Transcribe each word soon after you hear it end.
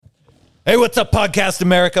Hey, what's up, Podcast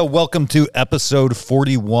America? Welcome to episode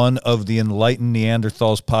 41 of the Enlightened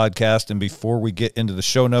Neanderthals podcast. And before we get into the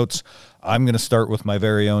show notes, I'm going to start with my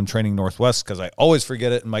very own Training Northwest because I always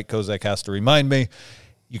forget it, and Mike Kozak has to remind me.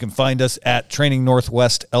 You can find us at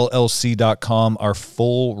trainingnorthwestllc.com. Our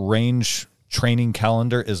full range training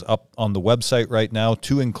calendar is up on the website right now,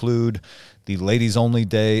 to include the Ladies Only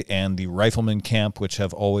Day and the Rifleman Camp, which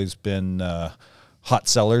have always been hot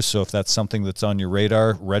sellers. So if that's something that's on your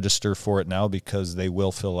radar, register for it now because they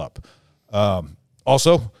will fill up.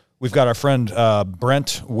 Also, we've got our friend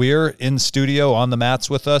Brent Weir in studio on the mats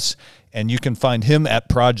with us, and you can find him at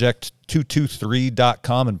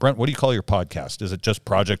project223.com. And Brent, what do you call your podcast? Is it just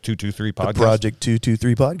Project 223 Podcast? The Project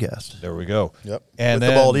 223 Podcast. There we go. Yep. And with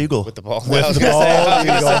the bald eagle. With the bald eagle.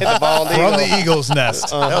 From the eagle's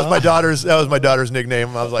nest. That was my daughter's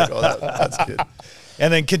nickname. I was like, oh, that's good.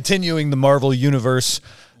 And then continuing the Marvel universe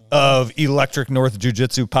of Electric North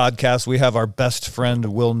Jiu-Jitsu podcast, we have our best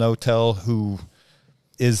friend, Will Notel, who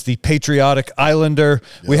is the patriotic Islander.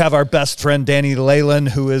 Yep. We have our best friend, Danny Leyland,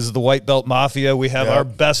 who is the White Belt Mafia. We have our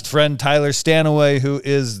best friend, Tyler Stanaway, who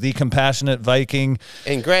is the compassionate Viking.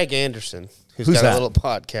 And Greg Anderson, who's got a little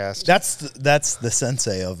podcast. That's the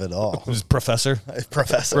sensei of it all. Who's Professor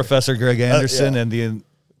Greg Anderson and the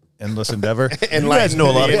Endless Endeavor. And you guys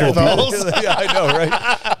know a lot of cool people. Yeah, I know,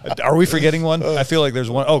 right? Are we forgetting one? I feel like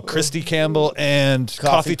there's one. Oh, Christy Campbell and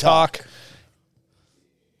Coffee Talk.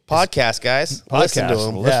 Podcast, guys. Listen to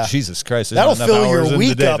them. Well, Jesus Christ. That'll fill your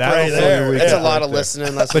week up right there. It's a lot of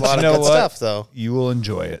listening. That's a lot of good stuff, though. You will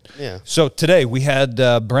enjoy it. Yeah. So today we had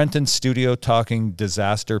Brent in studio talking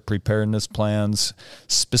disaster preparedness plans,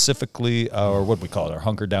 specifically, or what we call it, our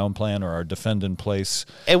hunker down plan or our defend in place.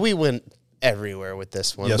 And we went everywhere with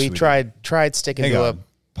this one. Yes, we tried sticking to a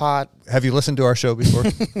pot. Have you listened to our show before?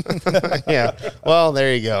 Yeah. Well,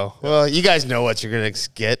 there you go. Well, you guys know what you're going to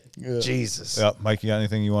get. Yeah. Jesus. Yeah. Mike, you got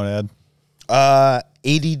anything you want to add?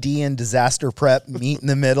 ADD and disaster prep meet in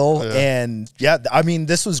the middle. And I mean,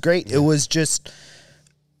 this was great. It was just,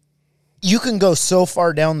 you can go so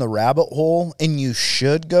far down the rabbit hole, and you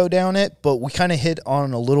should go down it, but we kind of hit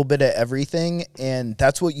on a little bit of everything, and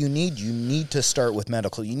that's what you need. You need to start with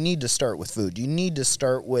medical. You need to start with food. You need to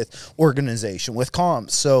start with organization, with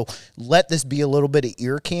comms. So let this be a little bit of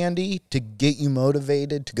ear candy to get you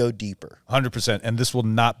motivated to go deeper. 100%. And this will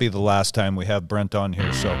not be the last time we have Brent on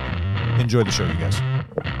here, so enjoy the show, you guys. All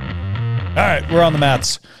right, we're on the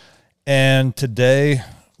mats. And today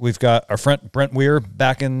we've got our friend Brent Weir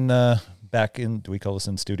back in, do we call this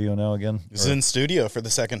in studio now again? This is in studio for the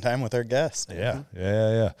second time with our guest. Yeah.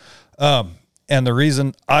 And the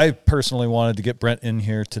reason I personally wanted to get Brent in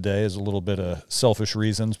here today is a little bit of selfish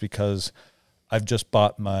reasons, because I've just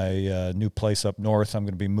bought my new place up north. I'm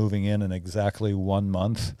going to be moving in exactly 1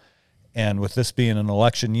 month. And with this being an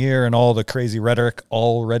election year and all the crazy rhetoric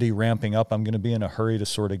already ramping up, I'm going to be in a hurry to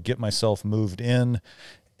sort of get myself moved in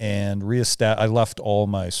and I left all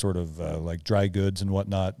my sort of like dry goods and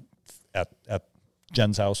whatnot at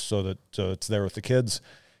Jen's house so it's there with the kids,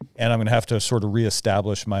 and I'm going to have to sort of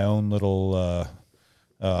reestablish my own little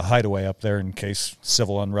hideaway up there in case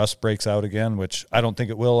civil unrest breaks out again, which I don't think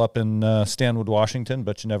it will up in Stanwood, Washington,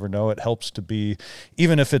 but you never know. It helps to be,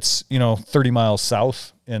 even if it's 30 miles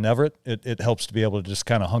south in Everett, it helps to be able to just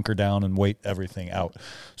kind of hunker down and wait everything out.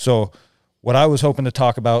 So what I was hoping to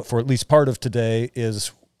talk about for at least part of today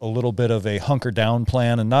is a little bit of a hunker down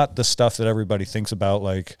plan, and not the stuff that everybody thinks about,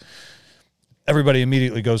 like everybody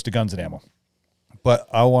immediately goes to guns and ammo. But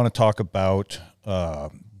I want to talk about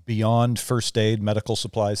beyond first aid, medical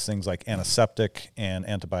supplies, things like antiseptic and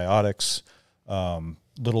antibiotics,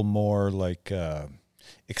 little more like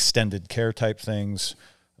extended care type things.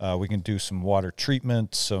 We can do some water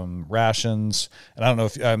treatment, some rations. And I don't know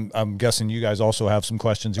if I'm guessing you guys also have some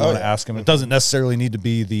questions you want to ask them. It doesn't necessarily need to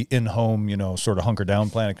be the in-home, sort of hunker down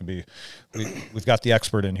plan. It can be, we've got the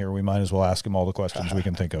expert in here. We might as well ask him all the questions we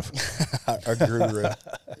can think of. Our guru.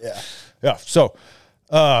 Yeah. So,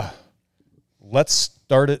 let's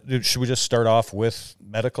start it. Should we just start off with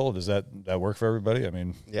medical? Does that work for everybody? I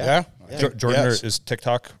mean, yeah. Jordan, is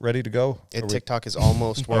TikTok ready to go? TikTok is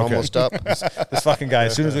almost, we're almost up. This fucking guy,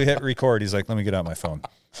 as soon as we hit record, he's like, let me get out my phone.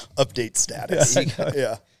 Update status.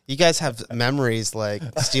 Yeah. You guys have memories like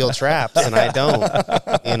steel traps, and I don't.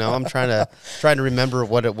 I'm trying to remember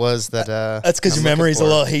what it was that. That's because your memory's a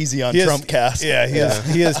little hazy on Trumpcast. Yeah,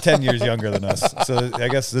 he is 10 years younger than us. So I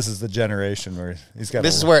guess this is the generation where he's got.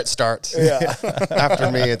 This is where it starts. Yeah.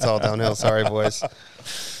 After me, it's all downhill. Sorry, boys.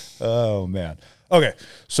 Oh man. Okay,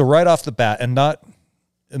 so right off the bat, and not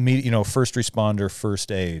immediate, first responder,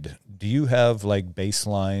 first aid. Do you have like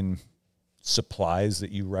baseline supplies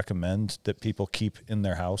that you recommend that people keep in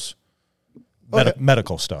their house?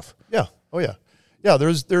 medical stuff. Yeah. Oh yeah. Yeah.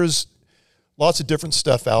 There's lots of different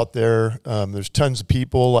stuff out there. There's tons of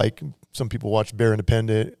people, like some people watch Bear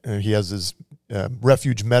Independent. He has his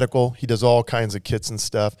Refuge Medical. He does all kinds of kits and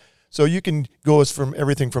stuff. So you can go from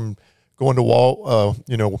everything from going to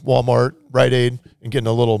Walmart, Rite Aid, and getting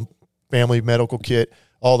a little family medical kit,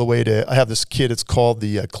 all the way to, I have this kit. It's called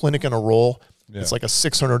the Clinic in a Roll. Yeah. It's like a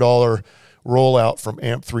 $600 rollout from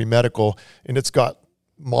AMP3 Medical, and it's got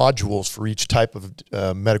modules for each type of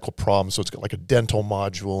medical problem. So it's got like a dental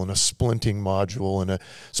module and a splinting module,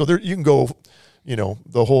 so there you can go,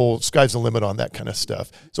 the whole sky's the limit on that kind of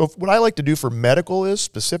stuff. So what I like to do for medical is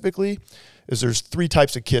there's 3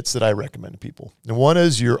 types of kits that I recommend to people. And one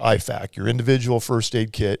is your IFAC, your individual first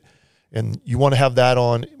aid kit, and you want to have that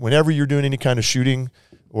on whenever you're doing any kind of shooting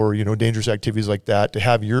or dangerous activities like that. To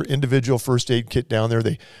have your individual first aid kit down there,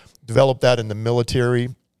 they developed that in the military.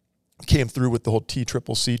 Came through with the whole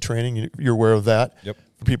TCCC training. You're aware of that. Yep.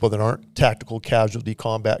 For people that aren't tactical casualty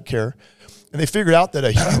combat care, and they figured out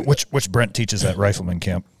that which Brent teaches at Rifleman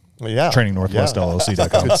Camp. Yeah, Training Northwest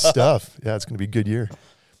LLC.com. Good stuff. Yeah, it's going to be a good year.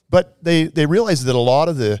 But they realized that a lot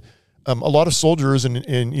of soldiers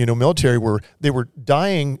and military were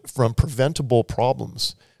dying from preventable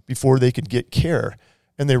problems before they could get care,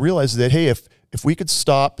 and they realized that, hey, if we could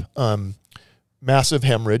stop massive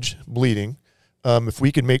hemorrhage, bleeding. If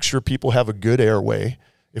we could make sure people have a good airway,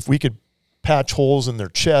 if we could patch holes in their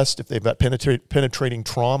chest, if they've got penetrating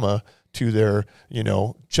trauma to their,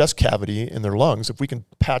 chest cavity in their lungs, if we can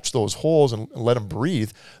patch those holes and let them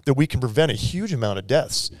breathe, then we can prevent a huge amount of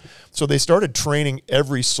deaths. So they started training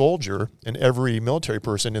every soldier and every military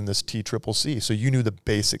person in this TCCC. So you knew the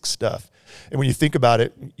basic stuff. And when you think about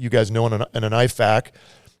it, you guys know in an IFAC,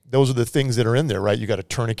 those are the things that are in there, right? You got a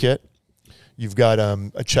tourniquet, you've got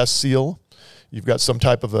a chest seal, you've got some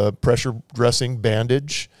type of a pressure dressing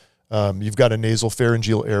bandage. You've got a nasal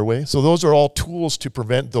pharyngeal airway. So those are all tools to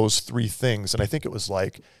prevent those 3 things. And I think it was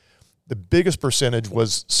like the biggest percentage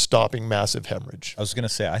was stopping massive hemorrhage. I was going to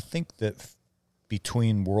say, I think that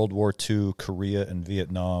between World War II, Korea, and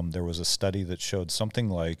Vietnam, there was a study that showed something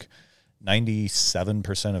like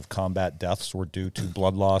 97% of combat deaths were due to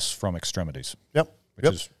blood loss from extremities. Yep.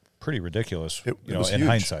 Which is pretty ridiculous, it in huge.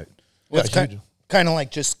 hindsight. Well, it's kind of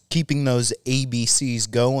like just keeping those ABCs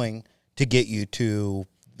going to get you to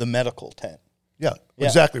the medical tent. Yeah,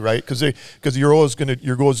 exactly right. Because you're always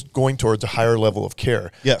going towards a higher level of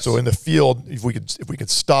care. Yes. So in the field, if we could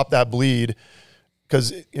stop that bleed,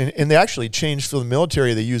 and they actually changed for the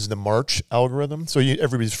military. They use the March algorithm. So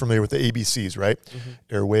everybody's familiar with the ABCs, right? Mm-hmm.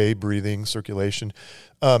 Airway, breathing, circulation.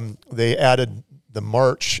 They added the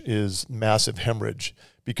March is massive hemorrhage,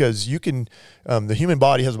 because you can the human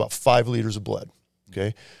body has about 5 liters of blood.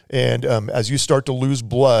 Okay. And as you start to lose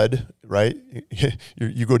blood, right,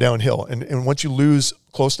 you go downhill. And once you lose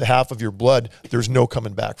close to half of your blood, there's no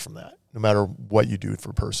coming back from that, no matter what you do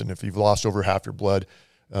for a person. If you've lost over half your blood,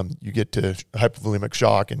 you get to hypovolemic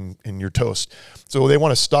shock and you're toast. So they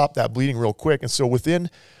want to stop that bleeding real quick. And so within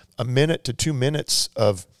a minute to 2 minutes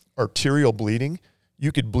of arterial bleeding,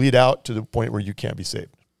 you could bleed out to the point where you can't be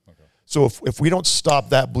saved. So if we don't stop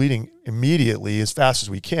that bleeding immediately as fast as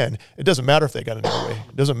we can, it doesn't matter if they got an airway.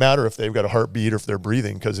 It doesn't matter if they've got a heartbeat or if they're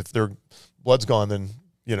breathing, because if their blood's gone, then,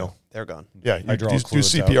 they're gone. Yeah, you do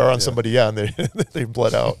CPR on somebody, and they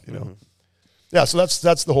bled out, Mm-hmm. Yeah, so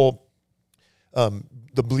that's the whole,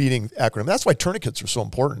 the bleeding acronym. That's why tourniquets are so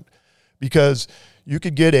important, because you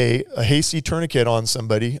could get a hasty tourniquet on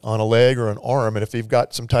somebody on a leg or an arm, and if they've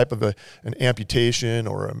got some type of an amputation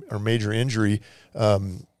or a major injury,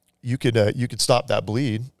 you could stop that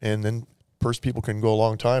bleed, and then people can go a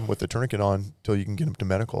long time with the tourniquet on until you can get them to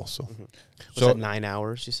medical. So, Was it 9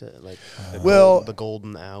 hours? You said the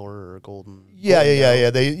golden hour or golden. Yeah.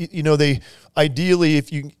 They ideally,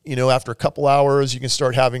 if you after a couple hours, you can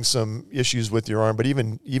start having some issues with your arm. But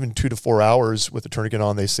even 2 to 4 hours with the tourniquet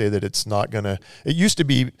on, they say that it's not gonna. It used to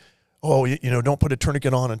be, don't put a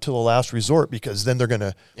tourniquent on until the last resort, because then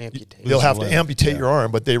they'll have to amputate your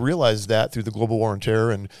arm. But they realized that through the global war on terror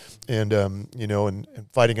and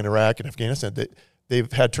fighting in Iraq and Afghanistan, that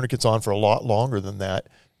they've had tourniquets on for a lot longer than that,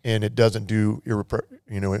 and it doesn't do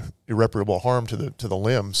irreparable harm to the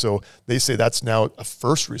limb. So they say that's now a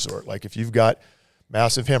first resort. Like if you've got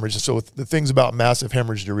massive hemorrhage. So the things about massive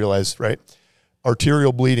hemorrhage to realize, right?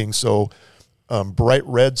 Arterial bleeding. So bright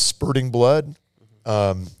red spurting blood.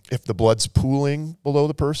 If the blood's pooling below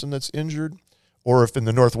the person that's injured, or if in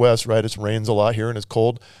the Northwest, right, it rains a lot here and it's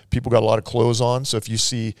cold, people got a lot of clothes on. So if you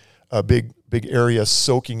see a big area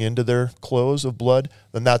soaking into their clothes of blood,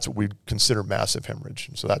 then that's what we consider massive hemorrhage.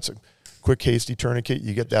 So that's a quick, hasty tourniquet.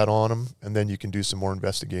 You get that on them, and then you can do some more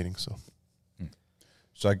investigating. So,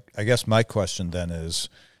 So I guess my question then is,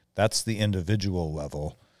 that's the individual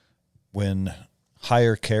level. When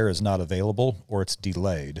higher care is not available or it's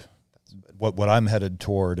delayed, what I'm headed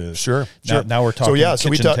toward is now we're talking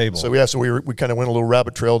kitchen table. So we kind of went a little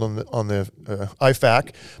rabbit trailed on the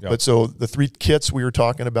IFAC. Yep. But so the 3 kits we were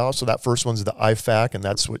talking about. So that first one's the IFAC, and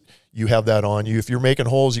that's what you have that on you. If you're making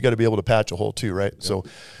holes, you got to be able to patch a hole too, right? Yep. So,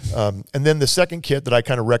 and then the second kit that I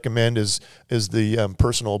kind of recommend is the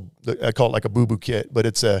personal. I call it like a boo boo kit, but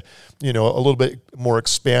it's a little bit more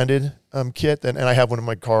expanded kit. And I have one in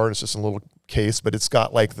my car. And it's just a little case, but it's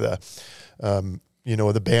got like the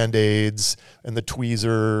the Band-Aids and the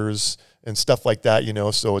tweezers and stuff like that,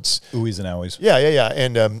 so it's oohies and owies. Yeah.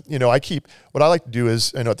 And, what I like to do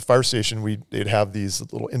is, at the fire station, they'd have these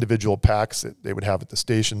little individual packs that they would have at the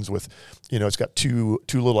stations with, it's got two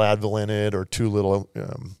little Advil in it or 2 little,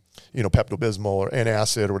 Pepto-Bismol or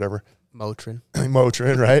antacid or whatever.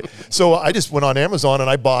 Motrin, right? So I just went on Amazon and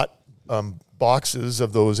I bought, boxes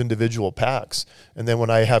of those individual packs, and then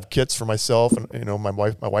when I have kits for myself and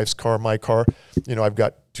my wife's car, my car, I've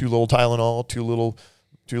got 2 little Tylenol, 2 little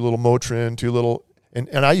Motrin, 2 little,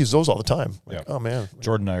 and I use those all the time. Like, oh man,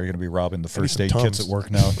 Jordan and I are going to be robbing the first aid kits at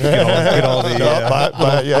work now. Get all the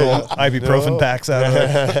little ibuprofen packs out of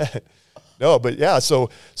there. No, but yeah, so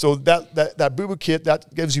that boo boo kit,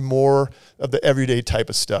 that gives you more of the everyday type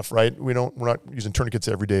of stuff, right? We're not using tourniquets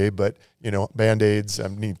every day, but Band-Aids, I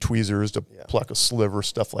need tweezers to pluck a sliver,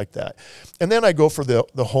 stuff like that. And then I go for the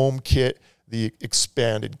home kit, the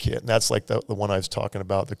expanded kit, and that's like the one I was talking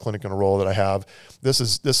about, the clinic in a roll that I have. This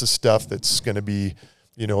is stuff that's going to be,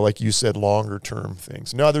 like you said, longer term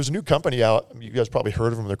things. Now there's a new company out. You guys probably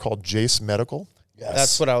heard of them. They're called Jace Medical. Yes.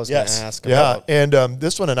 That's what I was going to ask about. Yeah, and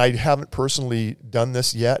this one, and I haven't personally done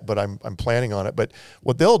this yet, but I'm planning on it. But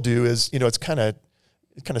what they'll do is, it kind of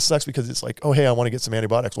sucks because it's like, oh, hey, I want to get some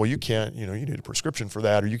antibiotics. Well, you can't, you need a prescription for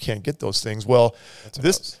that, or you can't get those things. Well,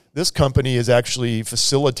 this company is actually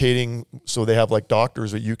facilitating, so they have like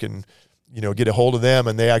doctors that you can, get a hold of them,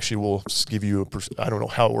 and they actually will give you I don't know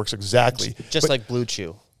how it works exactly. Just like Blue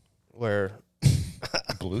Chew, where...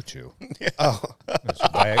 Blue Chew. Yeah. Oh.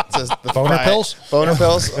 Boner pills? Boner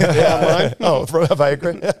pills. Online. Oh, from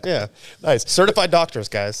Viagra? Yeah. Nice. Certified doctors,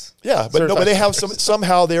 guys. Yeah, but they have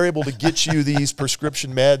somehow they're able to get you these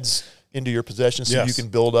prescription meds into your possession so you can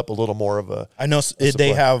build up a little more of a... I know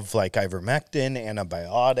they have like ivermectin,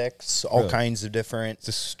 antibiotics, all kinds of different... Is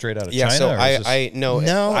this straight out of China? So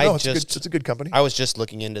it's a good company. I was just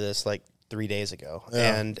looking into this like 3 days ago,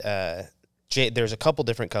 and... there's a couple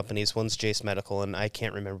different companies. One's Jace Medical, and I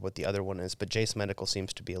can't remember what the other one is, but Jace Medical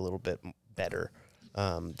seems to be a little bit better.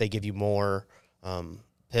 They give you more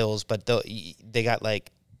pills, but they got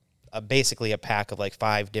like basically a pack of like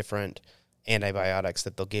 5 different antibiotics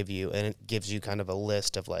that they'll give you, and it gives you kind of a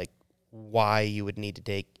list of like why you would need to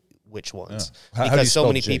take which ones. Yeah. Because how do you so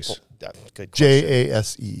many Jace? People. Good question.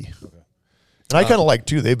 Jase. Okay. And I kind of like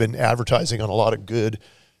too. They've been advertising on a lot of good,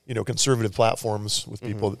 conservative platforms with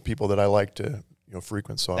people that I like to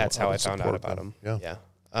frequent. So that's how I found out about them. Yeah.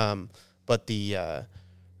 But the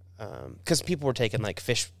because people were taking like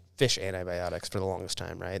fish antibiotics for the longest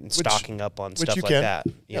time, right, and stocking up on stuff like that.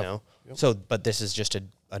 You know. Yep. So, but this is just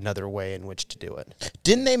another way in which to do it.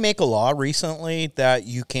 Didn't they make a law recently that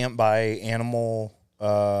you can't buy animal?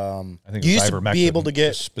 I think you it's used ivermectin, to be able to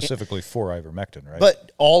get specifically for ivermectin, right?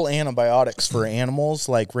 But all antibiotics for animals,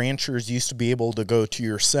 like ranchers used to be able to go to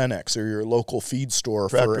your Cenex or your local feed store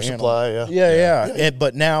Tractor for Supply. Yeah.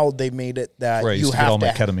 but now they made it that you have all to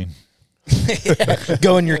my ketamine.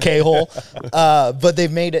 go in your K-hole. But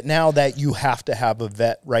they've made it now that you have to have a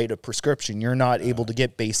vet write a prescription. You're not able to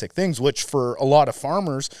get basic things, which for a lot of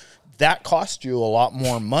farmers, that costs you a lot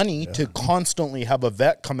more money to constantly have a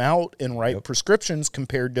vet come out and write prescriptions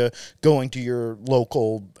compared to going to your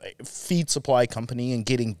local feed supply company and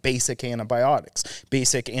getting basic antibiotics,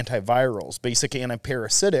 basic antivirals, basic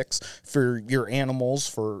antiparasitics for your animals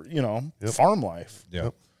for, farm life.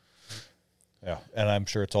 Yep. Yeah, and I'm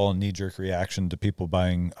sure it's all a knee-jerk reaction to people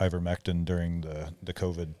buying ivermectin during the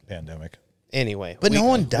COVID pandemic. Anyway, but no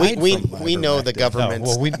one died. We know the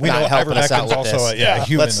government's we not know helping us out with also this.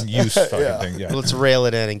 human use fucking thing. Yeah. Let's rail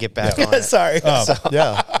it in and get back on it. Sorry.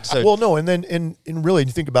 Well, no, and then in really,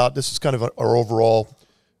 you think about this is kind of our overall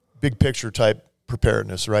big picture type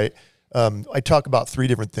preparedness, right? I talk about 3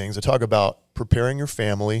 different things. I talk about preparing your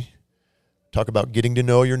family, talk about getting to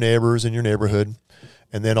know your neighbors in your neighborhood,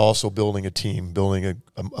 and then also building a team, building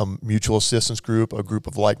a mutual assistance group, a group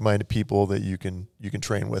of like-minded people that you can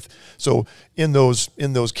train with. So in those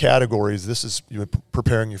categories, this is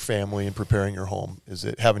preparing your family and preparing your home. Is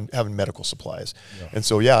it having medical supplies? Yeah. And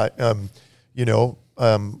so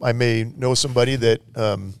I may know somebody that,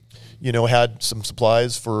 had some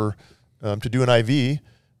supplies for to do an IV,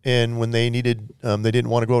 and when they needed, they didn't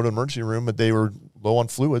want to go to an emergency room, but they were low on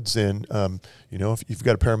fluids. And, if you've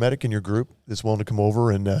got a paramedic in your group that's willing to come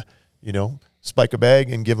over and, spike a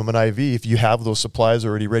bag and give them an IV, if you have those supplies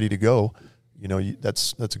already ready to go,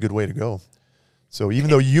 that's a good way to go. So even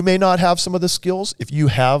though you may not have some of the skills, if you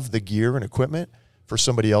have the gear and equipment for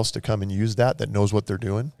somebody else to come and use that knows what they're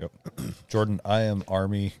doing. Yep. Jordan, I am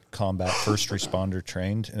Army combat first responder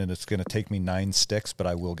trained, and it's going to take me 9 sticks, but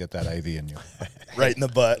I will get that IV in you. Right in the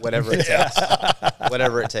butt. Whatever it takes.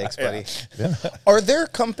 Whatever it takes, buddy. Yeah. Are there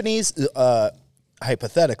companies,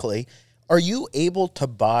 hypothetically, are you able to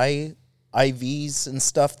buy IVs and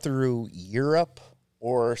stuff through Europe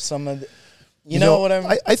or some of the, you know what I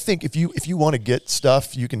mean? I think if you want to get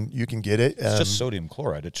stuff, you can get it. It's just sodium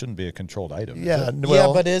chloride. It shouldn't be a controlled item. Yeah,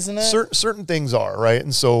 Yeah, but isn't it? Certain things are, right?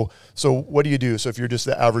 And so what do you do? So if you're just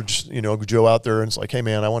the average, Joe out there and it's like, hey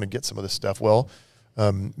man, I want to get some of this stuff. Well,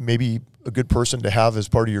 maybe a good person to have as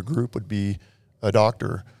part of your group would be a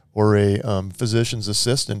doctor or a physician's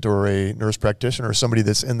assistant or a nurse practitioner or somebody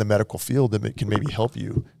that's in the medical field that can maybe help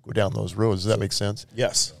you go down those roads. Does that make sense?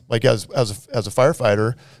 Yes. Like as a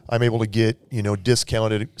firefighter, I'm able to get,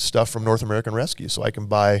 discounted stuff from North American Rescue, so I can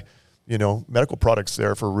buy, medical products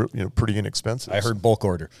there for, pretty inexpensive. I heard bulk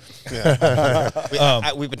order.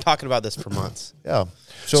 We've been talking about this for months. Yeah.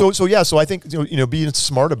 So I think, being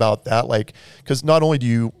smart about that, like, because not only do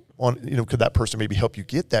you want, could that person maybe help you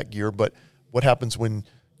get that gear, but what happens when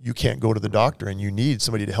you can't go to the doctor and you need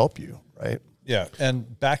somebody to help you, right? Yeah,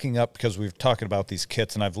 and backing up, because we've talking about these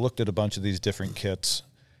kits, and I've looked at a bunch of these different kits,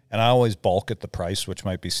 and I always balk at the price, which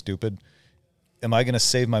might be stupid. Am I going to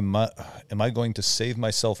save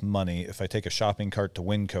myself money if I take a shopping cart to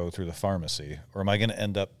Winco through the pharmacy, or am I going to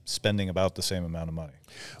end up spending about the same amount of money?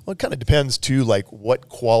 Well, it kind of depends too, like what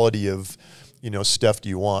quality of, stuff do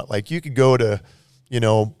you want? Like you could go to,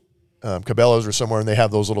 Cabela's or somewhere, and they have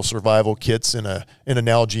those little survival kits in a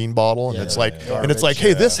Nalgene bottle, and it's like,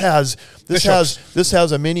 hey, this has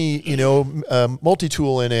a mini,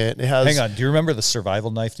 multi-tool in it. It has. Hang on, do you remember the survival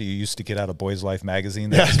knife that you used to get out of Boy's Life magazine?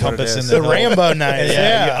 That has compass in the Rambo knife.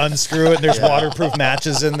 Yeah, you unscrew it, and there's waterproof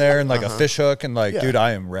matches in there, and like a fish hook, and dude,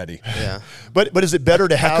 I am ready. Yeah. But is it better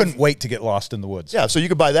to have? I couldn't wait to get lost in the woods. Yeah, so you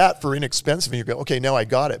could buy that for inexpensive, and you go, okay, now I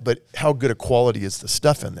got it. But how good a quality is the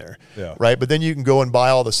stuff in there? Yeah. Right. But then you can go and buy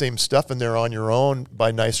all the same stuff in there on your own,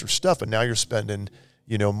 buy nicer stuff, and now you're spending,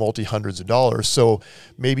 multi-hundreds of dollars. So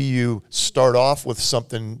maybe you start off with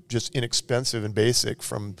something just inexpensive and basic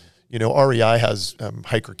from, REI has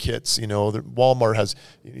hiker kits, Walmart has,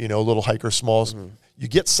 little hiker smalls. Mm-hmm. You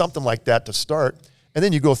get something like that to start, and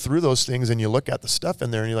then you go through those things and you look at the stuff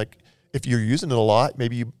in there and you're like, if you're using it a lot,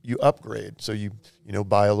 maybe you upgrade. So you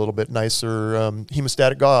buy a little bit nicer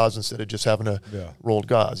hemostatic gauze instead of just having a rolled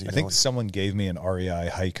gauze. I think someone gave me an REI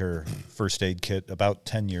hiker first aid kit about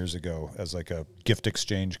 10 years ago as like a gift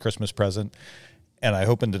exchange Christmas present. And I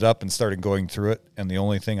opened it up and started going through it. And the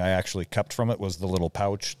only thing I actually kept from it was the little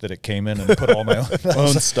pouch that it came in and put all my own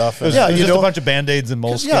stuff in. Yeah, it was just a bunch of Band-Aids and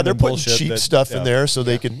moleskin. Yeah, they're and putting bullshit cheap stuff in there so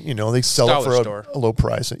they can, they sell it for a low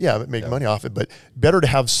price. Yeah, make money off it. But better to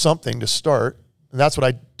have something to start. And that's what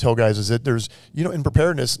I tell guys is that there's, in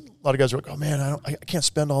preparedness, a lot of guys are like, oh man, I can't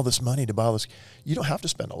spend all this money to buy all this. You don't have to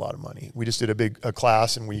spend a lot of money. We just did a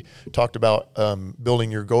class and we talked about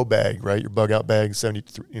building your go bag, right? Your bug out bag, 3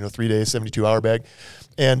 days, 72-hour bag.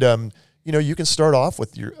 And, you can start off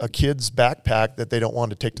with a kid's backpack that they don't want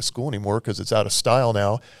to take to school anymore because it's out of style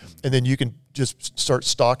now. And then you can just start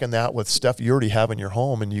stocking that with stuff you already have in your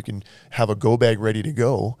home, and you can have a go bag ready to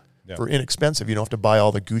go. Yeah. For inexpensive. You don't have to buy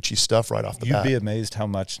all the Gucci stuff right off the bat. You'd be amazed how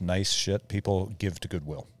much nice shit people give to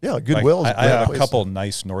Goodwill. Yeah, Goodwill. I have a couple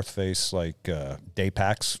nice North Face day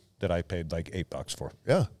packs that I paid like $8 for.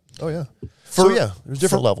 Yeah. Oh yeah. There's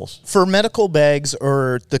different levels. For medical bags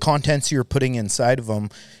or the contents you're putting inside of them,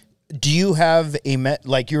 do you have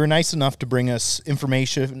you were nice enough to bring us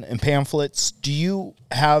information and pamphlets.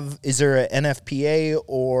 Is there an NFPA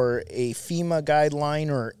or a FEMA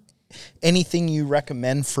guideline or anything you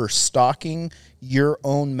recommend for stocking your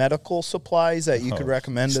own medical supplies that you could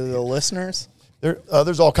recommend to the listeners?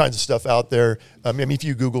 There's all kinds of stuff out there. If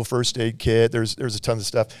you Google first aid kit, there's a ton of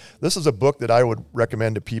stuff. This is a book that I would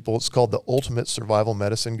recommend to people. It's called The Ultimate Survival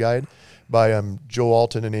Medicine Guide by Joe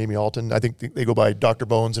Alton and Amy Alton. I think they go by Dr.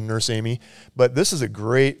 Bones and Nurse Amy. But this is a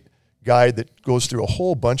great guide that goes through a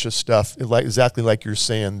whole bunch of stuff, exactly like you're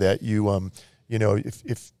saying, that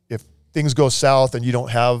if things go south and you don't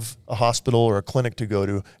have a hospital or a clinic to go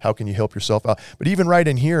to, how can you help yourself out? But even right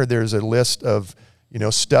in here, there's a list of,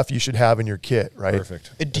 stuff you should have in your kit, right?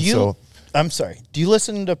 Perfect. I'm sorry. Do you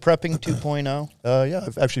listen to Prepping 2.0? Yeah,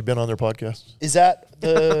 I've actually been on their podcast. Is that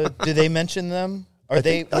do they mention them? Were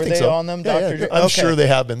they so. on them, Yeah, Dr. yeah. I'm sure they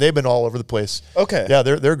have been. They've been all over the place. Okay. Yeah,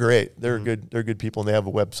 they're great. They're good people, and they have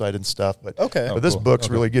a website and stuff. But Okay. but this book's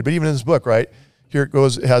really good. But even in this book, right here it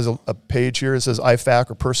goes. It has a page here. It says IFAC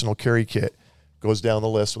or personal carry kit. Goes down the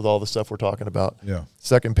list with all the stuff we're talking about. Yeah.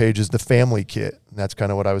 Second page is the family kit. And that's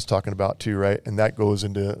kind of what I was talking about too, right? And that goes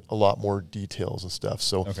into a lot more details and stuff.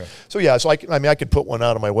 So, so I could put one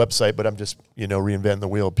out on my website, but I'm just, reinventing the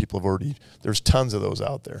wheel. People have already, there's tons of those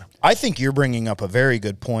out there. I think you're bringing up a very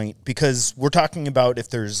good point, because we're talking about if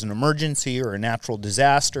there's an emergency or a natural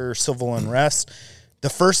disaster, civil unrest, the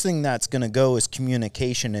first thing that's going to go is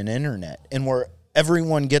communication and internet. And where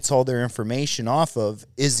everyone gets all their information off of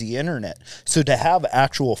is the internet. So to have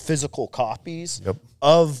actual physical copies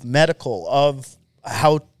of medical, of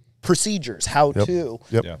how procedures, how to,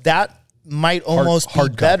 that might almost be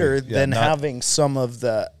better than having some of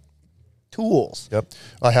the tools. Yep.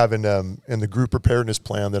 I have in the group preparedness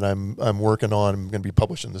plan that I'm working on. I'm going to be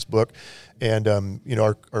publishing this book, and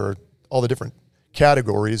our all the different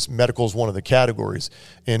categories. Medical is one of the categories,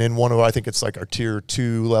 and in one of, I think it's like our tier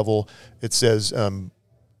 2 level, it says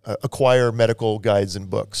acquire medical guides and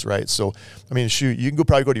books, right? So I mean, shoot, you can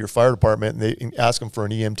probably go to your fire department and they and ask them for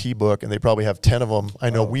an EMT book, and they probably have 10 of them. I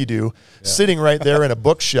know we do, sitting right there in a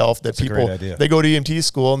bookshelf that people, they go to EMT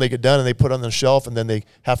school and they get done and they put on the shelf, and then they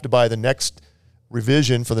have to buy the next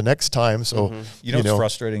revision for the next time. So you know what's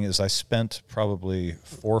frustrating is I spent probably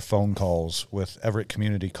 4 phone calls with Everett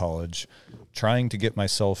Community College trying to get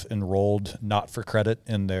myself enrolled, not for credit,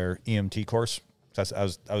 in their EMT course. I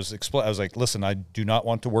was like, listen, I do not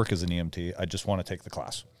want to work as an EMT. I just want to take the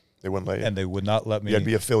class. They wouldn't let you. And they would not let me. You had to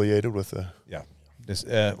be affiliated with the. Yeah.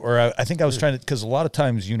 I think I was trying to, because a lot of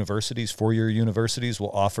times universities, 4-year universities,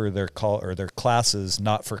 will offer their classes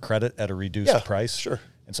not for credit at a reduced price. Sure.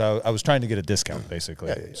 And so I was trying to get a discount,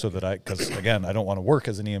 basically, so that because again, I don't want to work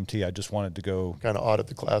as an EMT. I just wanted to go kind of audit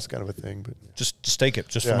the class, kind of a thing, but just take it,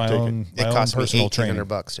 for my own personal training. It cost me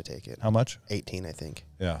 $1,800 to take it. How much? 18, I think.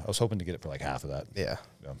 Yeah, I was hoping to get it for like half of that.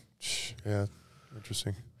 Yeah,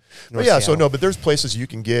 interesting. But but there's places you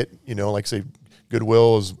can get, like say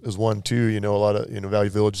Goodwill is one too. A lot of Value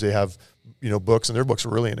Village, they have books, and their books are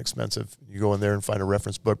really inexpensive. You go in there and find a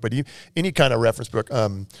reference book, but any kind of reference book.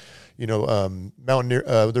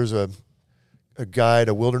 Mountaineer. There's a guide,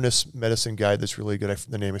 a wilderness medicine guide that's really good.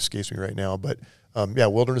 The name escapes me right now, but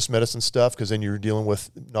wilderness medicine stuff, because then you're dealing with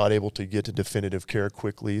not able to get to definitive care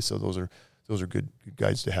quickly. So those are good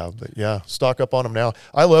guides to have. But stock up on them now.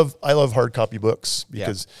 I love hard copy books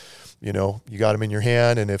because you got them in your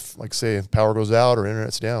hand, and if, like say, power goes out or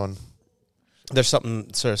internet's down, there's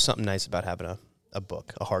something nice about having a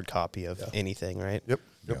book, a hard copy of anything, right? Yep.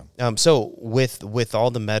 So with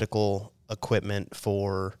all the medical equipment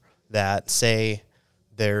for that, say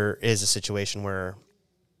there is a situation where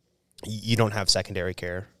you don't have secondary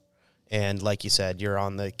care, and like you said, you're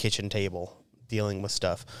on the kitchen table dealing with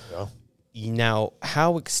stuff. Yeah. Now,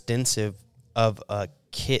 how extensive of a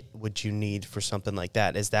kit would you need for something like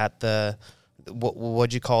that? Is that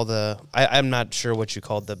what'd you call I'm not sure what you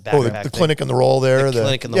called the backpack. The clinic and the roll there. The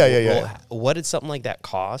clinic and the roll. What did something like that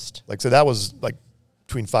cost? So that was like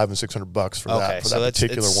between $500 and $600 for that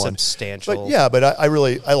particular one. Substantial. But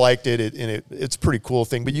I liked it, and it's a pretty cool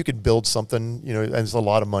thing. But you could build something, and it's a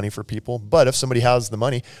lot of money for people. But if somebody has the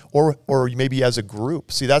money, or maybe as a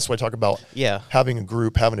group, see, that's what I talk about. Having a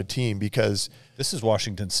group, having a team, because this is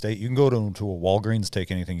Washington State. You can go to a Walgreens,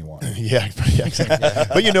 take anything you want. Exactly.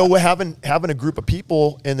 But having a group of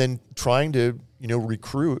people, and then trying to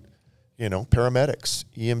recruit paramedics,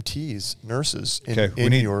 EMTs, nurses.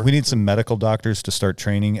 We need some medical doctors to start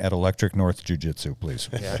training at Electric North Jiu-Jitsu, please.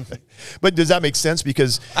 Yeah. But does that make sense?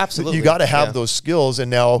 Because absolutely, you got to have those skills.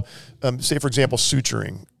 And now, say for example,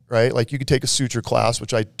 suturing, right? Like you could take a suture class,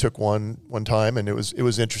 which I took one time, and it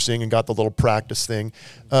was interesting, and got the little practice thing.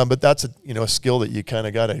 But that's a skill that you kind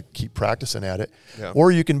of got to keep practicing at it. Yeah.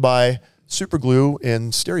 Or you can buy super glue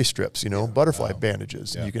and steri strips, butterfly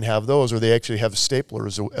bandages. Yeah. You can have those, or they actually have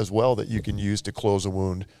staplers as well that you can use to close a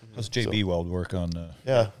wound. How's JB Weld work on?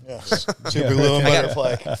 Super glue and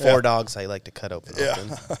butterfly. 4 dogs I like to cut open.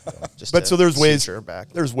 So there's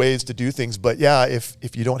ways to do things. But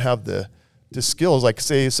if you don't have the skills, like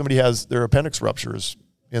say somebody has their appendix ruptures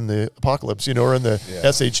in the apocalypse, or in the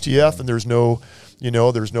SHTF, and there's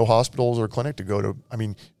no hospitals or clinic to go to. I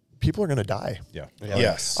mean, people are going to die. Yeah.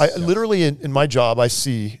 Yes. I literally in my job, I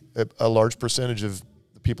see a large percentage of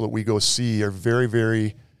the people that we go see are very,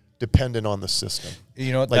 very dependent on the system.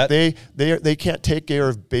 Like they can't take care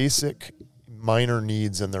of basic minor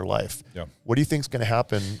needs in their life. Yeah. What do you think is going to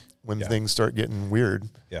happen when things start getting weird.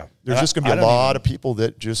 Yeah. There's just going to be a lot of people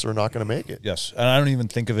that just are not going to make it. Yes. And I don't even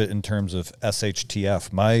think of it in terms of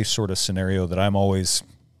SHTF. My sort of scenario that I'm always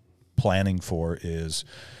planning for is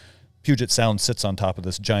Puget Sound sits on top of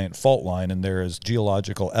this giant fault line, and there is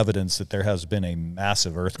geological evidence that there has been a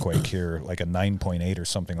massive earthquake here, like a 9.8 or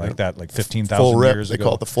something like that, like 15,000 years ago. They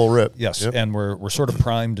call it the full rip. Yes, and we're sort of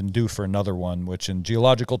primed and due for another one, which in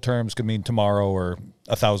geological terms could mean tomorrow or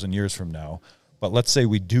 1,000 years from now. But let's say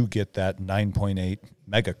we do get that 9.8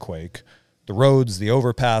 megaquake. The roads, the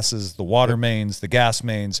overpasses, the water mains, the gas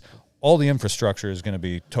mains, all the infrastructure is going to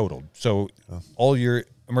be totaled. So all your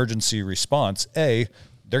emergency response, A,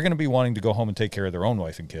 they're going to be wanting to go home and take care of their own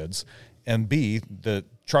wife and kids. And B, the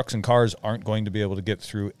trucks and cars aren't going to be able to get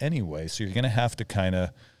through anyway. So you're going to have to kind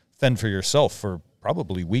of fend for yourself for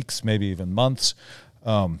probably weeks, maybe even months.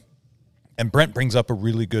 And Brent brings up a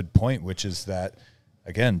really good point, which is that,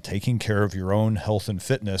 again, taking care of your own health and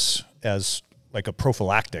fitness as like a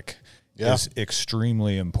prophylactic is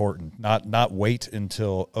extremely important. Not wait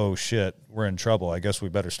until, oh shit, we're in trouble. I guess we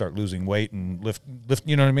better start losing weight and lift,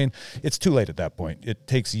 you know what I mean? It's too late at that point. It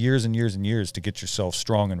takes years and years and years to get yourself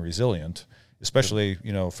strong and resilient, especially,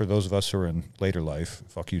 you know, for those of us who are in later life.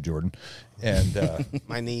 Fuck you, Jordan. And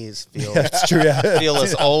my knees feel it's true. Yeah. feel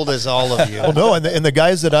as old as all of you. Well, no, and the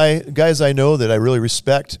guys I know that I really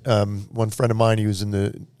respect. One friend of mine, he was in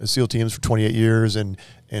the SEAL teams for 28 years, and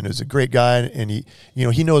is a great guy, and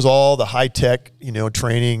he knows all the high tech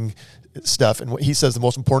training stuff. And what he says the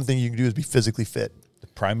most important thing you can do is be physically fit. The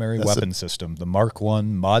primary weapon system, the Mark I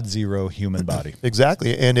Mod 0 human body.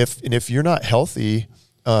 Exactly, and if you're not healthy.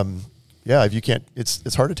 If you can't,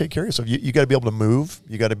 it's hard to take care of yourself. You got to be able to move.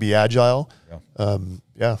 You got to be agile.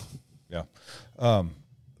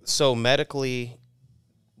 So medically,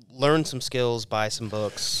 learn some skills, buy some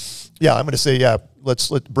books. Yeah, I'm going to say, let's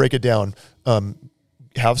break it down.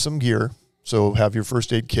 Have some gear. So have your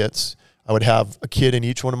first aid kits. I would have a kit in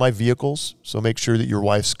each one of my vehicles. So make sure that your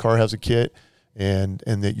wife's car has a kit and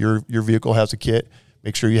that your vehicle has a kit.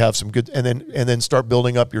 Make sure you have some good, and then start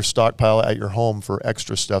building up your stockpile at your home for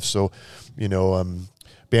extra stuff. So,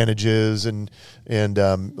 bandages and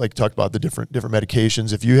like talked about the different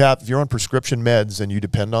medications. If you're on prescription meds and you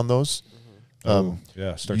depend on those, start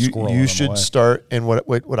squirreling you them should away. start. And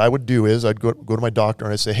what I would do is I'd go to my doctor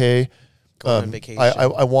and I'd say, hey, On vacation.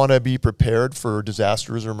 I want to be prepared for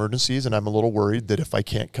disasters or emergencies, and I'm a little worried that if I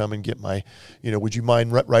can't come and get my, would you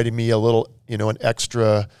mind writing me a little, an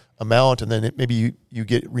extra amount, and then maybe you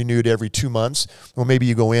get renewed every 2 months, or maybe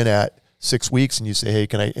you go in at 6 weeks and you say, hey,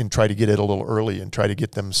 can I, and try to get it a little early and try to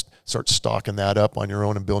get them start stocking that up on your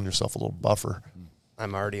own and building yourself a little buffer.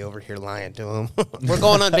 I'm already over here lying to him. We're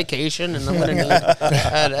going on vacation, and I'm going to need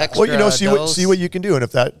an extra. Well, dose. see what you can do, and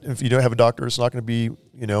if you don't have a doctor, it's not going to be,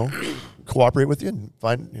 cooperate with you and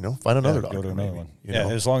find another doctor. Go to another one.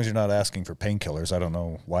 As long as you're not asking for painkillers, I don't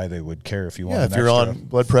know why they would care if you want. If you're on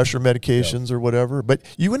blood pressure medications or whatever, but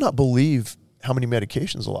you would not believe how many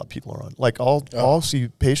medications a lot of people are on. Like I'll see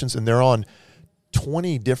patients and they're on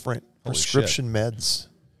 20 different prescription meds,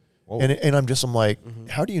 and I'm like,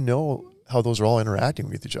 how do you know how those are all interacting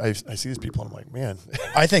with each other? I see these people and I'm like, man.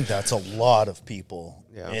 I think that's a lot of people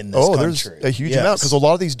in this country. There's a huge amount, because a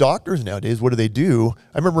lot of these doctors nowadays, what do?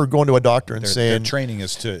 I remember going to a doctor and saying, their training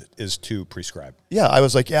is to prescribe. Yeah, I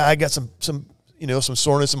was like, I got some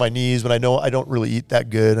soreness in my knees, but I know I don't really eat that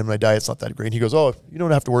good and my diet's not that great. And he goes, oh, you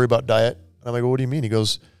don't have to worry about diet. And I'm like, well, what do you mean? He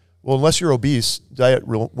goes, well, unless you're obese, diet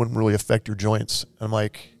wouldn't really affect your joints. And I'm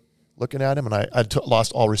like, looking at him, and I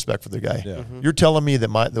lost all respect for the guy. Yeah. You're telling me that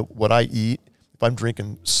what I eat, if I'm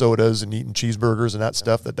drinking sodas and eating cheeseburgers and that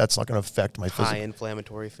stuff, that's not going to affect my physical. High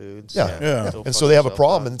inflammatory foods. Yeah. And so they have a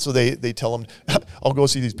problem, and so they tell them. I'll go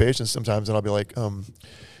see these patients sometimes, and I'll be like,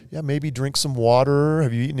 maybe drink some water.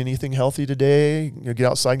 Have you eaten anything healthy today? Get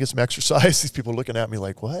outside and get some exercise. These people are looking at me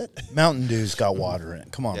like, what? Mountain Dew's got water in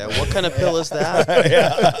it. Come on. Yeah, what kind of pill is that?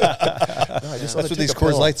 That's what these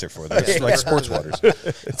Coors Lights are for. They're like sports waters.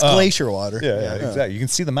 It's glacier water. Yeah, exactly. You can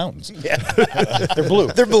see the mountains. Yeah. They're blue.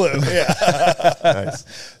 They're blue. Yeah. Nice.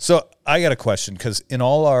 So I got a question, because in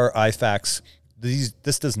all our IFACs,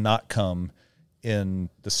 this does not come in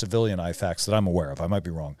the civilian IFACs that I'm aware of. I might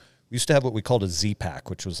be wrong. We used to have what we called a Z-Pack,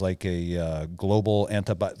 which was like a global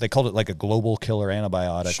they called it like a global killer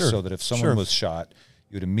antibiotic, so that if someone was shot,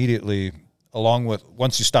 you would immediately,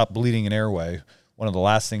 once you stopped bleeding an airway, one of the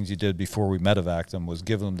last things you did before we medevaced them was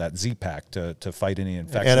give them that Z-Pack to fight any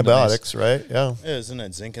infection. Antibiotics, right? Yeah. Isn't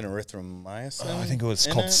it zinc and erythromycin? I think it was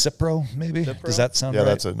called Cipro, maybe. Cipro? Does that sound right?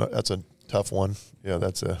 Yeah, that's a tough one. Yeah,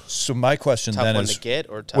 that's a So my question Tough then one is, to get,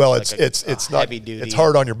 or tough, well, like it's not heavy duty. it's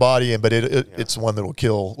hard on your body, but it's one that will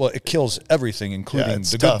kill. well, it kills everything, including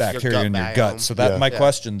it's the tough. good bacteria Your in your gut gut. biome. So that Yeah. my Yeah.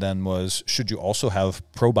 question then was, should you also have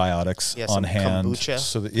probiotics Yeah, on some hand? kombucha.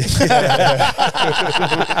 So that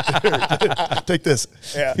Take this.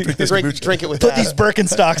 Yeah. Drink this drink, kombucha. drink it with Put that. these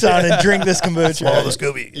Birkenstocks on and drink this kombucha. All the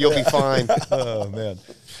Scooby. You'll be fine. oh man,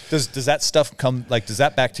 does that stuff come, like, does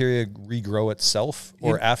that bacteria regrow itself,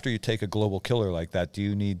 or after you take a global killer like that, do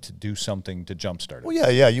you need to do something to jumpstart it? Well,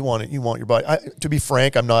 yeah. You want it. You want your body. To be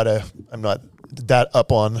frank, I'm not that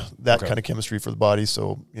up on that kind of chemistry for the body.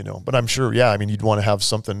 So but I'm sure. Yeah, I mean, you'd want to have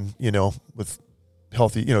something with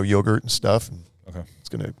healthy yogurt and stuff. And Okay. it's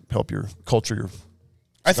going to help your culture. Your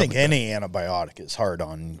I think any antibiotic is hard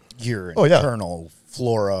on your Oh, yeah. internal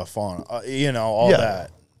flora, fauna, all Yeah.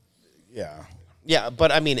 that. Yeah. Yeah,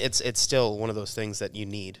 but I mean, it's still one of those things that you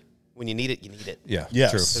need. When you need it, you need it. Yeah.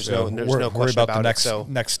 Yes. True. There's no- there's no worry question about the about it, next so-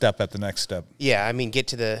 next step at the next step. Yeah, I mean, get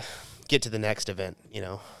to the next event.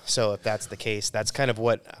 So if that's the case, that's kind of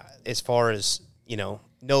what, as far as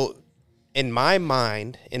no, in my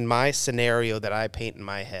mind, in my scenario that I paint in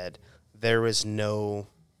my head, there is no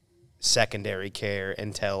secondary care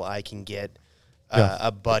until I can get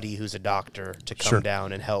a buddy who's a doctor to come Sure.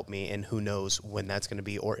 down and help me, and who knows when that's going to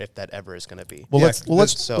be, or if that ever is going to be. Well, Yeah,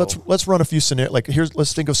 let's run a few scenarios. Like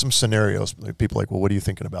let's think of some scenarios. Like, people are like, well, what are you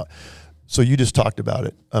thinking about? So you just talked about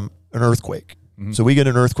it, an earthquake. So we get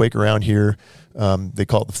an earthquake around here. They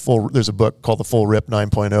call it there's a book called The Full Rip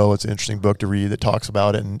 9.0. It's an interesting book to read that talks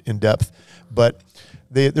about it in depth. But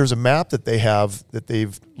there's a map that they have that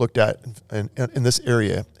they've looked at in this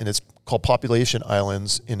area, and it's called Population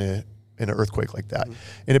Islands in an earthquake like that.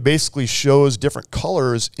 And it basically shows different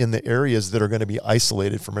colors in the areas that are going to be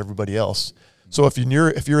isolated from everybody else. So if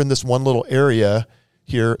you're in this one little area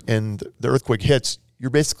here and the earthquake hits, you're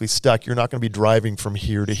basically stuck. You're not going to be driving from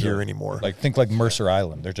here to here anymore. Like, think like Mercer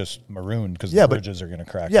Island. They're just marooned because Yeah, the but- bridges are going to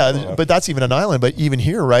crack. Yeah, but that's even an island. But even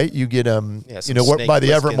here, right? You get some by the snake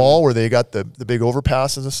Everett Plissken. Mall where they got the big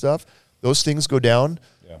overpasses and stuff. Those things go down.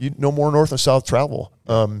 Yeah. You no more north and south travel.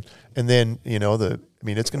 And then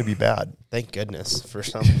it's going to be bad. Thank goodness for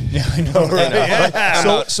some. yeah, I know.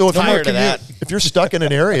 Right? So if tired of that. if you're stuck in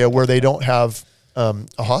an area where they don't have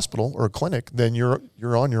a hospital or a clinic, then you're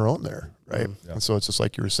on your own there, right? Yeah. And so it's just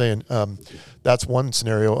like you were saying. That's one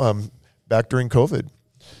scenario. Back during COVID,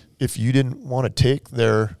 if you didn't want to take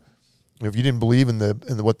if you didn't believe in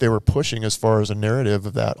what they were pushing as far as a narrative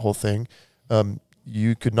of that whole thing,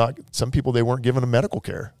 you could not. Some people, they weren't given a medical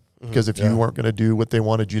care because if you weren't going to do what they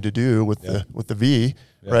wanted you to do with the V,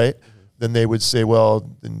 right? Then they would say, well,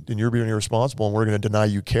 then you're being irresponsible, and we're going to deny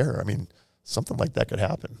you care. I mean, something like that could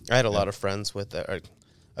happen. I had a lot of friends or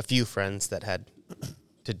a few friends that had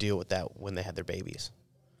to deal with that when they had their babies.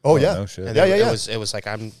 Oh, yeah, no shit. And yeah. It was like,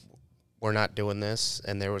 we're not doing this,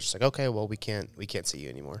 and they were just like, okay, well, we can't see you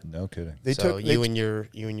anymore. No kidding. You and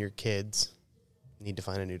your kids need to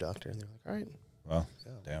find a new doctor, and they're like, all right. Well,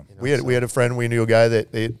 damn. We had a friend, we knew a guy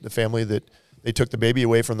that the family that they took the baby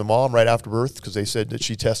away from the mom right after birth because they said that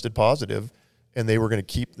she tested positive, and they were going to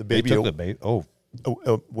keep the They baby took the bait. Oh,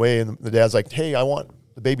 away. And the dad's like, hey, I want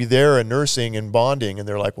the baby there and nursing and bonding. And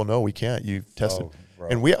they're like, well, no, we can't. You tested. bro.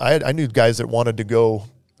 And I knew guys that wanted to go.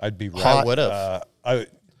 I'd be right. I would have. And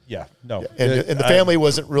the family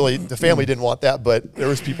wasn't really, the family didn't want that, but there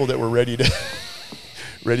was people that were ready to,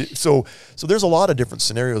 So there's a lot of different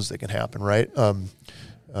scenarios that can happen, right?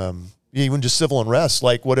 Even just civil unrest.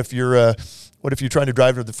 Like what if you're trying to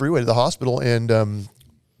drive to the freeway to the hospital and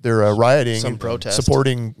they're rioting, Some and protest.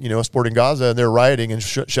 supporting Gaza, and they're rioting and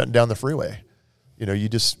shutting down the freeway.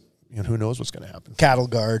 Who knows what's going to happen. Cattle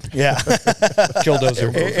guard. Yeah.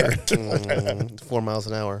 Killdozer. 4 miles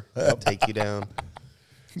an hour, take you down.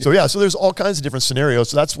 So there's all kinds of different scenarios.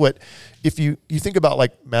 So that's what, if you think about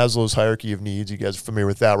like Maslow's hierarchy of needs, you guys are familiar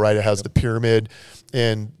with that, right? It has the pyramid,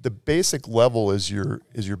 and the basic level is your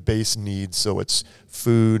base needs. So it's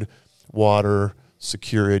food, water,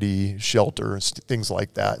 security, shelter, things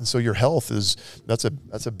like that. And so your health that's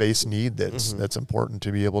a base need that's important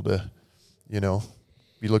to be able to,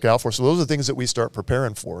 be look out for. So those are the things that we start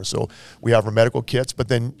preparing for. So we have our medical kits, but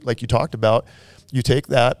then like you talked about, you take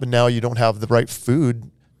that, but now you don't have the right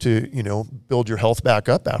food to, build your health back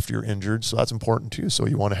up after you're injured. So that's important too. So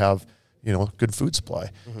you want to have, good food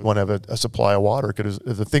supply. You want to have a supply of water, because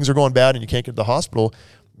if the things are going bad and you can't get to the hospital,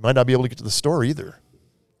 you might not be able to get to the store either.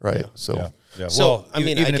 Right. Yeah. So So, Well, I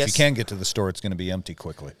mean, even I if you guess- can get to the store, it's going to be empty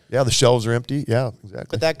quickly. the shelves are empty. Yeah,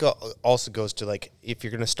 exactly. But that also goes to, like, if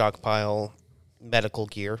you're going to stockpile medical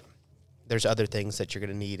gear, there's other things that you're going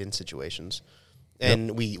to need in situations.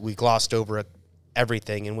 And we glossed over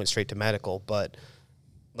everything and went straight to medical. But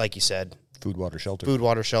like you said, food, water,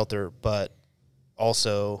 shelter, but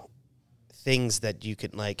also things that you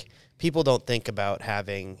could, like, people don't think about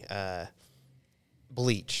having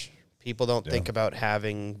bleach. People don't think about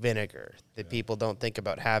having vinegar. People don't think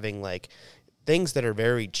about having, like, things that are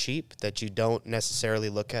very cheap that you don't necessarily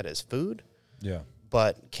look at as food. Yeah.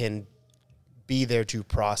 But can be there to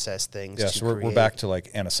process things. Yeah, so we're back to, like,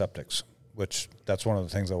 antiseptics, which that's one of the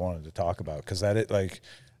things I wanted to talk about, because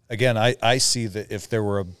again, I see that if there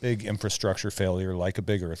were a big infrastructure failure, like a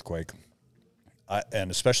big earthquake,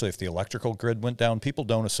 and especially if the electrical grid went down, people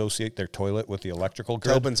don't associate their toilet with the electrical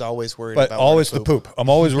grid. Tobin's always worried but about always the poop. I'm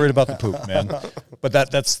always worried about the poop, man. But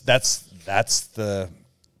that's the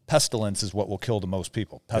pestilence is what will kill the most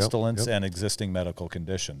people. Pestilence and existing medical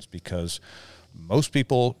conditions, because most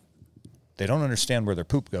people, they don't understand where their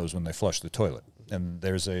poop goes when they flush the toilet. And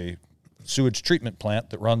there's a sewage treatment plant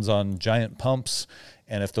that runs on giant pumps,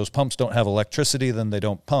 and if those pumps don't have electricity, then they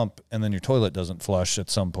don't pump, and then your toilet doesn't flush at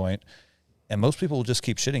some point. And most people will just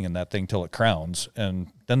keep shitting in that thing till it crowns, and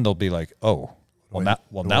then they'll be like, "Oh, now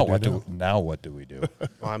what do we do?"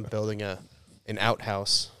 Well, I'm building an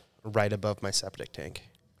outhouse right above my septic tank.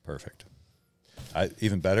 Perfect.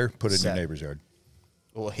 Even better, put it in your neighbor's yard.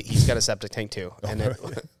 Well, he's got a septic tank too, and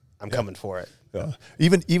I'm coming for it. Yeah.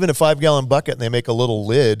 Even a 5-gallon bucket, and they make a little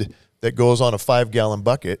lid that goes on a 5-gallon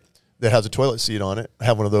bucket that has a toilet seat on it.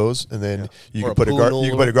 Have one of those, and then you can put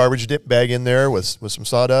a garbage dip bag in there with some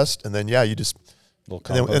sawdust, and then you just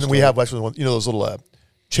and then we have actually one, those little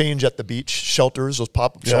change at the beach shelters, those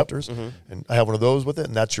pop-up shelters, and I have one of those with it,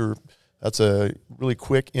 and that's a really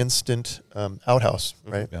quick, instant outhouse,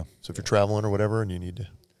 right? Yeah. So if you're traveling or whatever, and you need to.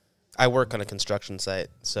 I work on a construction site,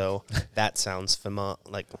 so that sounds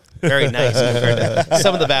very nice compared to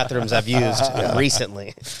some of the bathrooms I've used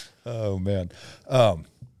recently. Oh man.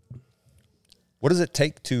 What does it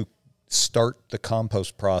take to start the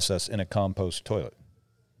compost process in a compost toilet?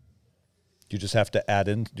 You just have to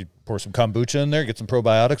pour some kombucha in there, get some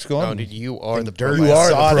probiotics going. Oh, dude, you are the dirt. probiotics. You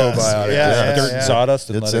are the probiotics. Yeah. Dirt and sawdust.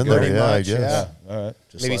 And it's in there, I guess. Yeah. All right.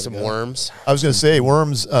 Maybe some worms. I was going to say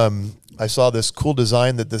worms. I saw this cool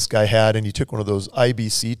design that this guy had, and he took one of those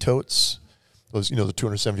IBC totes, those, the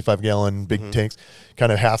 275-gallon big tanks,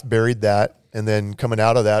 kind of half buried that, and then coming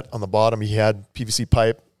out of that on the bottom, he had PVC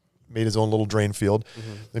pipe, made his own little drain field,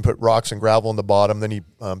 then put rocks and gravel in the bottom, then he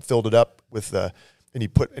filled it up with and he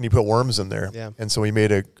put worms in there, and so he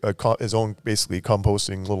made his own basically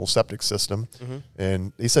composting little septic system,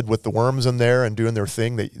 and he said with the worms in there and doing their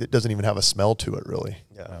thing, it doesn't even have a smell to it really.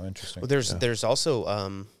 Yeah, oh, interesting. Well, there's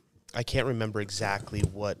also I can't remember exactly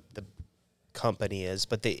what the company is,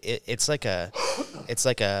 but it's like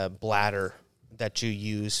a bladder that you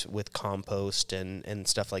use with compost and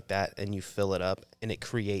stuff like that, and you fill it up, and it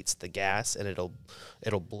creates the gas, and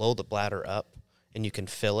it'll blow the bladder up, and you can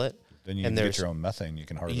fill it. Then you can get your own methane you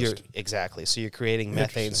can harvest. Exactly. So you're creating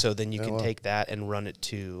methane, so then you can take that and run it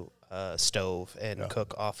to a stove and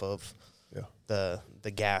cook off of the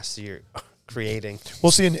gas you're creating.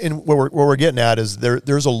 Well, see, and what we're getting at is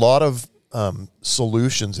there's a lot of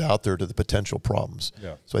solutions out there to the potential problems.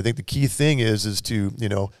 Yeah. So I think the key thing is to,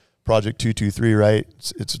 Project 223, right?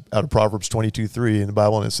 It's out of Proverbs 22:3 in the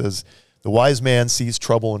Bible, and it says, "The wise man sees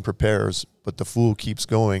trouble and prepares, but the fool keeps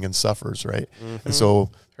going and suffers," right? And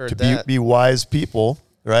so be wise people,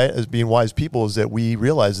 right? As being wise people is that we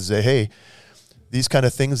realize is that, hey, these kind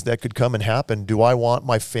of things that could come and happen, do I want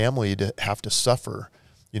my family to have to suffer?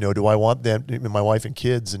 Do I want them, my wife and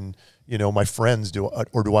kids and, my friends,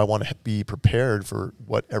 or do I want to be prepared for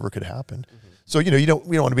whatever could happen? So, we don't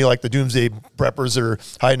want to be like the doomsday preppers that are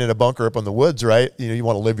hiding in a bunker up in the woods, right? You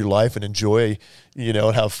want to live your life and enjoy,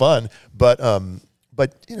 and have fun. But a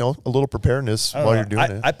little preparedness while you're doing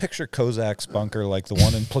it. I picture Kozak's bunker like the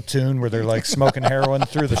one in Platoon where they're like smoking heroin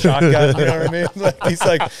through the shotgun. You know what I mean? Like he's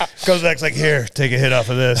like, Kozak's like, here, take a hit off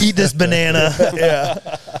of this. Eat this banana. Yeah,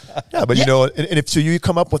 but and if so, you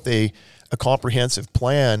come up with a comprehensive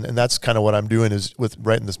plan, and that's kind of what I'm doing is with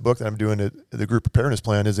writing this book that I'm doing. The group preparedness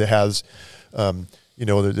plan is it has.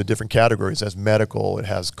 The different categories. It has medical, it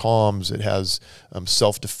has comms, it has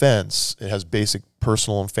self-defense, it has basic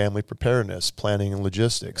personal and family preparedness, planning and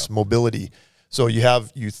logistics, mobility. So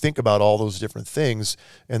you think about all those different things,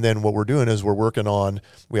 and then what we're doing is we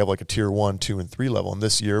have like a tier 1, 2, and 3 level. And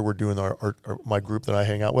this year we're doing my group that I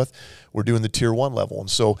hang out with, we're doing the tier 1 level. And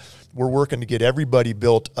so we're working to get everybody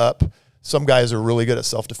built up. Some guys are really good at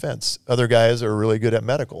self-defense. Other guys are really good at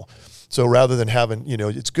medical. So rather than having,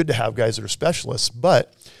 it's good to have guys that are specialists,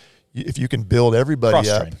 but if you can build everybody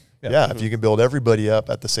up, if you can build everybody up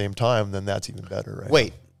at the same time, then that's even better, right?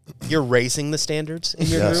 Wait, You're raising the standards in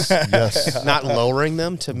your Yes, group, yes. not lowering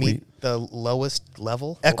them to meet the lowest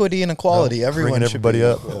level. Equity and equality. Everyone Bringing should everybody be.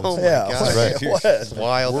 up. Oh my Yeah, God. right. What? It's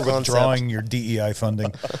wild We're concept. withdrawing your DEI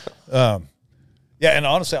funding. Yeah, and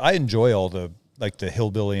honestly, I enjoy all the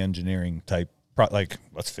hillbilly engineering type. Like,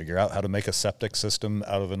 let's figure out how to make a septic system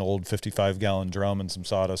out of an old 55-gallon drum and some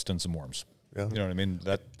sawdust and some worms. Yeah. You know what I mean?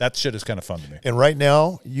 That shit is kind of fun to me. And right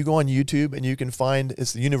now, you go on YouTube and you can find,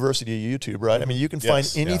 it's the University of YouTube, right? I mean, you can find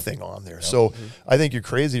Yes, anything on there. So I think you're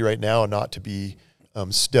crazy right now not to be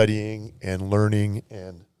studying and learning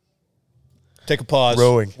and Take a pause.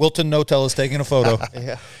 Rowing. Wilton Notel is taking a photo.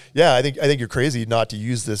 yeah, I think you're crazy not to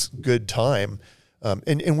use this good time.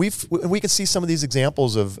 And we can see some of these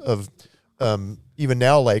examples of even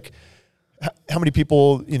now, like how many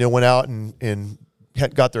people went out and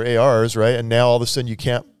got their ARs, right? And now all of a sudden you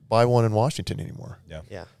can't buy one in Washington anymore.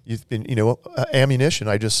 Yeah. You've been, ammunition.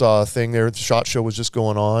 I just saw a thing there. The SHOT Show was just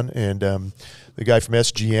going on, and the guy from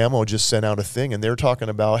SG Ammo just sent out a thing, and they're talking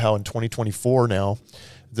about how in 2024 now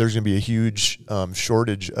there's going to be a huge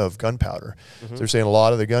shortage of gunpowder. So they're saying a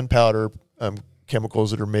lot of the gunpowder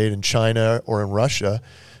chemicals that are made in China or in Russia,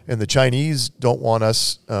 and the Chinese don't want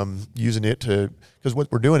us using it because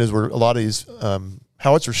what we're doing is a lot of these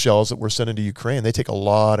howitzer shells that we're sending to Ukraine, they take a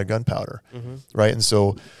lot of gunpowder, right? And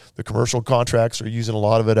so the commercial contracts are using a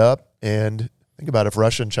lot of it up. And think about it, if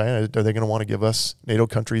Russia and China, are they going to want to give us NATO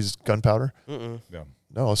countries gunpowder? Yeah.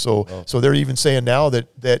 No. So they're even saying now that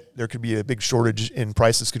there could be a big shortage and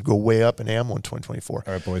prices could go way up in ammo in 2024.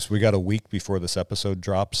 All right, boys, we got a week before this episode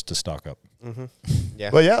drops to stock up. Yeah.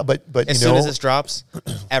 But yeah, but As soon as this drops,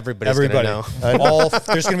 everybody's going to know.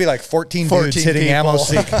 There's going to be like 14 dudes hitting people. ammo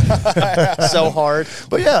seek. So hard.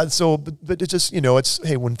 But yeah, but it's just, it's,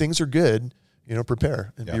 hey, when things are good,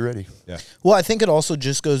 prepare and be ready. Yeah. Well, I think it also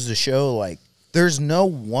just goes to show, like, there's no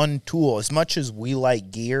one tool. As much as we like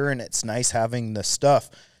gear and it's nice having the stuff,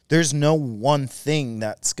 there's no one thing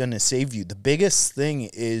that's going to save you. The biggest thing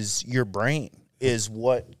is your brain, is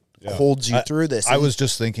what holds you through this. I was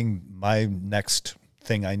just thinking my next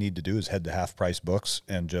thing I need to do is head to Half Price Books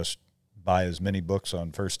and just buy as many books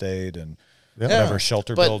on first aid and whatever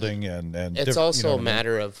shelter But building and It's also a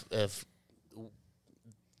matter of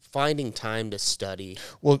finding time to study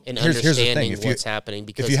and here's the thing. understanding what's happening.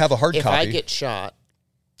 Because if you have a hard if copy, I get shot,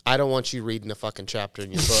 I don't want you reading a fucking chapter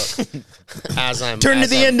in your book as I'm Turn to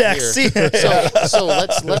the index. here. So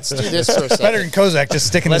let's do this for a second. better than Kozak just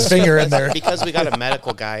sticking his finger in there. Because we got a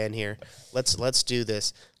medical guy in here. Let's do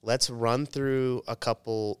this. Let's run through a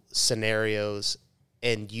couple scenarios,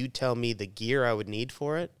 and you tell me the gear I would need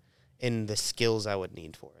for it and the skills I would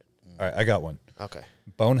need for it. All right, I got one. Okay.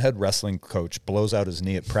 Bonehead wrestling coach blows out his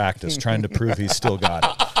knee at practice trying to prove he's still got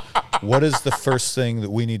it. What is the first thing that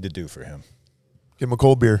we need to do for him? Give him a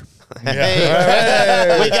cold beer.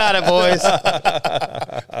 Hey, we got it,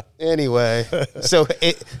 boys. Anyway, so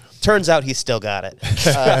it turns out he still got it.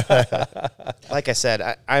 Like I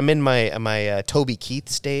said, I'm in my Toby Keith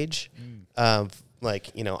stage. I'm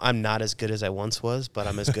not as good as I once was, but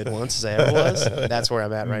I'm as good once as I ever was. That's where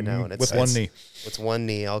I'm at right now. And With one knee. With one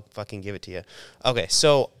knee, I'll fucking give it to you. Okay,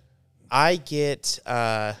 so I get...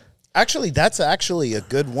 Actually, that's actually a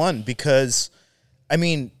good one because, I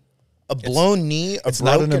mean, a blown knee, It's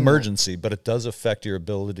not an emergency, but it does affect your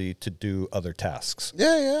ability to do other tasks.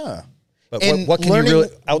 Yeah. But And what can learning- you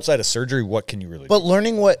really, outside of surgery, what can you really do? But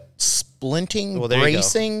learning what splinting, Well, there you go.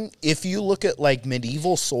 bracing, if you look at like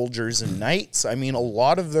medieval soldiers and knights, I mean, a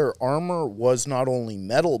lot of their armor was not only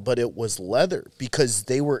metal, but it was leather because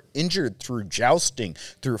they were injured through jousting,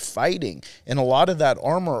 through fighting. And a lot of that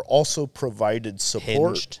armor also provided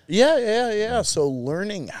support. Hinged. Yeah. So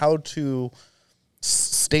learning how to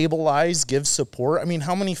stabilize, give support. I mean,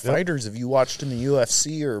 how many fighters have you watched in the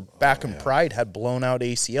UFC or back in Pride had blown out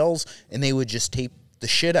ACLs and they would just tape the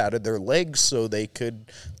shit out of their legs so they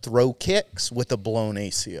could throw kicks with a blown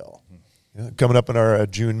ACL? Yeah, coming up in our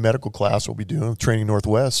June medical class, we'll be doing Training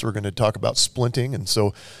Northwest. We're going to talk about splinting. And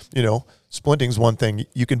so, splinting's one thing.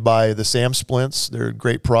 You can buy the SAM splints. They're a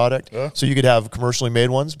great product. Yeah. So you could have commercially made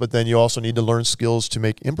ones, but then you also need to learn skills to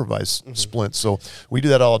make improvised splints. So we do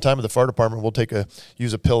that all the time at the fire department. We'll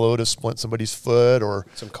use a pillow to splint somebody's foot or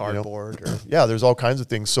some cardboard. There's all kinds of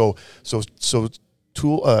things. So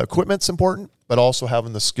tool equipment's important, but also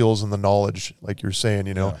having the skills and the knowledge, like you're saying,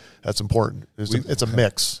 that's important. It's a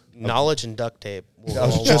mix. Knowledge and duct tape. I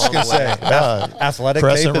was just going to say, athletic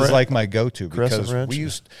Crescent tape is wrench. like my go-to Crescent because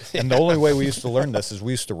wrench. and the only way we used to learn this is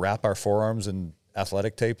we used to wrap our forearms in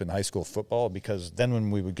athletic tape in high school football because then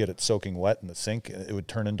when we would get it soaking wet in the sink, it would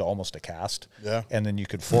turn into almost a cast. Yeah. And then you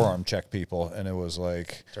could forearm check people, and it was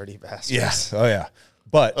like... Dirty bastards. Yes. Oh, yeah.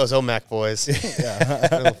 But Those OMAC boys.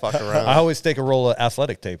 Don't fuck around. I always take a roll of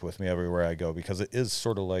athletic tape with me everywhere I go because it is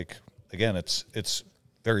sort of like, again, it's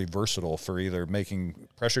very versatile for either making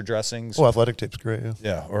pressure dressings. Oh, athletic tape's great. Yeah.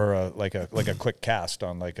 Yeah, or like a quick cast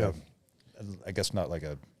on like a, I guess not like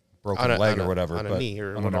a broken leg or whatever, on a but knee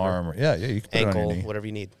or on whatever. an arm. Yeah, you can put it on Ankle, your knee. whatever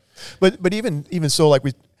you need. But even so, like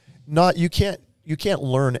you can't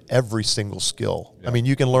learn every single skill. Yeah. I mean,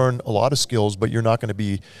 you can learn a lot of skills, but you're not going to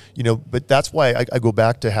be, but that's why I go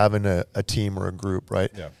back to having a team or a group,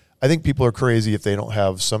 right? Yeah. I think people are crazy if they don't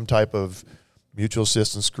have some type of mutual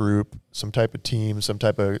assistance group, some type of team, some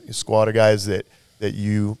type of squad of guys that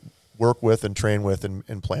you work with and train with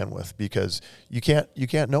and plan with, because you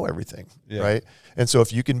can't know everything, right? And so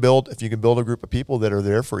if you can build a group of people that are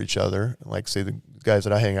there for each other, like say the guys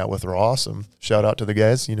that I hang out with are awesome. Shout out to the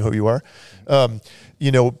guys, you know who you are.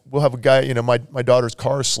 We'll have a guy, my daughter's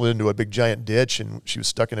car slid into a big giant ditch and she was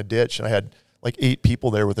stuck in a ditch, and I had like 8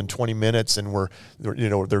 people there within 20 minutes, and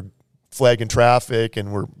they're flagging traffic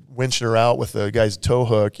and we're winching her out with the guy's tow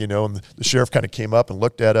hook, and the sheriff kind of came up and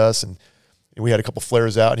looked at us, and we had a couple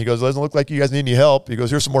flares out, and he goes, "It doesn't look like you guys need any help." He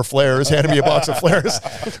goes, "Here's some more flares," handed me a box of flares.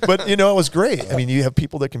 But, it was great. I mean, you have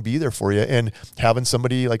people that can be there for you, and having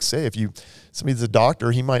somebody, like say, somebody's a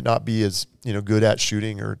doctor, he might not be as, good at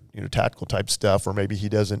shooting or, tactical type stuff, or maybe he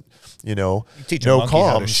doesn't, teach a know monkey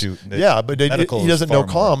how to comms. shoot. Yeah, but he doesn't know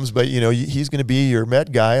far more. comms, but, he's going to be your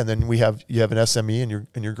med guy, and then you have an SME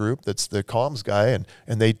in your group that's the comms guy,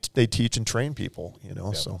 and they teach and train people,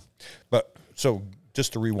 so. But so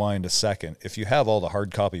just to rewind a second, if you have all the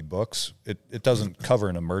hard copy books, it doesn't cover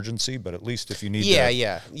an emergency, but at least if you need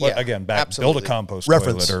again, absolutely. build a compost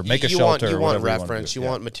Reference. toilet or make a you shelter. You or want whatever reference. You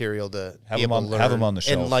want material to have be able to learn. Have them on the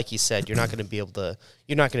shelf. And like you said, you're not going to be able to.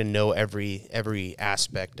 You're not going to know every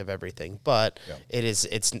aspect of everything. But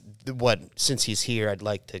it's what, since he's here, I'd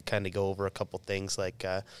like to kind of go over a couple things. Like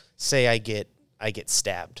say I get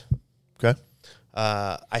stabbed. Okay.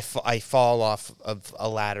 I fall off of a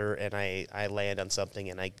ladder and I land on something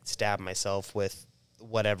and I stab myself with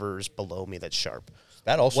whatever's below me that's sharp.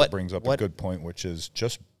 That also brings up a good point, which is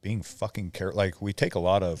just being fucking careful. Like, we take a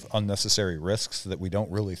lot of unnecessary risks that we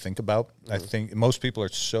don't really think about. Mm-hmm. I think most people are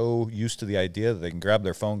so used to the idea that they can grab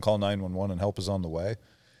their phone, call 911, and help is on the way.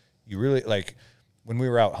 You really, like, when we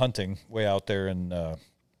were out hunting way out there in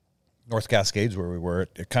North Cascades where we were,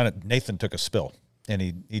 it kind of, Nathan took a spill. And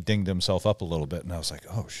he dinged himself up a little bit, and I was like,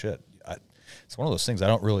 oh, shit. It's one of those things I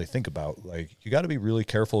don't really think about. Like, you got to be really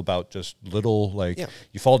careful about just little,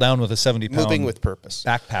 you fall down with a 70-pound moving with purpose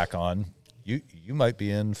backpack on, you might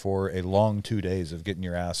be in for a long 2 days of getting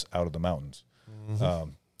your ass out of the mountains.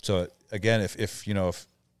 Mm-hmm. So, again, if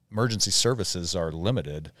emergency services are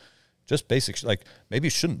limited, just basic, like maybe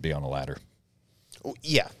you shouldn't be on a ladder.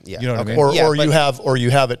 Yeah. You know what I mean? Or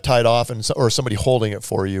you have it tied off or somebody holding it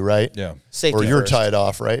for you, right? Yeah. Safety or you're first. tied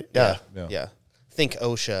off, right? Yeah. Think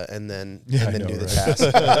OSHA and then I do know, the right?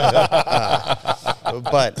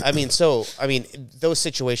 task. But those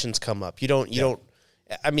situations come up. You don't.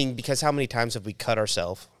 Because how many times have we cut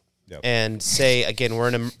ourselves? Yep. And say again, we're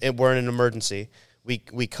in an emergency.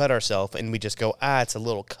 We cut ourselves and we just go, it's a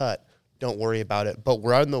little cut. Don't worry about it. But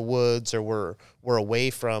we're out in the woods or we're away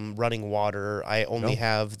from running water. I only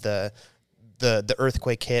have the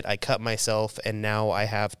earthquake hit. I cut myself, and now I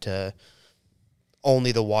have to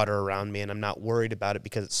only the water around me, and I'm not worried about it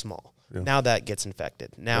because it's small. Yeah. Now that gets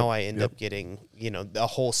infected. Now I end up getting a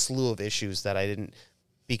whole slew of issues that I didn't,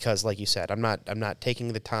 because like you said, I'm not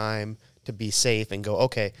taking the time to be safe and go,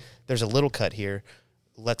 okay, there's a little cut here.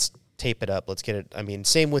 Let's tape it up. Let's get it.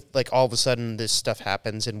 Same with like all of a sudden this stuff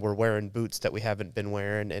happens and we're wearing boots that we haven't been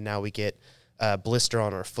wearing, and now we get a blister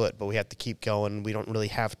on our foot, but we have to keep going. We don't really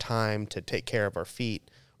have time to take care of our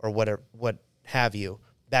feet or whatever, what have you.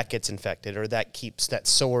 That gets infected, or that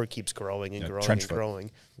sore keeps growing and growing and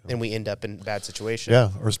growing. Then we end up in bad situations. Yeah,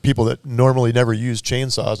 or it's people that normally never use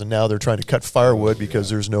chainsaws, and now they're trying to cut firewood because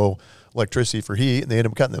there's no electricity for heat, and they end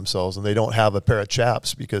up cutting themselves, and they don't have a pair of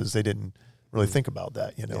chaps because they didn't really think about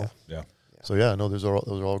that, Yeah. So those are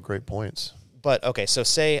all great points. But okay, so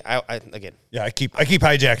say I again. Yeah, I keep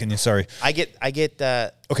hijacking you. Sorry. I get.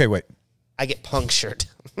 Okay, wait. I get punctured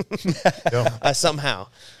somehow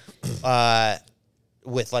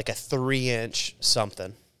with like a 3-inch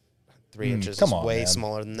something. 3 inches is way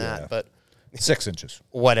smaller than that, but 6 inches.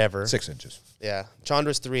 Whatever. 6 inches. Yeah,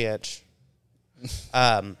 Chandra's 3-inch.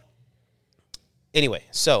 Anyway,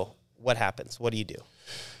 so what happens? What do you do?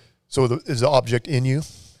 So is the object in you?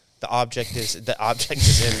 The object is in me.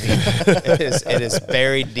 It is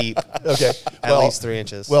buried deep. Okay, at least 3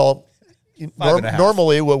 inches. Well,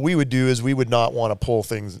 normally what we would do is we would not want to pull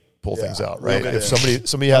things pull things out, right? good. If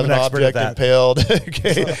somebody has I'm an an expert at object that. impaled,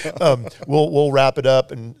 okay, we'll wrap it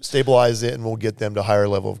up and stabilize it, and we'll get them to higher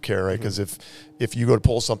level of care, right? Because if you go to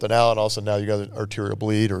pull something out and all of a sudden now you got an arterial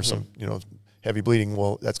bleed or some heavy bleeding,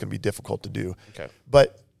 well, that's going to be difficult to do. Okay.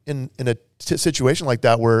 But in a situation like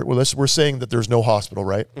that where we're saying that there's no hospital,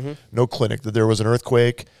 right? No clinic, that there was an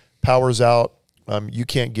earthquake, power's out, you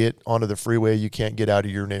can't get onto the freeway, you can't get out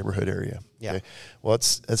of your neighborhood area. Yeah. Okay? Well,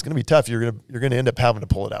 it's going to be tough. You're going to end up having to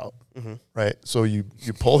pull it out, right? So you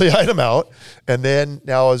pull the item out, and then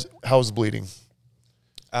how's the bleeding?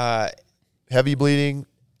 Heavy bleeding,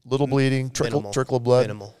 little bleeding, trickle of blood.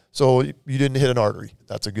 Minimal. So you didn't hit an artery.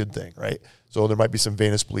 That's a good thing, right? So there might be some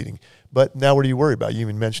venous bleeding. But now what do you worry about? You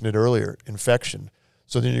even mentioned it earlier, infection.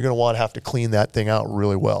 So then you're going to have to clean that thing out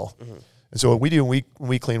really well. And so what we do when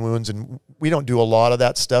we clean wounds, and we don't do a lot of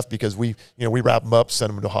that stuff because we wrap them up,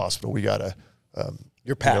 send them to hospital. We got to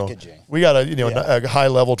Your packaging. we got a high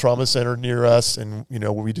level trauma center near us, and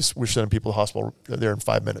we're sending people to the hospital there in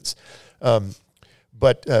 5 minutes.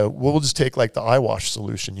 But we'll just take like the eye wash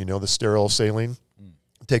solution, the sterile saline.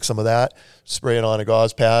 Take some of that, spray it on a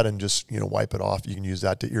gauze pad, and just wipe it off. You can use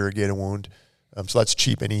that to irrigate a wound. So that's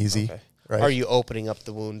cheap and easy. Okay. Right? Are you opening up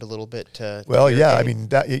the wound a little bit to? Well, yeah. I irrigate? mean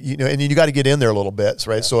that and you got to get in there a little bit,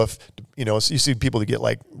 right? Yeah. So if you see people that get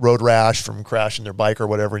like road rash from crashing their bike or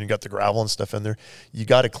whatever, and you got the gravel and stuff in there, you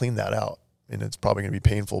got to clean that out. And it's probably going to be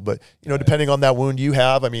painful, but depending on that wound you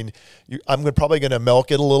have, I mean, I'm probably going to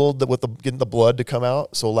milk it a little with getting the blood to come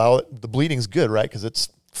out. So allow it. The bleeding's good, right? Because it's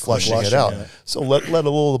flushing it out. Yeah. So let a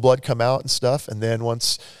little of the blood come out and stuff, and then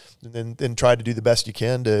then try to do the best you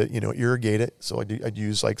can to irrigate it. So I'd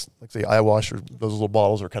use like the eye wash, or those little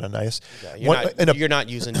bottles are kind of nice. Yeah, you're not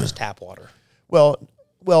using just tap water. Well,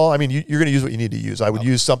 I mean, you're going to use what you need to use. I would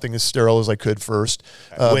use something as sterile as I could first.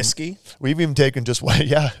 Whiskey. We've even taken just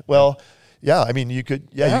yeah. I mean, you could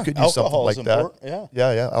use something like that.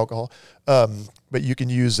 Yeah, alcohol. But you can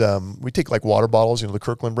use we take like water bottles, the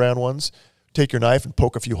Kirkland brand ones. Take your knife and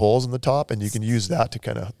poke a few holes in the top, and you can use that to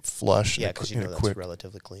kind of flush. Yeah, because that's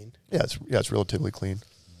relatively clean. Yeah, it's relatively clean.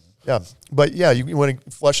 Yeah, but yeah, you want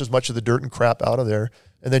to flush as much of the dirt and crap out of there,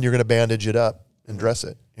 and then you're going to bandage it up and dress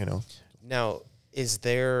it. Now, is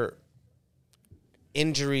there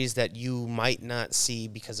injuries that you might not see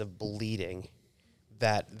because of bleeding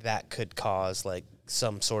that could cause like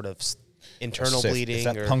some sort of internal bleeding? Is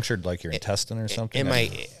that punctured like your intestine or something?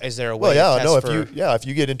 Is there a way? Well, yeah, if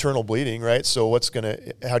you get internal bleeding, right? So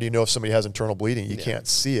how do you know if somebody has internal bleeding? You can't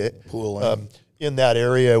see it. In that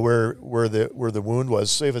area where the wound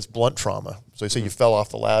was, say if it's blunt trauma. So say you fell off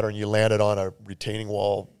the ladder and you landed on a retaining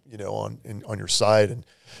wall, on your side,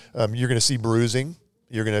 and you're going to see bruising.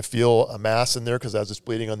 You're going to feel a mass in there because as it's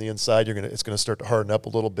bleeding on the inside, it's going to start to harden up a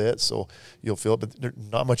little bit. So you'll feel it, but there's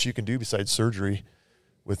not much you can do besides surgery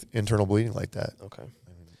with internal bleeding like that. Okay.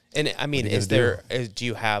 And I mean, do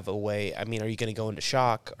you have a way? I mean, are you going to go into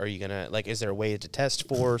shock? Are you going to is there a way to test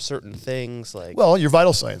for certain things? Well, your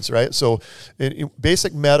vital signs, right? So in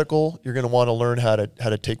basic medical, you're going to want to learn how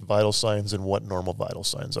to take vital signs and what normal vital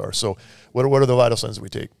signs are. So what are the vital signs that we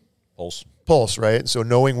take? Pulse, right? So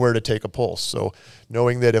knowing where to take a pulse. So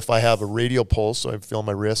knowing that if I have a radial pulse, so I feel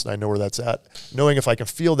my wrist and I know where that's at, knowing if I can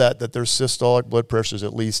feel that their systolic blood pressure is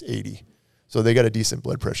at least 80. So they got a decent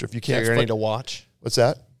blood pressure. If you can't, so you're going to need a watch. What's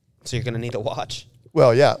that? So you're going to need a watch.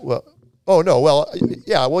 Well, yeah. Well, oh no. Well,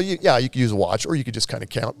 yeah. Well, you could use a watch, or you could just kind of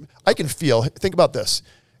count. I can feel. Think about this.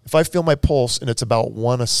 If I feel my pulse and it's about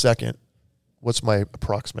 1 a second, what's my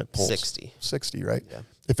approximate pulse? 60. 60, right? Yeah.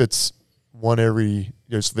 If it's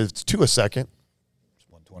if it's 2 a second,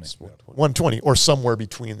 120 or somewhere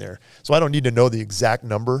between there. So I don't need to know the exact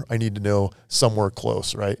number. I need to know somewhere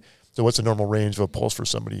close, right? So what's the normal range of a pulse for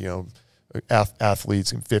somebody?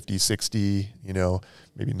 Athletes in 50, 60,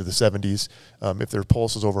 maybe into the 70s. If their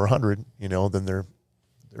pulse is over 100, then their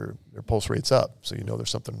pulse rate's up. So there's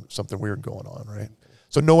something weird going on, right?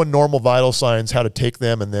 So knowing normal vital signs, how to take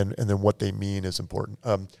them, and then what they mean is important.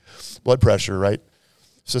 Blood pressure, right?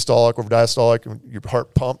 Systolic or diastolic, your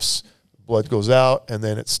heart pumps, blood goes out, and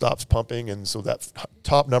then it stops pumping, and so that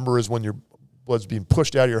top number is when your blood's being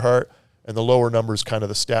pushed out of your heart, and the lower number is kind of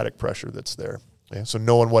the static pressure that's there. Okay? So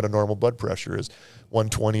knowing what a normal blood pressure is,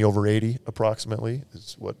 120 over 80 approximately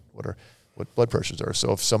is what blood pressures are.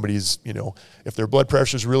 So if somebody's, if their blood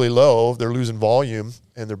pressure is really low, they're losing volume,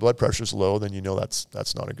 and their blood pressure is low, then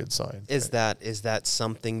that's not a good sign. Is that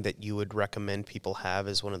something that you would recommend people have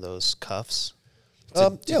as one of those cuffs?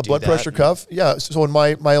 Blood pressure cuff. Yeah. So in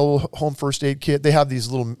my old home first aid kit, they have these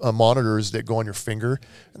little monitors that go on your finger,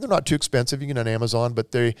 and they're not too expensive. You can get on Amazon, but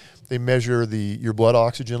they measure your blood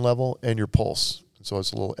oxygen level and your pulse. So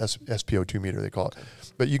it's a little SpO2 meter, they call it.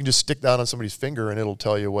 But you can just stick that on somebody's finger and it'll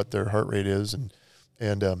tell you what their heart rate is, and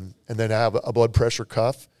then have a blood pressure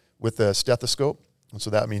cuff with a stethoscope. And so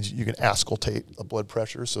that means you can auscultate the blood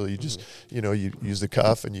pressure. So you just, you use the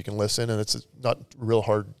cuff and you can listen, and it's not real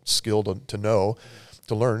hard skill to know,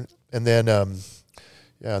 to learn. And then, and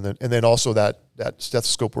then also that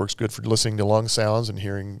stethoscope works good for listening to lung sounds and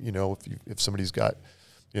hearing, if somebody's got,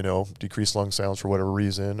 decreased lung sounds for whatever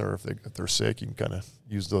reason, or if they're sick, you can kind of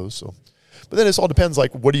use those. So, but then it all depends,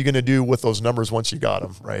 like, what are you going to do with those numbers once you got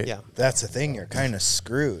them, right? Yeah. That's the thing. You're kind of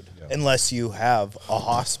screwed unless you have a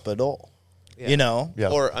hospital, Yeah.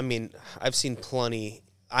 Or, I mean, I've seen plenty.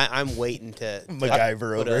 I'm waiting to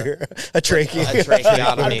MacGyver put over here. A tracheotomy. a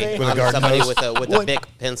tracheotomy With a on garden somebody hose. with a big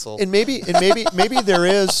pencil. And maybe there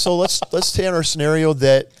is. So let's say in our scenario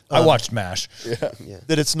that I watched MASH.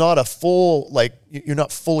 that it's not a full, like, you're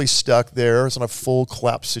not fully stuck there. It's not a full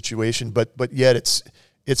collapse situation, but yet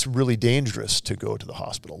it's really dangerous to go to the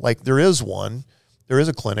hospital. Like, there is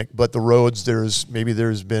a clinic, but the roads, there's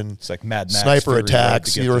been It's like Mad Max sniper Fury Road to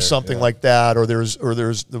attacks get or there. something like that, or there's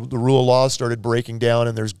the rule of law started breaking down,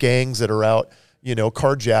 and there's gangs that are out,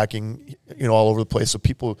 carjacking, all over the place. So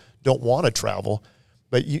people don't want to travel.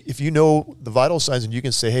 But if you know the vital signs and you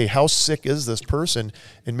can say, hey, how sick is this person?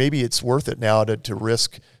 And maybe it's worth it now to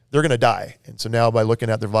risk, they're going to die. And so now by looking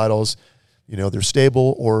at their vitals, they're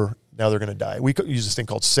stable, or now they're going to die. We use this thing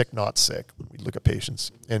called sick, not sick. We look at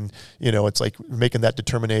patients, and it's like making that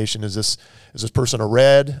determination: is this person a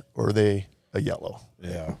red or are they a yellow?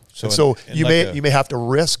 Yeah. So you may have to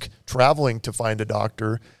risk traveling to find a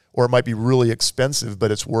doctor, or it might be really expensive,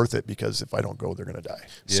 but it's worth it because if I don't go, they're going to die.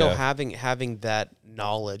 So Yeah. having that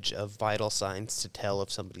knowledge of vital signs to tell if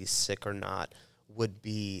somebody's sick or not would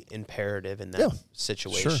be imperative in that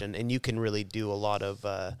situation. And you can really do a lot of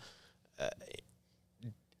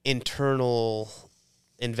internal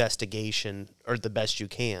investigation, or the best you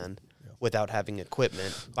can, without having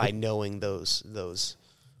equipment, by knowing those.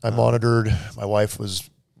 I monitored. My wife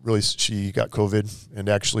she got COVID, and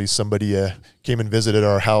actually somebody came and visited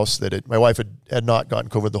our house my wife had not gotten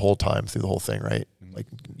COVID the whole time through the whole thing, right? Like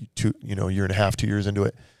year and a half, 2 years into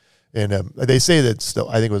it. And they say that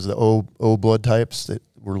I think it was the O blood types that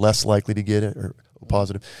were less likely to get it, or O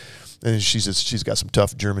positive. And she's got some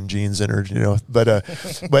tough German genes in her, but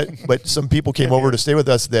some people came over to stay with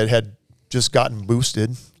us that had just gotten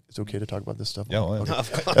boosted. It's okay to talk about this stuff. Yeah, well, They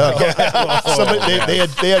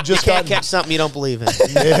had just Can't gotten catch something you don't believe in.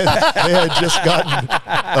 they had just gotten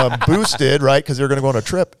boosted, right? Because they were going to go on a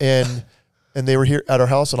trip, and they were here at our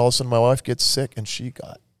house, and all of a sudden my wife gets sick, and she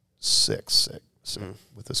got sick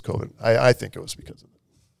with this COVID. I think it was because of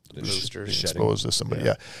the boosters. exposed to somebody.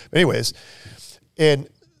 Yeah. Anyways, and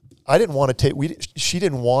I didn't want to she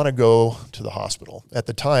didn't want to go to the hospital at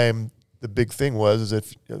the time. The big thing was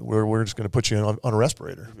if we're just going to put you on a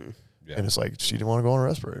respirator. Mm-hmm. Yeah. And it's like, she didn't want to go on a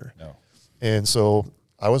respirator. No. And so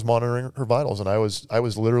I was monitoring her vitals, and I was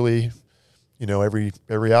literally, every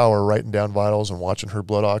hour writing down vitals and watching her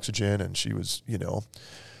blood oxygen. And she was,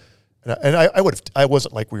 I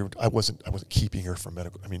wasn't keeping her from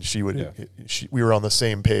medical. I mean, we were on the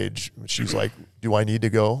same page. She's like, do I need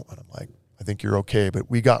to go? And I'm like, I think you're okay.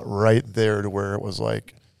 But we got right there to where it was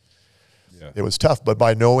like, it was tough. But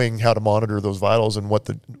by knowing how to monitor those vitals and what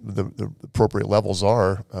the appropriate levels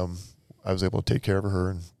are, I was able to take care of her,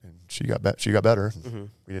 and she got better. Mm-hmm.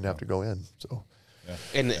 We didn't have to go in. So,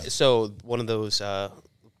 So one of those, what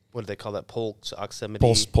do they call that? Pulse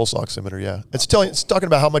oximeter. Pulse oximeter. Yeah, it's talking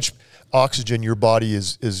about how much oxygen your body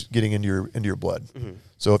is getting into your blood. Mm-hmm.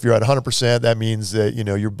 So if you're at 100%, that means that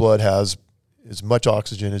your blood has as much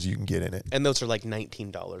oxygen as you can get in it. And those are like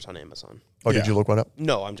 $19 on Amazon. Oh, did you look one up?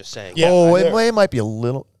 No, I'm just saying. Yeah, it might be a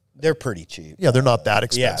little. They're pretty cheap. Yeah, they're not that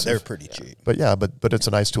expensive. Yeah, they're pretty cheap. But but it's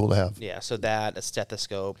a nice tool to have. Yeah, so that, a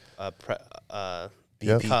stethoscope,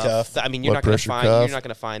 BP cuff. I mean, you're Blood not going pressure to find cuff. you're not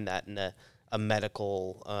going to find that in a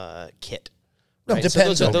medical kit. No, right?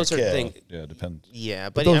 depends So on those the are kit. things. Yeah, it depends.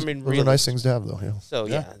 Yeah, but those, I mean, those really, are nice things to have, though. Yeah. So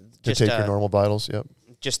yeah, To just take your normal vitals. Yep.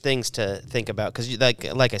 just things to think about, because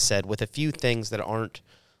like I said, with a few things that aren't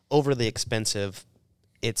overly expensive,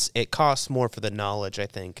 it costs more for the knowledge, I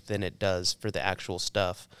think, than it does for the actual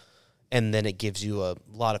stuff, and then it gives you a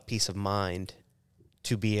lot of peace of mind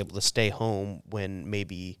to be able to stay home when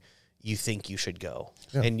maybe you think you should go,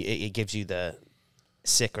 and it gives you the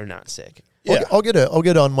sick or not sick. Yeah. I'll get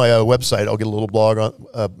on my website. I'll get a little blog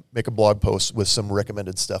on, make a blog post with some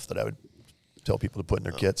recommended stuff that I would tell people to put in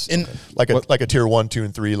their kits. And like a tier 1, 2,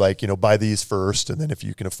 and 3, like, buy these first, and then if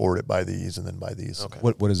you can afford it, buy these, and then buy these. Okay.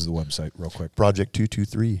 What is the website, real quick?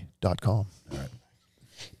 Project223.com. All right.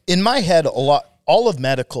 in my head, all of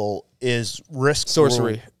medical is risk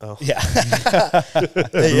Sorcery. Oh. Yeah.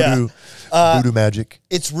 Voodoo magic.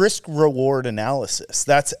 It's risk reward analysis.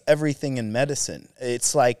 That's everything in medicine.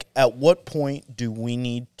 It's like, at what point do we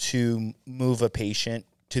need to move a patient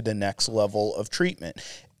to the next level of treatment?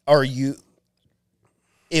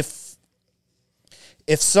 If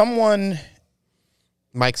someone...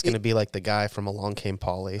 Mike's going to be like the guy from Along Came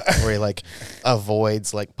Polly, where he like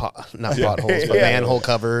avoids like not potholes, but manhole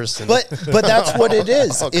covers. And But that's what it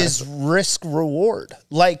is, is risk reward.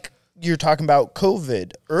 Like you're talking about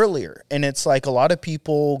COVID earlier, and it's like a lot of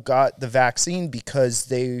people got the vaccine because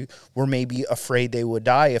they were maybe afraid they would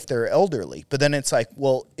die if they're elderly. But then it's like,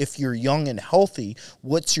 well, if you're young and healthy,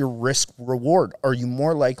 what's your risk reward? Are you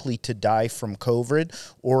more likely to die from COVID,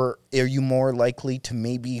 or are you more likely to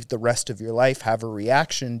maybe the rest of your life have a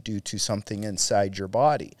reaction due to something inside your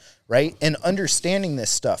body, right? And understanding this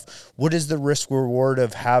stuff, what is the risk reward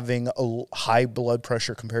of having a high blood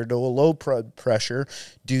pressure compared to a low blood pressure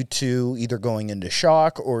due to either going into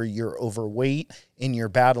shock or you're overweight and you're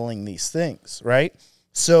battling these things, right?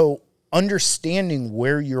 So understanding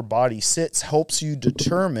where your body sits helps you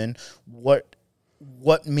determine what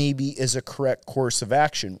maybe is a correct course of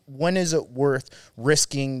action. When is it worth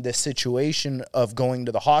risking the situation of going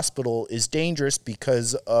to the hospital is dangerous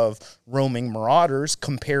because of roaming marauders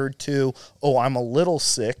compared to, oh, I'm a little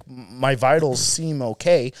sick, my vitals seem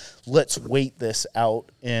okay, let's wait this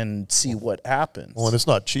out and see what happens. Well, and it's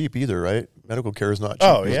not cheap either, right? Medical care is not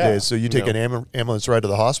cheap these days. So you take an ambulance ride to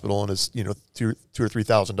the hospital, and it's $2,000 or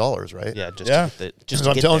 $3,000, right? Yeah, Just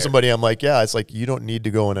I'm telling somebody, I'm like, it's like you don't need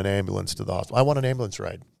to go in an ambulance to the hospital. I want an ambulance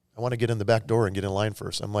ride. I want to get in the back door and get in line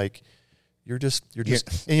first. I'm like, you're just,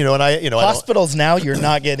 hospitals now, you're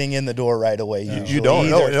not getting in the door right away. Usually, you don't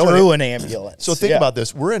through an ambulance. So think about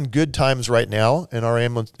this: we're in good times right now, and our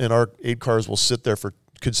ambulance and our aid cars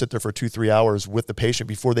could sit there for 2-3 hours with the patient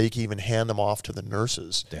before they can even hand them off to the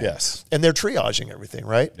nurses. Damn. Yes. And they're triaging everything,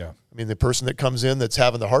 right? Yeah. I mean, the person that comes in that's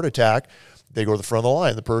having the heart attack, they go to the front of the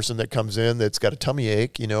line. The person that comes in that's got a tummy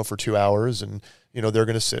ache, for 2 hours, and they're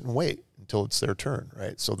going to sit and wait until it's their turn,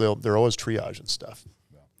 right? So they're always triaging stuff.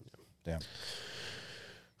 Damn.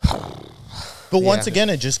 But once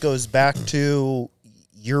again, it just goes back to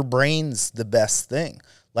your brain's the best thing.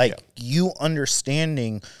 Like you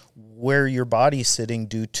understanding where your body's sitting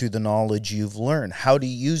due to the knowledge you've learned, how to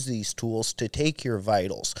use these tools to take your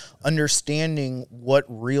vitals, understanding what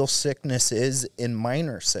real sickness is and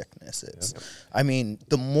minor sicknesses. I mean,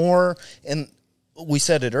 the more, and we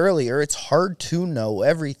said it earlier, it's hard to know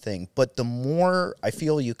everything, but the more I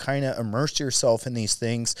feel you kind of immerse yourself in these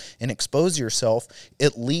things and expose yourself,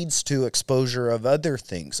 it leads to exposure of other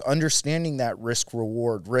things. Understanding that risk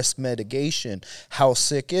reward, risk mitigation, how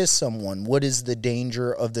sick is someone? What is the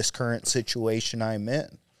danger of this current situation I'm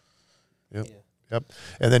in? Yep.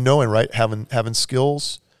 And then knowing, right, having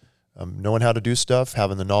skills, knowing how to do stuff,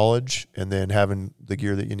 having the knowledge, and then having the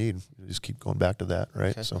gear that you need. You just keep going back to that,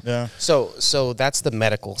 right? Okay. So that's the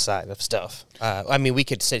medical side of stuff. I mean, we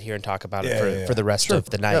could sit here and talk about it for the rest of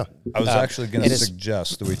the night. Yeah. I was actually going to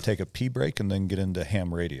suggest that we take a pee break and then get into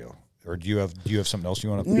ham radio. Or do you have something else you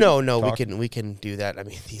want to? No, we can do that. I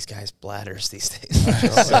mean, these guys' bladders these days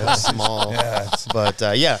are so small. But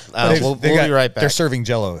we'll be right back. They're serving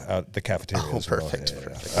Jell-O out at the cafeteria. Oh, perfect.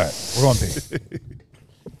 All right, we're going pee.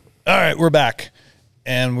 All right, we're back,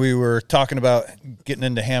 and we were talking about getting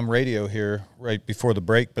into ham radio here right before the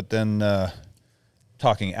break, but then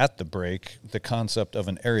talking at the break, the concept of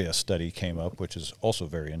an area study came up, which is also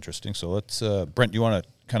very interesting. So let's, Brent, do you want to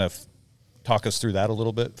kind of talk us through that a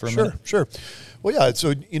little bit for a minute? Sure. Well, yeah,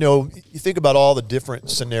 so, you think about all the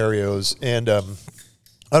different scenarios, and I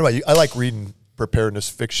don't know, I like reading preparedness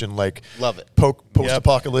fiction, like love it,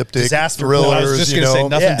 post-apocalyptic disaster thrillers. I was just going to say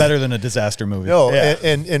nothing better than a disaster movie. No,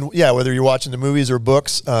 and whether you're watching the movies or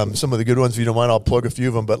books, some of the good ones, if you don't mind, I'll plug a few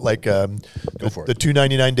of them. But like the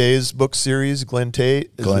 299 Days book series, Glenn Tate's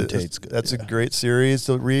good. That's a great series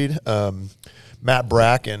to read. Matt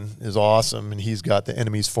Bracken is awesome, and he's got the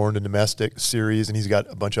Enemies Foreign and Domestic series, and he's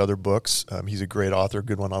got a bunch of other books. He's a great author,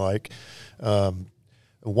 good one I like.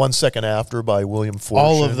 1 Second After by William Fortune.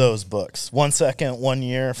 All of those books. 1 second, 1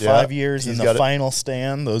 year, 5 years, and the final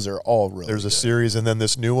stand. Those are all really There's good. a series, and then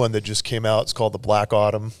this new one that just came out. It's called the Black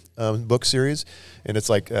Autumn book series, and it's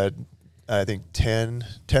like I think 10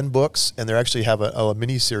 books, and they actually have a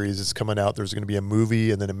mini series that's coming out. There's going to be a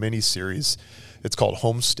movie and then a mini series. It's called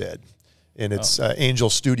Homestead. And it's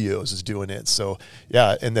Angel Studios is doing it. So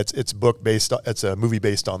and it's a movie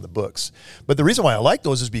based on the books. But the reason why I like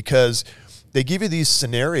those is because they give you these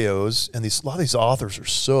scenarios, and a lot of these authors are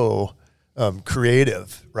so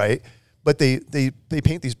creative, right? but they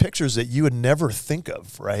paint these pictures that you would never think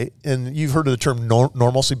of, right? And you've heard of the term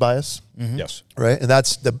normalcy bias, Yes. right? And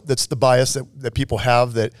that's the bias that people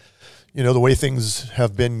have, that, you know, the way things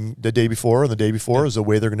have been the day before and the day before is the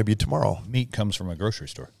way they're going to be tomorrow. Meat comes from a grocery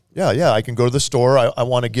store. Yeah. I can go to the store. I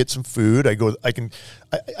want to get some food. I can't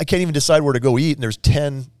even decide where to go eat. And there's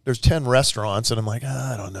 10 restaurants, and I'm like,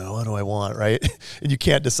 I don't know. What do I want? Right. And you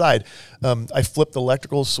can't decide. I flip the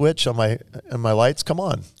electrical switch on my lights. Come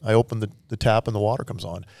on. I open the tap and the water comes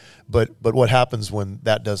on. But what happens when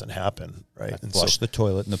that doesn't happen? Right. And flush the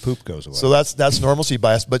toilet and the poop goes away. So that's normalcy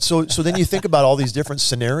bias. But so then you think about all these different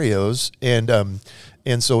scenarios, and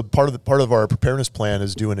so part of our preparedness plan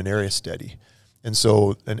is doing an area study. And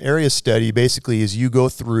so an area study basically is you go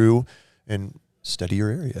through and study your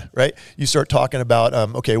area, right? You start talking about,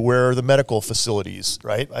 okay, where are the medical facilities,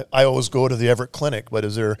 right? I always go to the Everett Clinic, but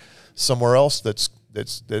is there somewhere else that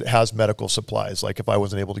has medical supplies? Like if I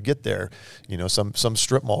wasn't able to get there, you know, some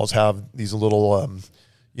strip malls have these little,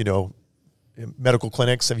 you know, medical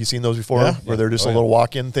clinics. Have you seen those before? Yeah. Where they're just a little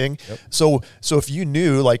walk-in thing. Yep. So if you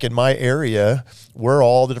knew, like in my area, where are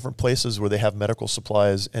all the different places where they have medical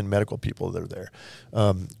supplies and medical people that are there?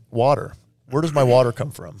 Water. Where does my water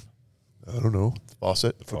come from? I don't know.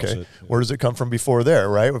 Faucet. Okay. Yeah. Where does it come from before there,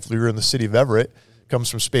 right? If you're in the city of Everett, it comes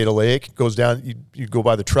from Spada Lake, goes down, you go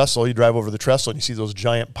by the trestle, you drive over the trestle and you see those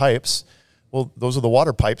giant pipes. Well, those are the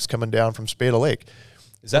water pipes coming down from Spada Lake.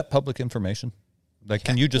 Is that public information? Like,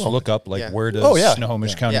 can you just look up, like, where does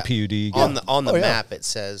Snohomish County PUD get? On the map, it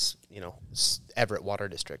says, you know, Everett Water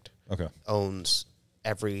District owns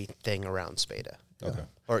everything around Spada. Okay.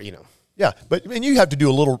 Or, you know. Yeah, but you have to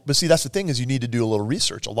do a little. But see, that's the thing, is you need to do a little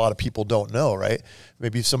research. A lot of people don't know, right?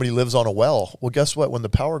 Maybe if somebody lives on a well. Well, guess what? When the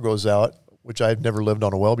power goes out, which I've never lived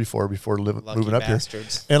on a well before moving up here,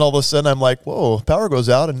 and all of a sudden I'm like, whoa, power goes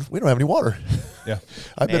out and we don't have any water. Yeah,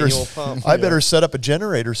 I better set up a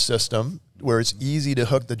generator system where it's easy to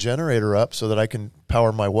hook the generator up so that I can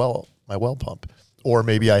power my well pump. Or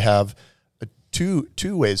maybe I have two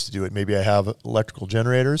ways to do it. Maybe I have electrical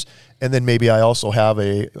generators, and then maybe I also have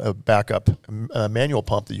a backup manual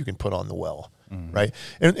pump that you can put on the well, right?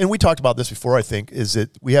 And we talked about this before, I think, is that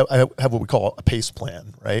I have what we call a PACE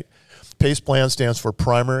plan, right? PACE plan stands for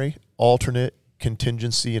primary, alternate,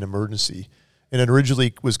 contingency, and emergency. And it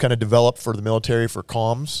originally was kind of developed for the military for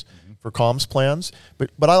comms plans.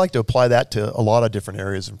 But I like to apply that to a lot of different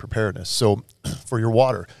areas in preparedness. So for your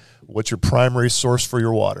water, what's your primary source for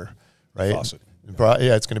your water, right? Faucet.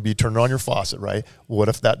 Yeah, it's going to be turning on your faucet, right? What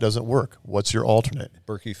if that doesn't work? What's your alternate?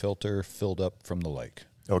 Berkey filter filled up from the lake.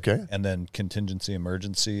 Okay. And then contingency,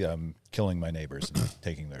 emergency, I'm killing my neighbors and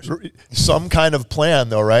taking theirs. Some kind of plan,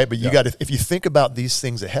 though, right? But you got to, if you think about these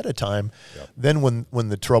things ahead of time, then when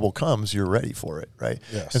the trouble comes, you're ready for it, right?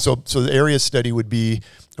 Yes. And so the area study would be,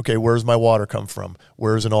 okay, where's my water come from?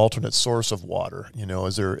 Where's an alternate source of water? You know,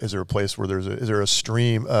 is there a place where is there a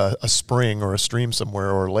stream, a spring or a stream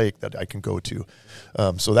somewhere, or a lake that I can go to?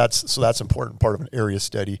 So that's an important part of an area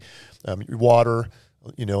study. Water.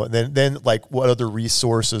 You know, and then like, what other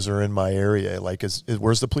resources are in my area? Like, is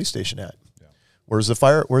where's the police station at? Yeah. Where's the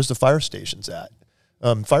fire stations at?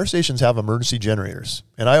 Fire stations have emergency generators,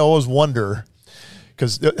 and I always wonder,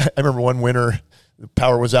 because I remember one winter, the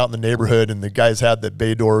power was out in the neighborhood and the guys had the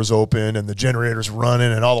bay doors open and the generator's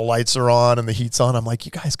running and all the lights are on and the heat's on. I'm like,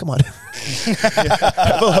 you guys, come on.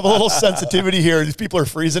 have a little sensitivity here. These people are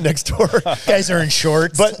freezing next door. Guys are in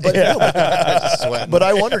shorts. But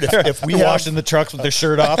I wondered if we washing the trucks with their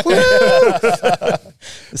shirt off.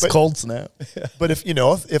 It's cold snap. But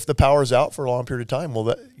if the power's out for a long period of time,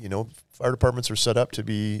 well, fire departments are set up to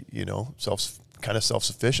be,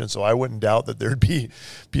 self-sufficient. So I wouldn't doubt that there'd be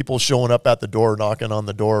people showing up at the door, knocking on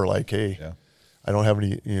the door like, hey, I don't have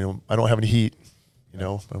any heat, I don't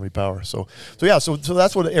have any power. So that's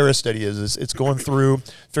what an area study is it's going through,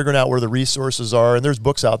 figuring out where the resources are. And there's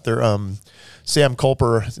books out there. Sam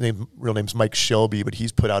Culper, his real name's Mike Shelby, but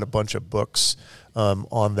he's put out a bunch of books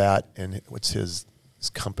on that. And what's his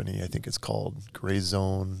company? I think it's called Gray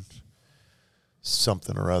Zone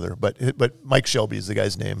something or other, but Mike Shelby is the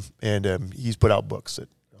guy's name, and he's put out books at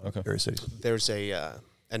various cities. There's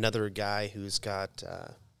another guy who's got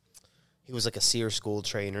he was like a SEER school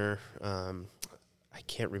trainer. I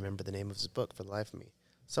can't remember the name of his book for the life of me.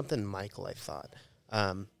 Something Michael, I thought.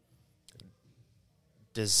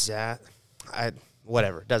 Does that?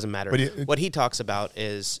 Whatever, doesn't matter. What he talks about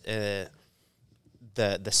is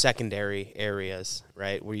the secondary areas,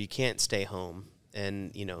 right, where you can't stay home.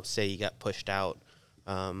 And, say you got pushed out,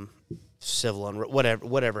 civil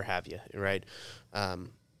whatever have you, right?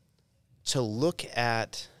 To look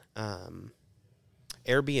at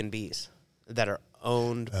Airbnbs that are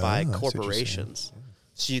owned by that's what you're saying. corporations.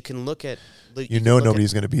 So you can look at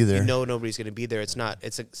nobody's going to be there. You know nobody's going to be there. It's not.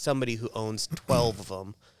 It's somebody who owns 12 of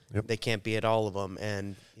them. Yep. They can't be at all of them.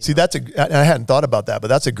 And see, I hadn't thought about that, but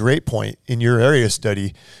that's a great point in your area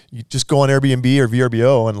study. You just go on Airbnb or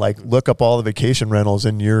VRBO and like look up all the vacation rentals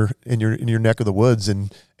in your neck of the woods,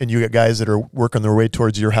 and you get guys that are working their way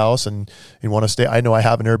towards your house and want to stay. I know I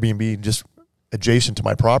have an Airbnb just adjacent to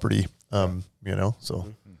my property.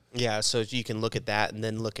 So yeah, so you can look at that and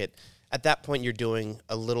then look at that point you're doing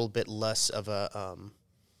a little bit less of a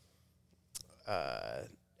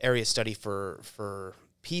area study for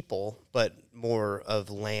people, but more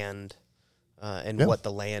of land and what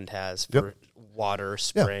the land has for water,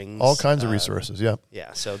 springs, all kinds of resources.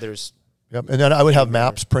 Yeah, so there's. Yep, and then I would have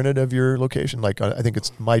maps printed of your location. Like I think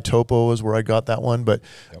it's My Topo is where I got that one, but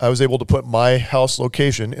I was able to put my house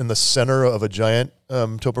location in the center of a giant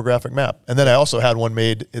topographic map, and then I also had one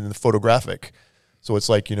made in the photographic, so it's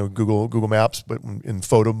like Google Maps, but in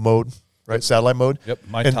photo mode. Right, satellite mode. Yep,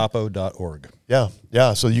 mytopo.org.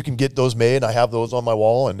 Yeah. So you can get those made. I have those on my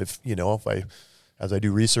wall, and if as I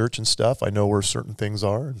do research and stuff, I know where certain things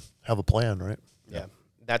are and have a plan. Right. Yeah,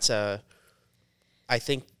 I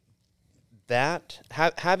think that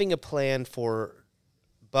having a plan for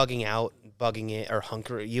bugging out, bugging in, or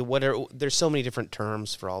hunker, there's so many different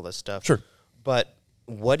terms for all this stuff. Sure. But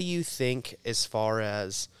what do you think as far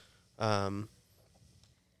as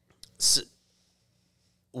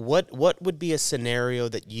what would be a scenario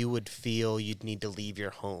that you would feel you'd need to leave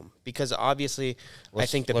your home? Because obviously, I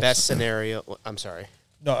think the best scenario. I'm sorry.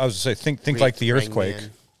 No, I was going to say think like the earthquake,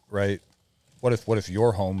 right? What if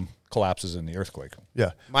your home collapses in the earthquake?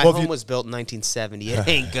 Yeah, my home was built in 1970. It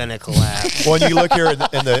ain't gonna collapse. Well, you look here in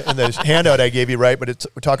the handout I gave you, right? But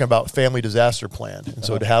we're talking about family disaster plan, and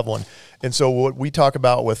so to have one, and so what we talk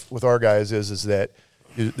about with our guys is that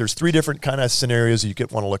there's 3 different kind of scenarios you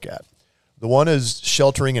could want to look at. The one is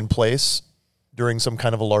sheltering in place during some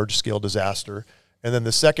kind of a large scale disaster. And then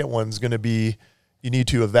the second one's going to be you need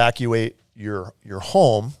to evacuate your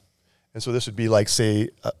home. And so this would be like, say,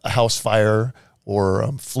 a house fire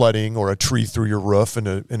or flooding or a tree through your roof in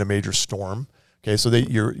a major storm. Okay, so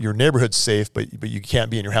your neighborhood's safe, but you can't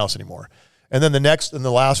be in your house anymore. And then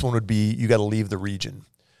the last one would be you got to leave the region.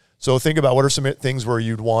 So think about what are some things where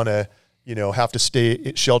you'd want to have to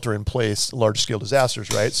stay shelter in place, large scale disasters,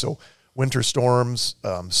 right? So winter storms,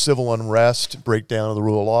 civil unrest, breakdown of the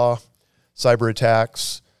rule of law, cyber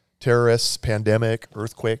attacks, terrorists, pandemic,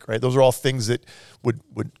 earthquake, right? Those are all things that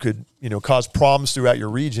could cause problems throughout your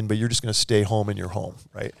region, but you're just going to stay home in your home,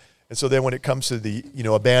 right? And so then when it comes to the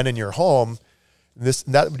abandon your home,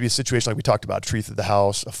 that would be a situation like we talked about: tree through the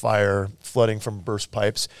house, a fire, flooding from burst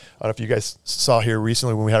pipes. I don't know if you guys saw here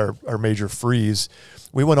recently when we had our major freeze.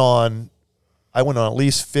 I went on at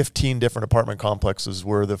least 15 different apartment complexes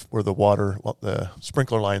where the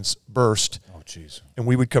sprinkler lines burst. Oh, jeez. And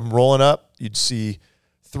we would come rolling up. You'd see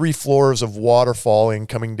 3 floors of water falling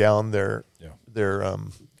coming down their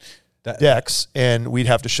decks, and we'd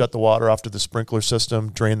have to shut the water off to the sprinkler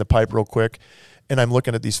system, drain the pipe real quick. And I'm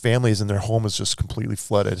looking at these families, and their home is just completely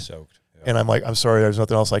flooded. Soaked. Yeah. And I'm like, I'm sorry, there's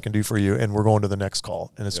nothing else I can do for you. And we're going to the next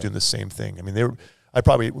call, and it's doing the same thing. I mean, I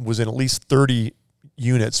probably was in at least 30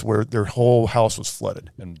 units where their whole house was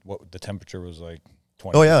flooded. And what the temperature was like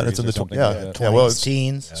 20 Oh yeah, degrees it's in or the something yeah, like that. yeah. Well, it's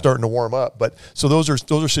teens. starting to warm up, but so those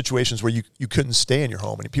are situations where you couldn't stay in your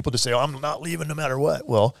home, and people just say, "Oh, I'm not leaving no matter what."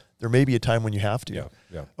 Well, there may be a time when you have to.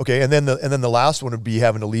 Yeah. Okay, and then the last one would be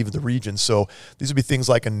having to leave the region. So these would be things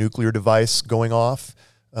like a nuclear device going off,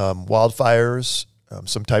 wildfires,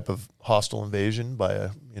 some type of hostile invasion by a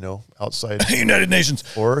outside United Nations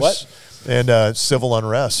force, and civil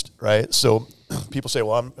unrest. Right. So people say,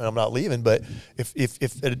 "Well, I'm not leaving," but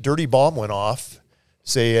if a dirty bomb went off.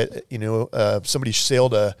 Say somebody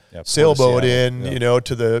sailed a sailboat in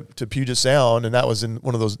to Puget Sound, and that was in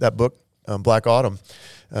one of that book Black Autumn.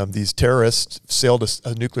 These terrorists sailed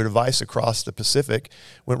a nuclear device across the Pacific,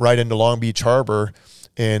 went right into Long Beach Harbor,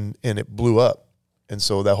 and it blew up. And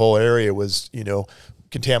so that whole area was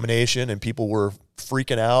contamination, and people were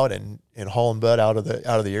freaking out and hauling butt out of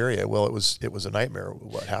the area. Well, it was a nightmare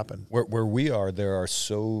what happened. Where we are,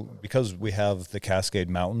 because we have the Cascade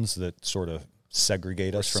Mountains that sort of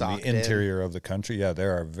segregate us from the interior of the country. Yeah,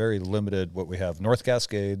 there are very limited. What we have: North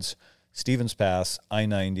Cascades, Stevens Pass,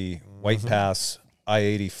 I-90, White Pass,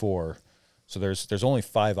 I-84. So there's only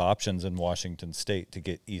 5 options in Washington State to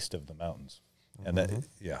get east of the mountains, and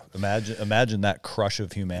imagine that crush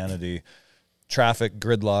of humanity. Traffic,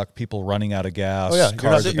 gridlock, people running out of gas. Oh, yeah.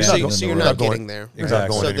 So you're not getting there.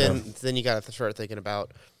 Exactly. So then you got to start thinking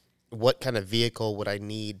about what kind of vehicle would I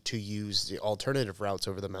need to use the alternative routes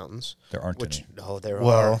over the mountains? There aren't any. No, there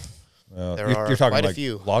Well, are. There You're are talking quite a like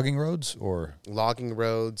few. logging roads or Logging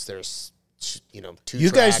roads. There's, two You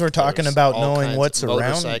guys track, were talking there's about all knowing kinds what's of around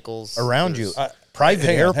motorcycles, you. there's- Private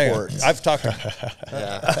Hang on. airports. I've talked.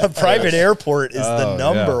 Yeah. A private airport is the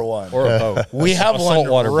number one. Or a boat. We have A one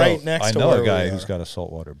saltwater right boat. next I to know where a guy we who's are. got a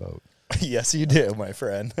saltwater boat. Yes, you do, my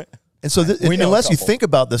friend. And so, We know a unless you couple. think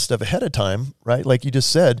about this stuff ahead of time, right? Like you just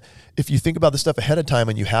said, if you think about the stuff ahead of time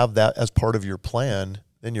and you have that as part of your plan,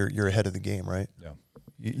 then you're ahead of the game, right? Yeah.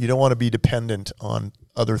 You don't want to be dependent on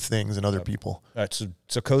other things and other people. All right,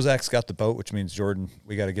 so Kozak's got the boat, which means Jordan,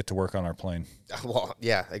 we got to get to work on our plane. Well,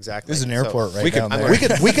 yeah, exactly. There's an So- airport right we down could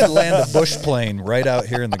there. we could land a bush plane right out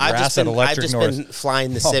here in the I've grass just at been, Electric I've just North. been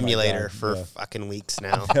flying the Oh my simulator God, for yeah. fucking weeks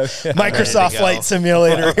now. Microsoft go. Flight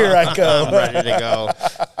Simulator. Here I I'm go. ready to go.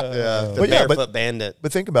 The But yeah, Barefoot Bandit.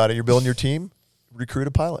 But think about it. You're building your team, recruit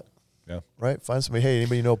a pilot, Yeah. right? Find somebody. Hey,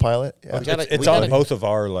 anybody know a pilot? Yeah. We gotta- It's we on gotta- both of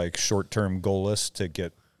our like short-term goal lists to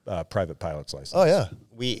get private pilot's license. Oh, yeah.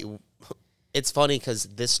 It's funny because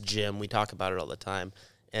this gym, we talk about it all the time,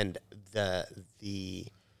 and the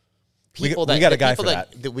people we got a guy people for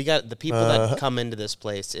that. we got the people that come into this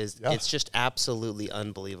place it's just absolutely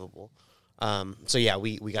unbelievable. So yeah,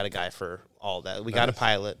 we got a guy for all that. We got a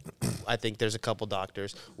pilot. I think there's a couple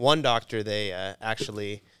doctors. One doctor, they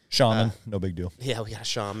actually Shaman, no big deal. yeah, we got a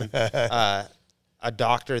shaman, a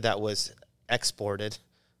doctor that was exported,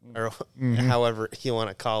 or however you want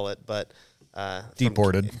to call it, but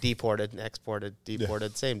Deported.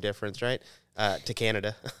 Deported, same difference, right? To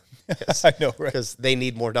Canada, I know, right? because they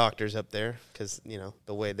need more doctors up there because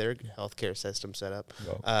the way their healthcare system's set up.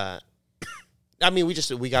 I mean,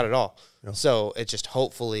 we got it all, so it's just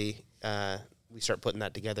hopefully we start putting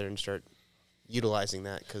that together and start utilizing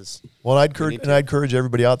that because. Well, I'd encourage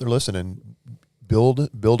everybody out there listening, build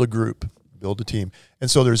a group, build a team. And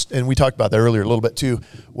so and we talked about that earlier a little bit too,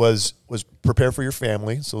 was prepare for your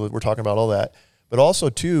family. So we're talking about all that, but also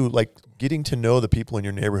too, like getting to know the people in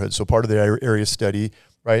your neighborhood. So part of the area study,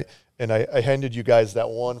 right? And I handed you guys that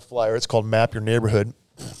one flyer. It's called Map Your Neighborhood.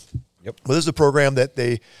 Yep. Well, this is a program that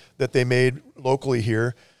they made locally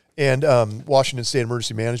here, and Washington State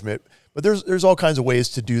Emergency Management. But there's all kinds of ways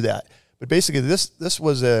to do that. But basically, this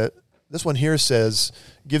one here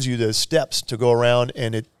gives you the steps to go around,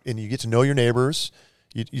 and you get to know your neighbors.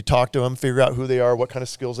 You talk to them, figure out who they are, what kind of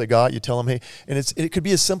skills they got. You tell them, hey, and it could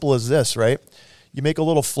be as simple as this, right? You make a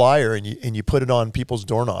little flyer and you put it on people's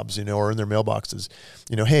doorknobs, or in their mailboxes.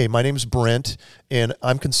 Hey, my name's Brent, and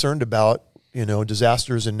I'm concerned about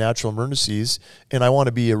disasters and natural emergencies, and I want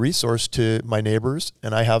to be a resource to my neighbors,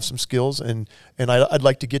 and I have some skills, and I'd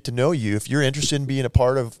like to get to know you. If you're interested in being a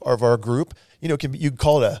part of our group, you can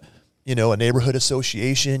call it a neighborhood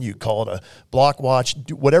association, you call it a block watch,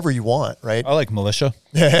 do whatever you want, right? I like militia.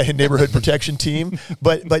 Neighborhood protection team,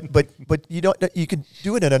 but you can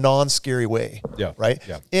do it in a non-scary way, Yeah, right?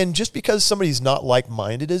 yeah. And just because somebody's not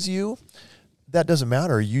like-minded as you, that doesn't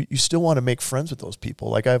matter. You still want to make friends with those people.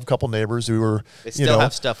 Like I have a couple neighbors who are, They still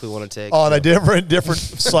have stuff we want to take on a different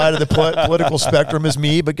side of the political spectrum as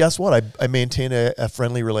me. But guess what? I maintain a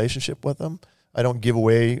friendly relationship with them. I don't give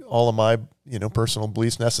away all of my personal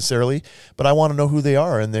beliefs necessarily, but I want to know who they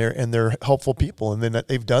are, and they're helpful people, and then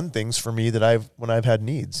they've done things for me that when I've had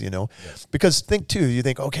needs. Because you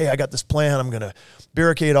think, okay, I got this plan. I'm going to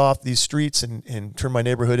barricade off these streets and turn my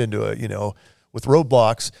neighborhood into with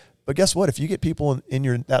roadblocks. But guess what? If you get people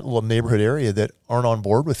in that little neighborhood area that aren't on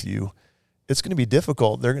board with you, it's going to be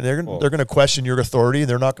difficult. They're going to question your authority.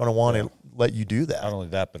 They're not going to want to let you do that. Not only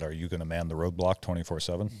that, but are you going to man the roadblock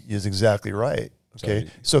 24/7? Is exactly right. Okay,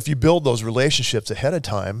 so if you build those relationships ahead of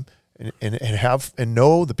time and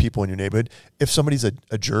know the people in your neighborhood, if somebody's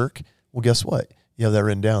a jerk, well, guess what? You have that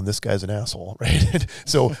written down. This guy's an asshole, right?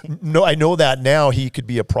 So no, I know that now he could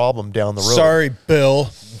be a problem down the road. Sorry, Bill,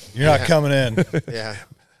 you're not coming in. Yeah.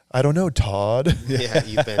 I don't know, Todd. Yeah,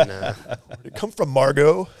 you've been. It come from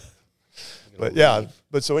Margot. But yeah,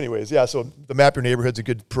 so anyways, yeah. So the Map Your Neighborhood's a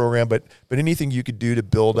good program, but anything you could do to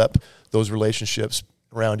build up those relationships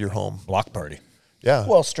around your home. Block party. Yeah.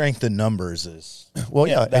 Well, strength in numbers is. Well,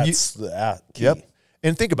 yeah. That's the key. Yep.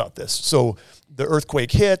 And think about this. So the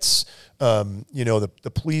earthquake hits.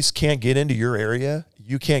 The police can't get into your area.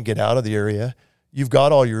 You can't get out of the area. You've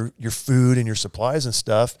got all your food and your supplies and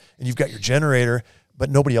stuff, and you've got your generator, but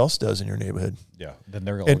nobody else does in your neighborhood. Yeah. Then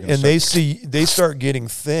they're And they start getting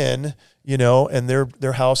thin, and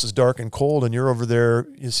their house is dark and cold, and you're over there,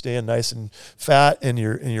 you're staying nice and fat, and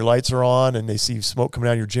your lights are on, and they see smoke coming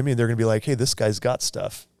out of your chimney, and they're going to be like, hey, this guy's got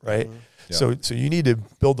stuff, right? Mm-hmm. Yeah. So you need to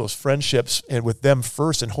build those friendships and with them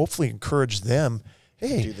first, and hopefully encourage them.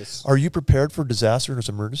 Hey, do this. are you prepared for disasters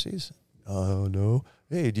or emergencies? Oh, no.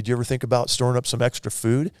 Hey, did you ever think about storing up some extra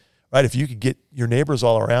food? Right, if you could get your neighbors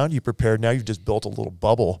all around you prepared, now you've just built a little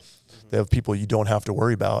bubble of people you don't have to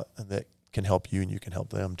worry about and that can help you and you can help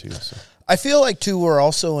them too. So. I feel like, too, we're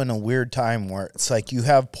also in a weird time where it's like you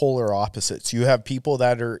have polar opposites. You have people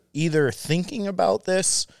that are either thinking about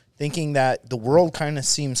this, thinking that the world kind of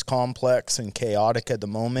seems complex and chaotic at the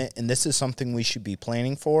moment, and this is something we should be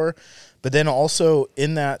planning for. But then also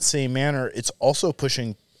in that same manner, it's also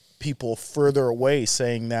pushing people further away,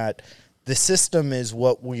 saying that the system is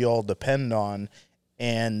what we all depend on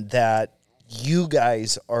and that you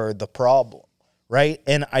guys are the problem, right?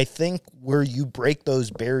 And I think where you break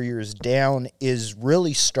those barriers down is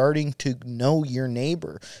really starting to know your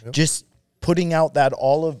neighbor. Yep. Just putting out that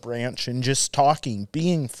olive branch and just talking,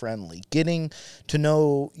 being friendly, getting to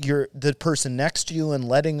know the person next to you and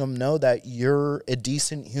letting them know that you're a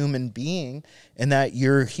decent human being and that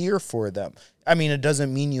you're here for them. I mean, it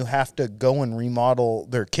doesn't mean you have to go and remodel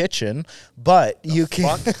their kitchen, but you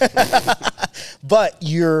can. But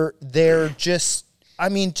you're there just. I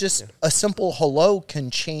mean, just a simple hello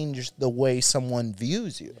can change the way someone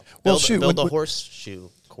views you. Well, build a horseshoe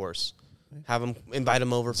course. Have them invite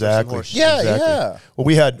them over for some horseshoes. Yeah, exactly. Yeah. Well,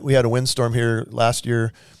 we had a windstorm here last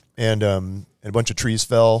year, and a bunch of trees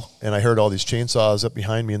fell, and I heard all these chainsaws up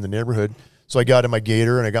behind me in the neighborhood. So I got in my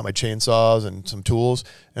Gator and I got my chainsaws and some tools,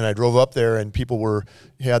 and I drove up there, and people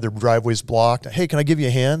had their driveways blocked. Hey, can I give you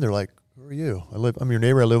a hand? They're like, "Who are you?" I'm your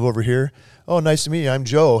neighbor. I live over here. Oh, nice to meet you. I'm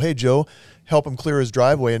Joe. Hey, Joe, help him clear his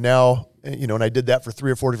driveway. And now, and I did that for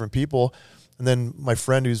 3 or 4 different people. And then my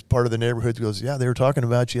friend who's part of the neighborhood goes, "Yeah, they were talking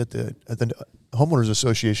about you at the homeowners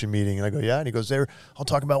association meeting." And I go, "Yeah." And he goes, "I'll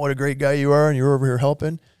talk about what a great guy you are, and you're over here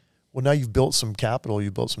helping." Well, now you've built some capital,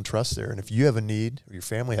 you've built some trust there. And if you have a need or your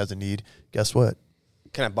family has a need, guess what?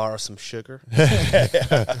 Can I borrow some sugar?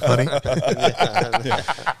 Honey?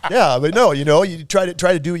 Yeah, but no, you try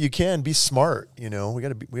to do what you can. Be smart. We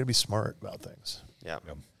gotta be smart about things. Yeah.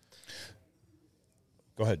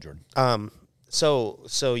 Go ahead, Jordan.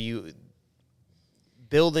 So you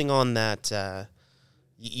building on that.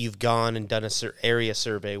 You've gone and done a area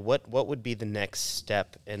survey. What would be the next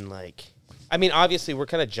step in I mean, obviously, we're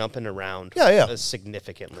kind of jumping around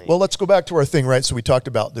significantly. Well, let's go back to our thing, right? So we talked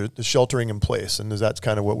about the sheltering in place, and that's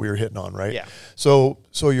kind of what we were hitting on, right? Yeah. So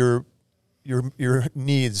your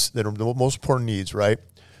needs that are the most important needs, right?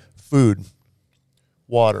 Food,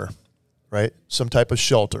 water, right? Some type of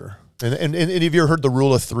shelter. And have you ever heard the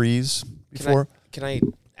rule of threes before? Can I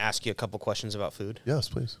ask you a couple questions about food? Yes,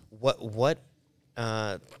 please. What?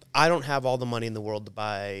 I don't have all the money in the world to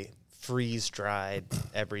buy freeze-dried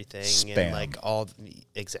everything. Spam. And all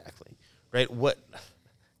exactly right.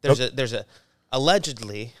 There's a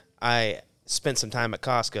allegedly I spent some time at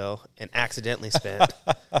Costco and accidentally spent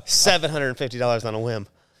 $750 on a whim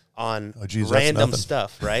on random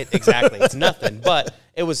stuff. Right? Exactly. It's nothing, but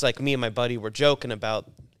it was like me and my buddy were joking about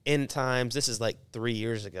end times. This is 3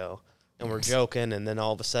 years ago. And we're joking, and then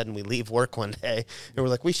all of a sudden we leave work one day, and we're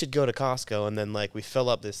like, we should go to Costco, and then we fill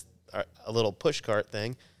up this a little push cart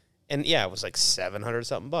thing. And yeah, it was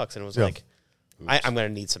 $700-something, and it was I'm going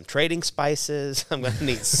to need some trading spices. I'm going to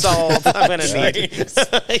need salt. I'm going to need,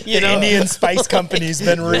 Indian Spice Company's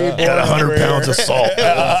been reborn. Got 100 pounds of salt.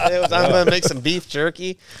 I'm going to make some beef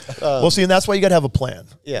jerky. Well, see, and that's why you got to have a plan.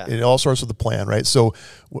 Yeah, it all starts with a plan, right? So,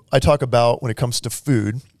 I talk about when it comes to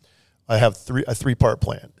food, I have a 3-part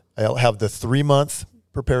plan. I'll have the 3-month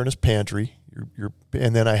preparedness pantry,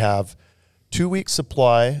 and then I have 2 weeks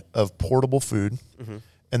supply of portable food. Mm-hmm.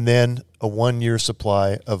 And then a 1-year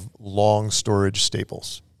supply of long storage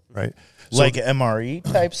staples, right? So, MRE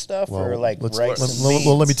type stuff, or rice and beans?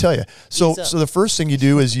 Well, let me tell you. So the first thing you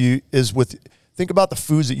do is think about the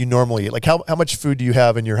foods that you normally eat. How much food do you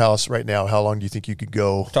have in your house right now? How long do you think you could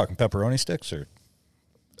go? We're talking pepperoni sticks or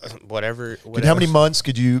whatever. How many months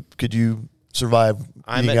could you survive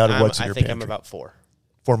eating out of what's in your pantry? I think I'm about 4.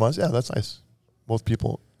 4 months? Yeah, that's nice. Most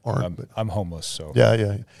people aren't. I'm homeless, so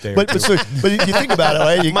yeah. But you think about it,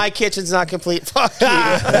 right? My kitchen's not complete. Fuck you.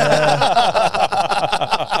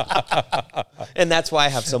 And that's why I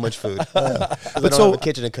have so much food. But I don't have a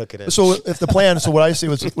kitchen to cook it in. So if the plan, what I say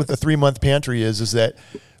with the 3-month pantry is that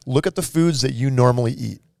look at the foods that you normally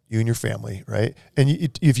eat, you and your family, right? And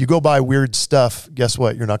if you go buy weird stuff, guess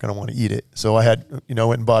what? You're not going to want to eat it. So I had,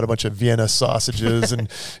 went and bought a bunch of Vienna sausages and, and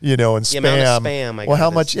spam. The amount of spam. Well,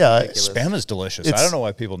 how much? Yeah. Ridiculous. Spam is delicious. I don't know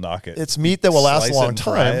why people knock it. It's meat that will last a long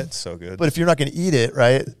time. It's so good. But if you're not going to eat it,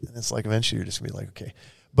 right? It's eventually you're just going to be okay.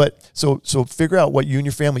 But so figure out what you and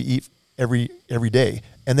your family eat every day,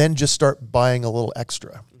 and then just start buying a little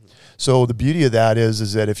extra. So the beauty of that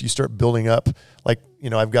is that if you start building up, like,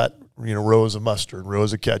 I've got, rows of mustard,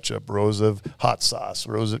 rows of ketchup, rows of hot sauce,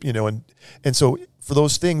 rows of, and so for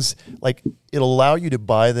those things, like, it'll allow you to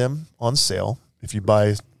buy them on sale. If you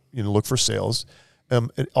buy, look for sales.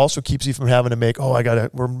 It also keeps you from having to make,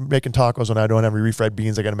 we're making tacos and I don't have any refried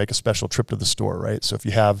beans. I got to make a special trip to the store, right? So if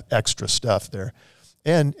you have extra stuff there,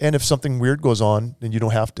 and if something weird goes on, then you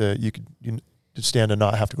don't have to, you stand and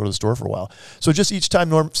not have to go to the store for a while. So just each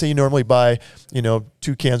time, say you normally buy,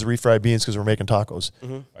 2 cans of refried beans because we're making tacos.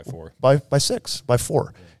 By 4. By 6, by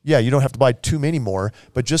 4. Yeah, you don't have to buy too many more,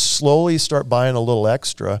 but just slowly start buying a little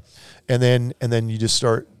extra, and then you just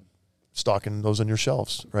start stocking those on your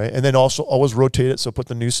shelves, right? And then also always rotate it, so put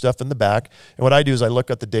the new stuff in the back. And what I do is I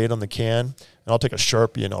look at the date on the can, and I'll take a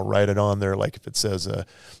Sharpie and I'll write it on there. Like if it says,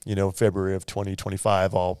 February of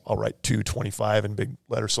 2025, I'll write 2/25 in big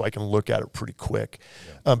letters so I can look at it pretty quick.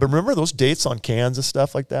 Yeah. But remember those dates on cans and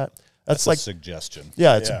stuff like that? That's like a suggestion.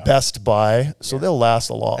 Yeah, it's best buy, so they'll last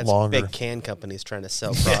a lot longer. Big can companies trying to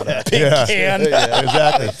sell product. Big can. Yeah,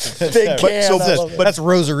 exactly. Big can. But that's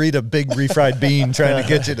Rosarita big refried bean trying to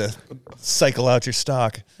get you to cycle out your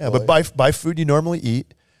stock. Yeah, but buy food you normally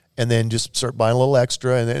eat, and then just start buying a little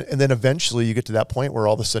extra, and then eventually you get to that point where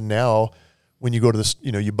all of a sudden now, when you go to this,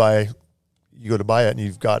 you go to buy it and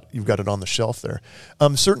you've got it on the shelf there.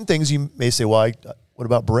 Certain things you may say, well, what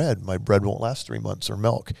about bread? My bread won't last 3 months, or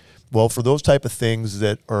milk. Well, for those type of things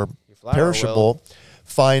that are perishable,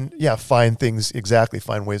 find things,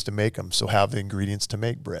 find ways to make them. So have the ingredients to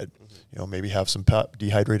make bread. Maybe have some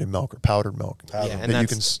dehydrated milk or powdered milk that you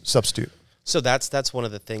can substitute. So that's one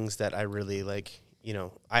of the things that I really like.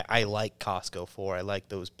 I like Costco for. I like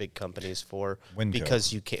those big companies for Winco.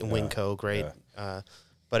 Because you can Winco, great. Yeah.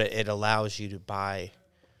 But it allows you to buy,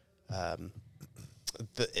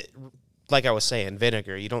 like I was saying,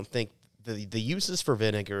 vinegar. You don't think the uses for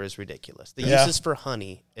vinegar is ridiculous. The uses for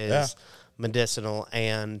honey is medicinal,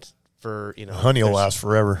 and for honey will last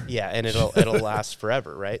forever. Yeah, and it'll last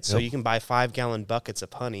forever, right? So you can buy 5-gallon buckets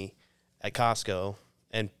of honey at Costco,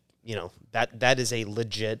 and that is a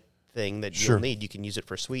legit thing that you'll need. You can use it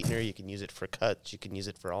for sweetener, you can use it for cuts, you can use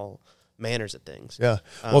it for all manners of things. Yeah.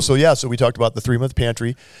 So we talked about the 3-month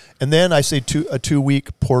pantry, and then I say a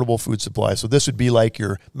 2-week portable food supply. So this would be like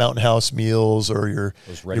your Mountain House meals or your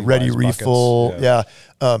ready refill. Yeah.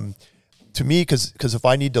 To me, because if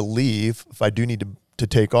I need to leave, if I do need to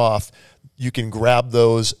take off, you can grab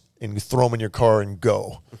those and throw them in your car and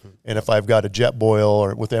go. Mm-hmm. And if I've got a jet boil,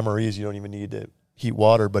 or with MREs, you don't even need to heat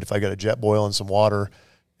water. But if I got a jet boil and some water,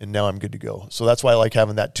 and now I'm good to go. So that's why I like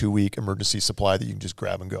having that 2-week emergency supply that you can just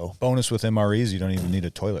grab and go. Bonus with MREs, you don't even need a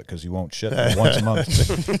toilet because you won't shit once a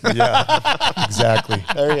month. Yeah, exactly.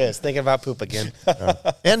 There he is, thinking about poop again.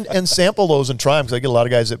 And sample those and try them, because I get a lot of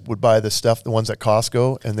guys that would buy this stuff, the ones at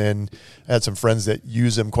Costco, and then I had some friends that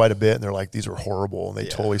use them quite a bit, and they're like, these are horrible, and they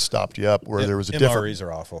totally stopped you up, where there was a MREs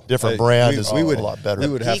are awful. Different brand is a lot better. We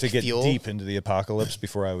would have Peak to get fuel. deep into the apocalypse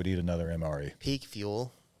before I would eat another MRE. Peak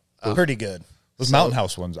fuel. Pretty good. Those Mountain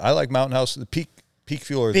House ones. I like Mountain House. The Peak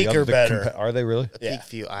Fuel or Peak the other. are better. Are they really? Peak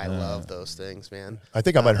fuel. I love those things, man. I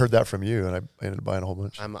think I might have heard that from you, and I ended up buying a whole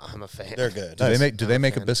bunch. I'm a fan. They're good. Do they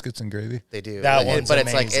make a biscuits and gravy? They do. That one's but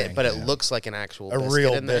it's amazing. it looks like an actual biscuit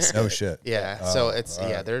real in there. biscuit. No shit. Yeah. So it's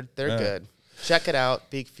they're good. Check it out.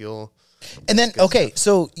 Peak fuel. And then, okay,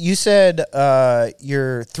 so you said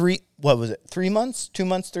you're 3 months, 2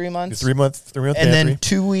 months, 3 months? 3 month and pantry, then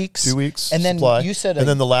 2 weeks. 2 weeks And then supply. you said and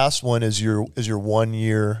then the last one is your 1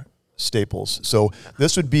 year staples. So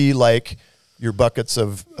this would be like your buckets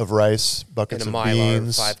of rice, buckets In a of Mylar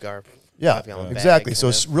beans. 5-gallon bag, Exactly. So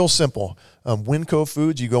it's real simple. Winco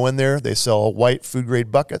Foods, you go in there, they sell white food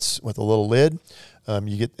grade buckets with a little lid. And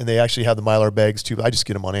they actually have the Mylar bags too. I just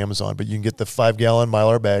get them on Amazon, but you can get the 5-gallon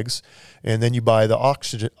Mylar bags, and then you buy the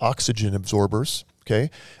oxygen absorbers. Okay,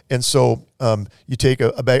 and so you take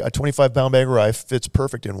a 25-pound bag of rice, fits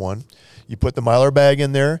perfect in one. You put the Mylar bag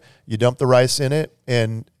in there, you dump the rice in it,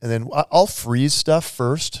 and then I'll freeze stuff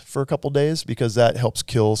first for a couple days, because that helps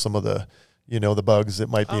kill some of the the bugs that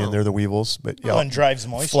might be in there, the weevils. But and drives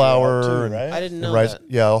moisture flour out too, and right? I didn't know rice. that.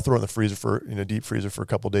 Yeah, I'll throw it in the freezer deep freezer for a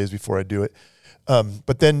couple days before I do it.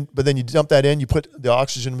 But then you dump that in, you put the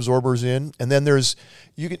oxygen absorbers in, and then there's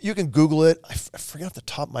you can Google it. I forget off the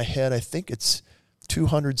top of my head. I think it's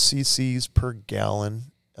 200 cc's per gallon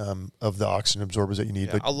of the oxygen absorbers that you need.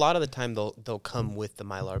 Yeah, But a lot of the time they'll come with the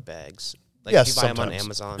Mylar bags. Like yes, if you buy them on sometimes.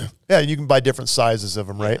 Amazon. Yeah, you can buy different sizes of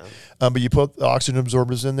them, right? But you put the oxygen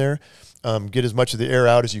absorbers in there, get as much of the air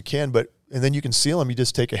out as you can, and then you can seal them. You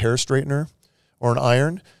just take a hair straightener or an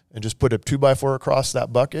iron, and just put a 2x4 across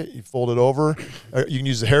that bucket. You fold it over. You can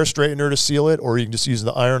use the hair straightener to seal it, or you can just use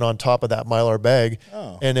the iron on top of that Mylar bag,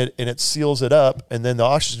 and it seals it up. And then the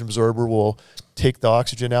oxygen absorber will take the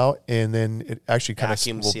oxygen out, and then it actually kind of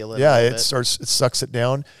seal it. Yeah, it sucks it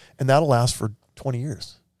down, and that'll last for 20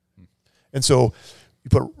 years. And so you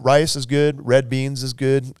put rice is good, red beans is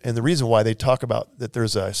good, and the reason why they talk about that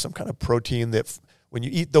there's some kind of protein that when you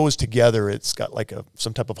eat those together, it's got like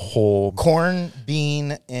some type of whole corn,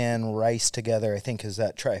 bean, and rice together. I think is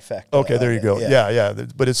that trifecta. Okay, there you go. Yeah.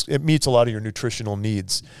 But it meets a lot of your nutritional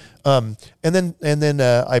needs. And then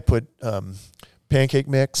I put pancake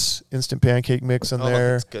mix, instant pancake mix in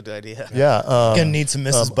there. That's a good idea. Yeah, gonna need some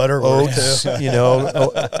Mrs. Butterworth oats.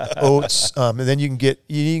 too. Oats. And then you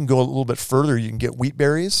can go a little bit further. You can get wheat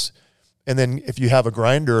berries. And then if you have a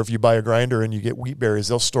grinder, if you buy a grinder and you get wheat berries,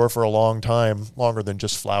 they'll store for a long time, longer than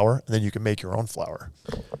just flour. And then you can make your own flour.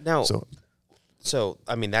 Now, so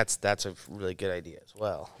I mean, that's a really good idea as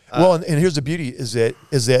well. And here's the beauty is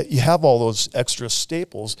that you have all those extra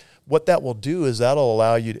staples. What that will do is that'll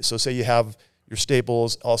allow you to, so say you have your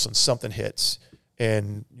staples, all of a sudden something hits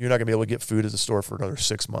and you're not gonna be able to get food at the store for another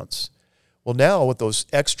 6 months. Well, now with those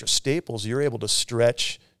extra staples, you're able to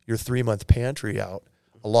stretch your 3-month pantry out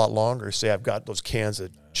a lot longer. Say I've got those cans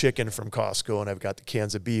of chicken from Costco and I've got the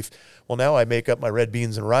cans of beef. Well, now I make up my red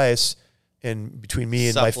beans and rice, and between me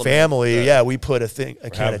and my family, we put a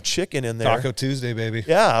can of chicken in there. Taco Tuesday, baby.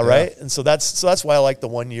 Yeah, right. And so that's why I like the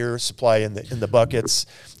 1 year supply in the buckets.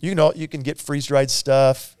 You can get freeze dried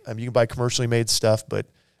stuff. You can buy commercially made stuff, but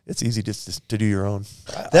it's easy just to do your own.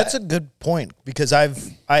 That's a good point, because I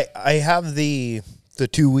have the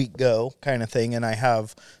 2 week go kind of thing, and I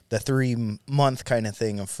have the 3 month kind of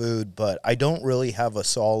thing of food, but I don't really have a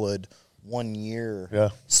solid 1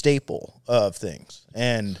 year staple of things.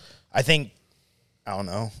 And I think, I don't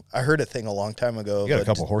know, I heard a thing a long time ago. You got a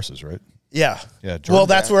couple horses, right? Yeah. Yeah. Jordan, well,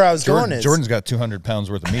 that's where I was going. Jordan's got 200 pounds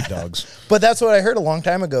worth of meat dogs. But that's what I heard a long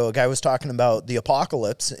time ago. A guy was talking about the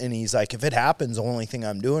apocalypse, and he's like, if it happens, the only thing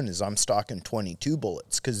I'm doing is I'm stocking 22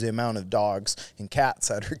 bullets, because the amount of dogs and cats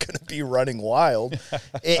that are going to be running wild.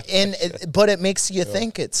 But it makes you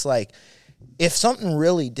think, it's like, if something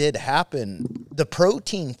really did happen, the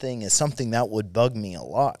protein thing is something that would bug me a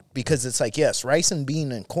lot, because it's like, yes, rice and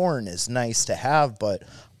bean and corn is nice to have, but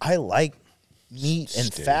I like meat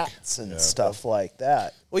and fats and stuff like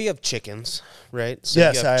that. Well, you have chickens, right? So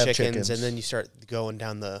yes, you I have chickens, and then you start going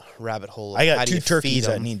down the rabbit hole. I got 2 turkeys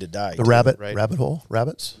that need to die. The rabbit hole,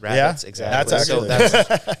 rabbits. Rabbits, yeah, exactly. That's actually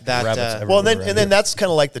that. Well, and then that's kind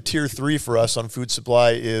of like the tier 3 for us on food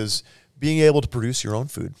supply is being able to produce your own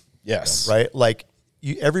food. Yes, right. Like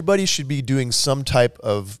everybody should be doing some type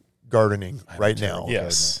of gardening right now.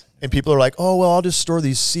 Yes. And people are like, oh, well, I'll just store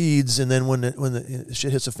these seeds, and then when the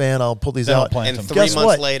shit hits the fan, I'll pull these out. And 3 Guess months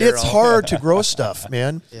what? later, it's hard to grow stuff,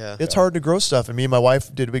 man. It's hard to grow stuff. And me and my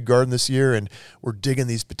wife did a big garden this year, and we're digging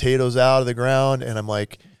these potatoes out of the ground. And I'm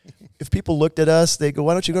like, if people looked at us, they go,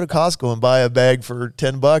 why don't you go to Costco and buy a bag for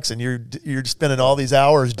 $10 and you're spending all these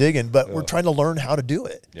hours digging? But we're trying to learn how to do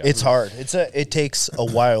it. Yeah. It's hard. It takes a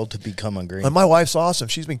while to become a green. And my wife's awesome.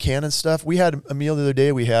 She's been canning stuff. We had a meal the other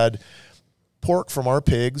day. We had pork from our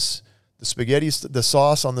pigs. The spaghetti, the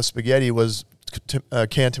sauce on the spaghetti was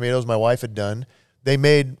canned tomatoes my wife had done. They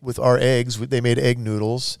made with our eggs. They made egg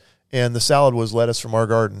noodles, and the salad was lettuce from our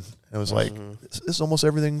garden. And it was like, this is almost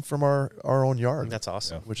everything from our own yard. That's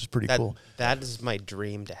awesome. Which is pretty cool. That is my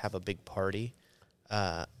dream, to have a big party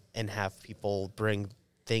and have people bring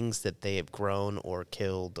things that they have grown or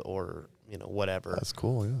killed or whatever. That's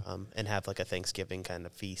cool, yeah. And have like a Thanksgiving kind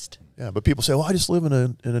of feast. Yeah, but people say, well, I just live in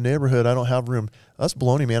a neighborhood. I don't have room. That's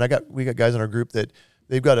baloney, man. We got guys in our group that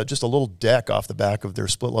they've got just a little deck off the back of their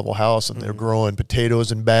split level house, and they're growing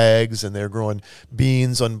potatoes in bags, and they're growing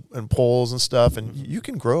beans on poles and stuff, and you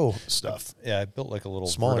can grow stuff. Yeah, I built like a little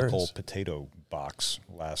Small vertical areas. potato box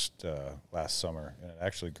last summer, and it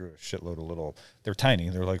actually grew a shitload of little. They're tiny.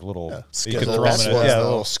 They're like little. You could throw them in a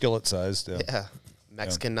little skillet sized. Yeah.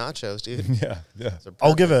 Mexican nachos, dude. Yeah.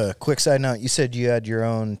 I'll give a quick side note. You said you had your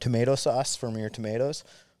own tomato sauce from your tomatoes.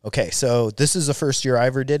 Okay, so this is the first year I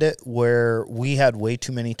ever did it, where we had way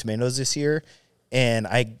too many tomatoes this year, and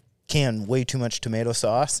I canned way too much tomato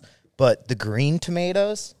sauce. But the green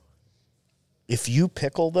tomatoes, if you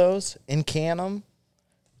pickle those and can them,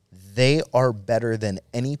 they are better than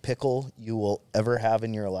any pickle you will ever have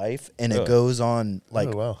in your life. And it goes on like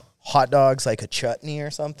hot dogs, like a chutney or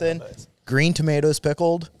something. Nice. Green tomatoes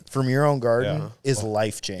pickled from your own garden is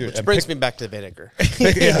life-changing. Which brings me back to vinegar.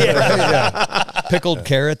 Pickled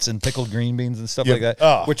carrots and pickled green beans and stuff like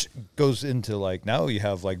that, which goes into like, now you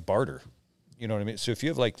have like barter. You know what I mean? So if you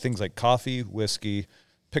have like things like coffee, whiskey,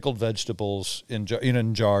 pickled vegetables in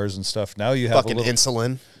jars and stuff. Now you have Fucking a little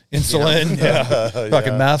insulin. insulin, yeah,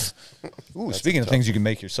 fucking meth. Ooh, speaking of things you can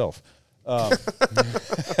make yourself.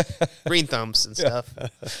 Green thumbs and stuff.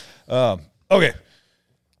 Okay,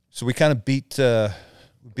 so we kind of beat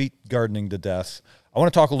gardening to death. I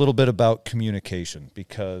want to talk a little bit about communication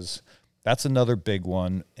because that's another big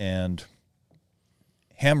one. And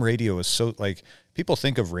ham radio is so, like, people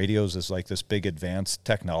think of radios as like this big advanced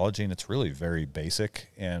technology, and it's really very basic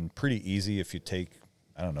and pretty easy if you take,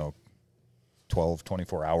 I don't know, 12,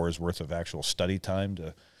 24 hours worth of actual study time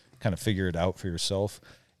to kind of figure it out for yourself.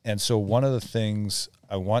 And so one of the things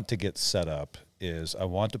I want to get set up is I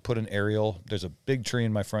want to put an aerial. There's a big tree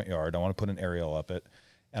in my front yard. I want to put an aerial up it,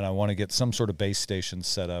 and I want to get some sort of base station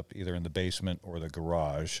set up either in the basement or the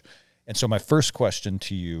garage. And so my first question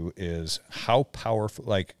to you is, how powerful,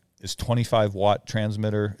 like, is 25 watt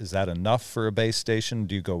transmitter, is that enough for a base station?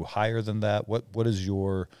 Do you go higher than that? What is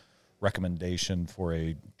your recommendation for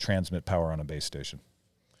a transmit power on a base station?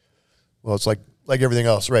 Well, it's like everything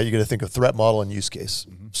else, right? You got to think of threat model and use case.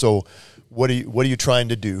 Mm-hmm. So what are you trying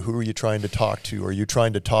to do? Who are you trying to talk to? Are you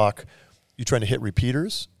trying to hit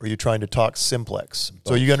repeaters, or are you trying to talk simplex? Both.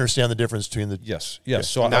 So you understand the difference between the... Yes. Okay.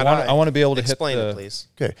 So I want to be able to explain hit it, please.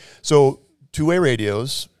 Okay. So two-way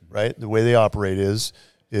radios, right? The way they operate is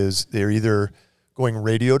they're either going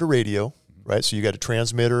radio to radio, right? So you got a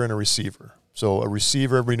transmitter and a receiver. So a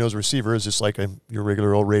receiver, everybody knows a receiver is just like your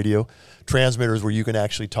regular old radio. Transmitter is where you can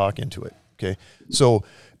actually talk into it, okay? So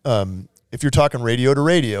if you're talking radio to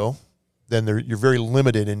radio, then you're very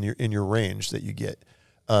limited in your range that you get.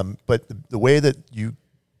 But the way that you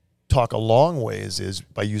talk a long ways is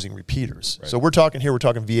by using repeaters. Right. So we're talking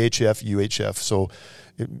VHF, UHF. So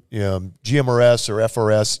GMRS or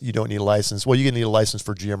FRS, you don't need a license. Well, you need a license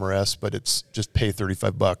for GMRS, but it's just pay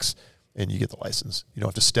 $35 and you get the license. You don't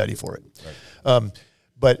have to study for it. Right.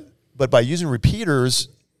 But by using repeaters,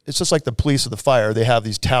 it's just like the police or the fire. They have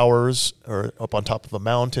these towers or up on top of a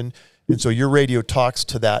mountain. And so your radio talks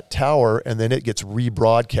to that tower, and then it gets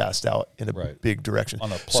rebroadcast out in a big direction.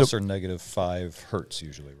 On a plus or negative 5 hertz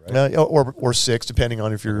usually, right? Or 6, depending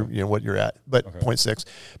on if you're what you're at, but 0.6.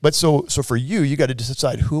 But so for you got to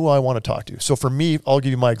decide who I want to talk to. So for me, I'll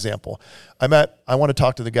give you my example. I want to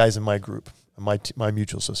talk to the guys in my group, my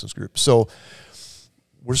mutual assistance group. So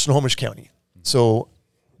we're Snohomish County. So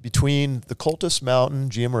between the Cultus Mountain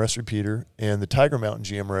GMRS repeater and the Tiger Mountain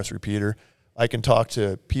GMRS repeater, I can talk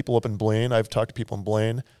to people up in Blaine. I've talked to people in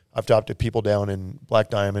Blaine. I've talked to people down in Black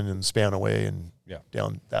Diamond and Spanaway and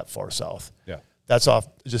down that far south. Yeah, that's off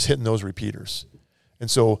just hitting those repeaters.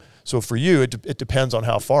 And so for you, it depends on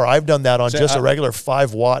how far. I've done that on a regular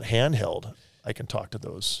 5 watt handheld. I can talk to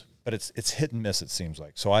those. But it's hit and miss, it seems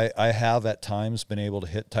like. So I have at times been able to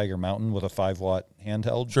hit Tiger Mountain with a 5 watt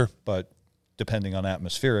handheld. Sure, but depending on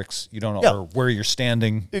atmospherics, you don't know or where you're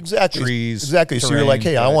standing. Exactly. Trees. Exactly. Terrain, so you're like,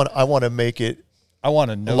 hey, I want to make it. I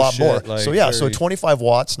want to know a lot more. Like so 25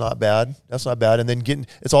 watts, not bad. That's not bad. And then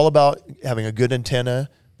it's all about having a good antenna,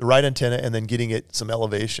 the right antenna, and then getting it some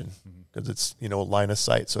elevation because it's line of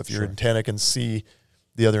sight. So if your antenna can see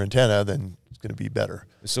the other antenna, then it's going to be better.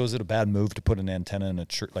 So is it a bad move to put an antenna in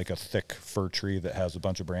like a thick fir tree that has a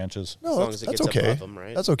bunch of branches? No, that's okay. Above them,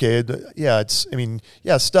 right? That's okay.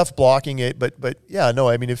 Yeah, stuff blocking it, but yeah, no,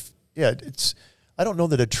 I mean, I don't know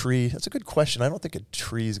that a tree, that's a good question. I don't think a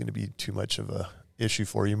tree is going to be too much of a issue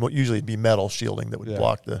for you. Usually it'd be metal shielding that would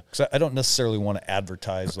block the... Because I don't necessarily want to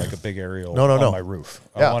advertise like a big aerial on my roof.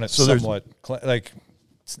 I want it somewhat, like,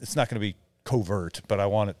 it's not going to be covert, but I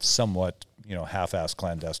want it somewhat half-ass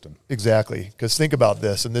clandestine. Exactly. Because think about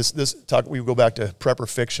this, and this talk, we go back to prepper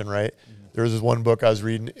fiction, right? Mm-hmm. There was this one book I was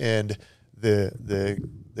reading, and the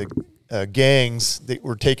gangs that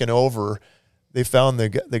were taken over, they found the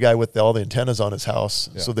guy with all the antennas on his house.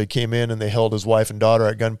 Yeah. So they came in and they held his wife and daughter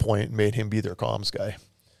at gunpoint and made him be their comms guy.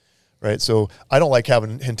 Right. So I don't like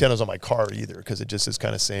having antennas on my car either, because it just is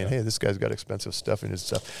kind of saying, hey, this guy's got expensive stuff in his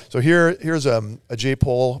stuff. So here's a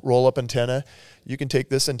J-pole roll-up antenna. You can take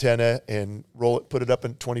this antenna and put it up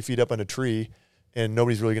 20 feet up on a tree, and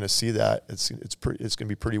nobody's really going to see that. It's going to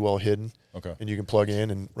be pretty well hidden. Okay. And you can plug in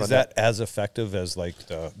and run. Is that as effective as like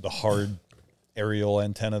the hard aerial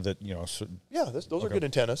antenna that those are good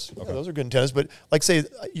antennas. Okay. Yeah, those are good antennas. But like say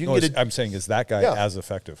you can get it. I'm saying, is that guy as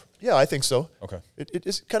effective? Yeah, I think so. Okay.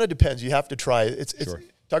 It kind of depends. You have to try it. It's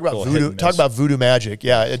talk about voodoo. Talk about voodoo magic.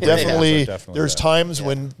 Yeah, it definitely. There's times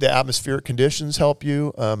when the atmospheric conditions help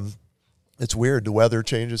you. It's weird. The weather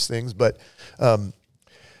changes things, but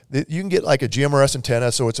you can get like a GMRS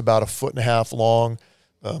antenna. So it's about 1.5 feet long.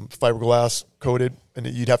 Fiberglass coated, and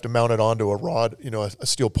you'd have to mount it onto a rod, a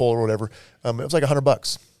steel pole or whatever. It was like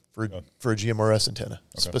 $100, for a GMRS antenna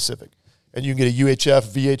specific. And you can get a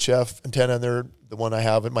UHF, VHF antenna in there. The one I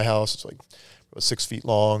have at my house, it's like 6 feet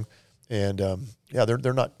long. And they're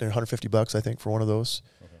 $150, I think, for one of those.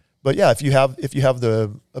 Okay. But yeah, if you have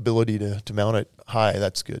the ability to mount it high,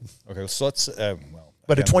 that's good. Okay, so let's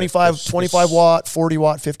but again, a 25 watt, 40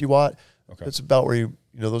 watt, 50 watt. Okay. That's about where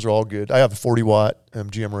those are all good. I have a 40 watt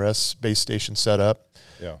GMRS base station set up.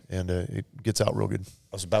 Yeah. And it gets out real good.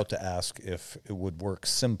 I was about to ask if it would work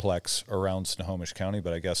simplex around Snohomish County,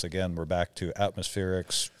 but I guess, again, we're back to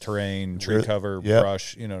atmospherics, terrain, tree cover,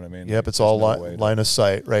 brush, you know what I mean? Yep, it's all line of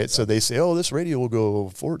sight, right? So they say, this radio will go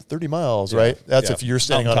 30 miles, right? That's if you're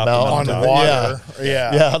standing on a mountain. On water.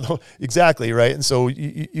 Yeah, exactly, right? And so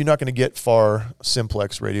you're not going to get far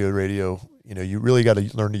simplex radio. You really got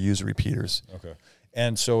to learn to use repeaters. Okay.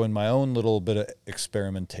 And so in my own little bit of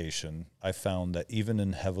experimentation, I found that even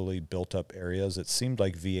in heavily built up areas, it seemed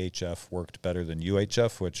like VHF worked better than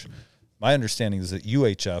UHF, which my understanding is that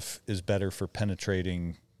UHF is better for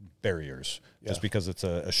penetrating barriers just because it's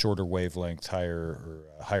a shorter wavelength,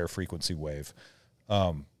 higher frequency wave.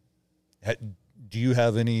 Do you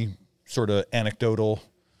have any sort of anecdotal?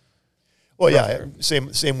 Well, yeah,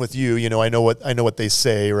 same with you. I know what they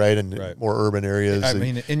say, right? In more urban areas. I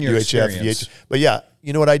mean, in your UHF, experience. But yeah,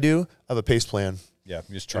 you know what I do? I have a pace plan. Yeah,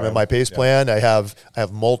 you just try. My pace plan. I have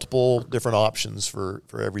multiple different options for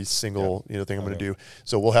every single thing I'm going to do.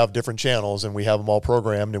 So we'll have different channels, and we have them all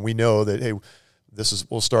programmed, and we know that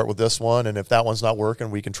we'll start with this one, and if that one's not working,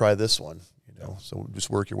 we can try this one. So just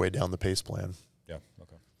work your way down the pace plan. Yeah.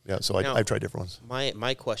 Okay. Yeah. So I've tried different ones.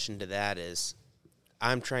 My question to that is,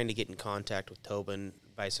 I'm trying to get in contact with Tobin,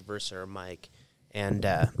 vice versa, or Mike, and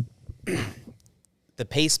the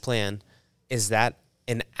pace plan, is that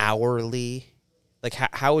an hourly? Like,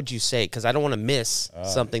 how would you say? Because I don't want to miss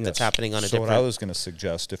something that's happening on a different. So what I was going to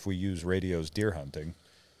suggest, if we use radios deer hunting,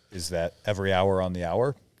 is that every hour on the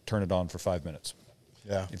hour, turn it on for 5 minutes.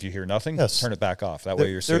 Yeah. If you hear nothing, turn it back off. That way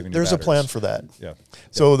you're saving your There's batteries. a plan for that. Yeah.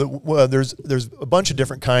 So there's a bunch of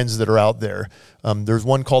different kinds that are out there. There's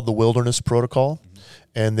one called the Wilderness Protocol.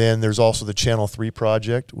 And then there's also the Channel 3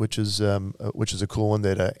 project, which is a cool one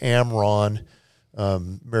that AMRON,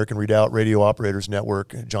 American Redoubt Radio Operators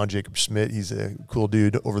Network, John Jacob Schmidt, he's a cool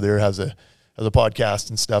dude over there, has a podcast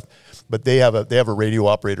and stuff. But they have a radio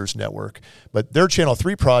operators network. But their Channel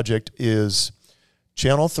 3 project is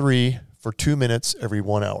Channel 3 for 2 minutes every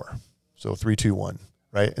 1 hour. So 3-2-1,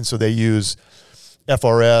 right? And so they use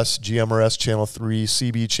FRS, GMRS Channel 3,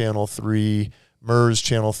 CB Channel 3, MERS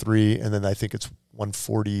Channel 3, and then I think it's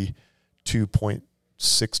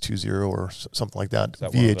 142.620 or something like that.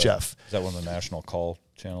 VHF. Is that one of the national call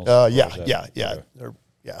channels? Yeah.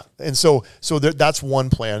 And so that's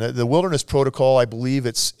one plan. The Wilderness Protocol, I believe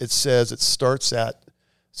it says it starts at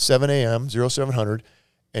 7 a.m., 0700,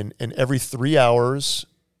 and every 3 hours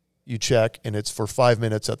you check, and it's for 5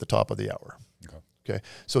 minutes at the top of the hour. Okay.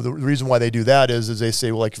 So the reason why they do that is they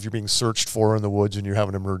say, well, like if you're being searched for in the woods and you're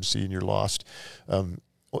having an emergency and you're lost,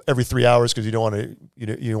 every 3 hours, because you don't want to you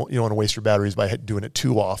don't want to waste your batteries by doing it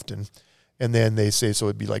too often. And then they say, so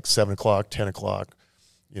it'd be like 7 o'clock, 10 o'clock,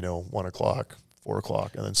 1 o'clock, 4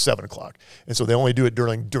 o'clock, and then 7 o'clock. And so they only do it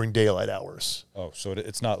during daylight hours. Oh, so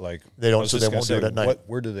it's not like they don't. So they won't do it at night.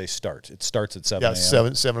 Where do they start? It starts at 7 a.m.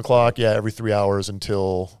 Yeah, 7 o'clock. Yeah, every 3 hours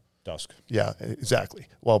until dusk. Yeah, exactly.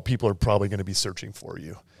 Well, people are probably going to be searching for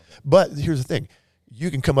you. But here's the thing. You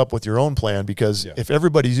can come up with your own plan, because if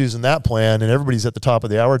everybody's using that plan and everybody's at the top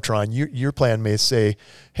of the hour trying, your plan may say,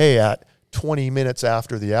 hey, at 20 minutes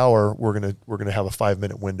after the hour, we're gonna have a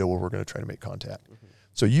 5-minute window where we're going to try to make contact.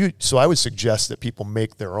 Mm-hmm. So I would suggest that people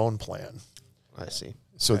make their own plan. I see.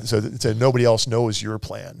 So nobody else knows your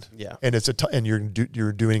plan. Yeah. And and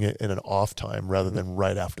you're doing it in an off time rather than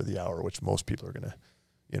right after the hour, which most people are going to,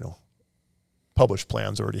 published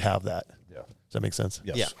plans already have that. Yeah. Does that make sense?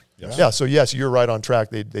 Yes. Yeah. Yes. Yeah. So yes, you're right on track.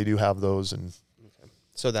 They do have those, and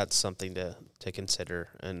so that's something to consider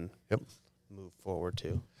and move forward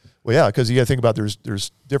to. Well, yeah, because you got to think about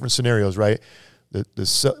there's different scenarios, right? In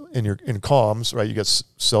comms, right? You got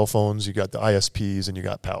cell phones, you got the ISPs, and you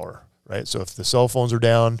got power, right? So if the cell phones are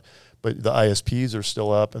down, but the ISPs are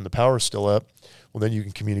still up and the power is still up, well, then you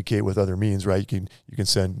can communicate with other means, right? You can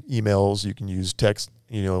send emails, you can use text,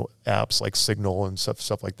 apps like Signal and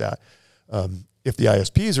stuff like that. If the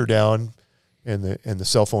ISPs are down and the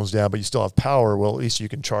cell phone's down, but you still have power, well, at least you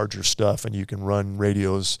can charge your stuff and you can run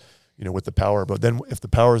radios, with the power. But then if the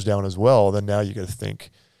power's down as well, then now you got to think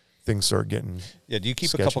things start getting do you keep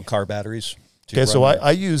sketchy. a couple car batteries? Okay, so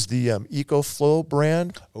I use the EcoFlow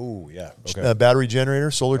brand. Oh, yeah. Okay. Battery generator,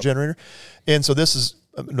 solar generator. And so this is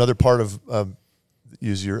another part of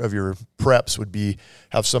of your preps would be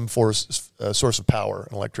have some source of power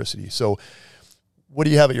and electricity. So what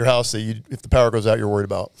do you have at your house that if the power goes out, you're worried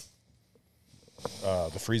about?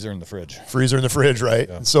 The freezer and the fridge. Freezer in the fridge, right?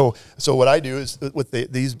 Yeah. And so what I do is with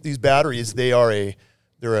these batteries, they're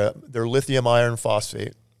lithium iron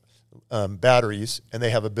phosphate batteries, and they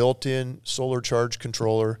have a built-in solar charge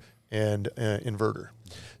controller and inverter.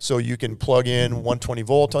 So you can plug in 120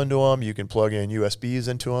 volt onto them. You can plug in USBs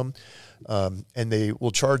into them, and they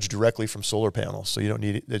will charge directly from solar panels. So you don't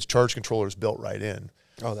need it. The charge controller is built right in.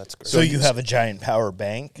 Oh, that's great. So you have a giant power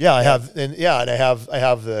bank? Yeah, I have, and I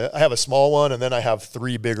have a small one, and then I have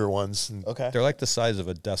 3 bigger ones. And Okay. They're like the size of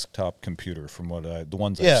a desktop computer from the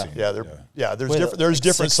ones Yeah. I've seen. There's Wait, there's like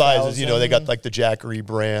different sizes. You know, they got 6,000? like the Jackery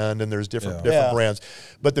brand, and there's different Yeah. brands.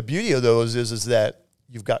 But the beauty of those is that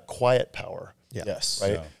you've got quiet power. Yes.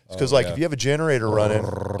 Right? Yeah. Because Oh, like yeah. if you have a generator running,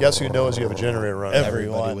 guess who knows you have a generator running?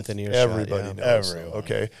 Everyone. within earshot. Everybody yeah. knows. Everyone.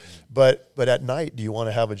 Okay. But at night, do you want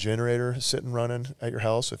to have a generator sitting running at your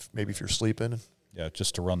house if you're sleeping? Yeah,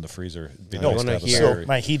 just to run the freezer. It'd be No, nice when to I have a hear- battery.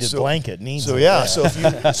 My heated So- blanket needs So it. yeah, so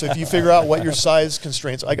if you figure out what your size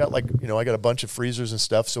constraints, I got a bunch of freezers and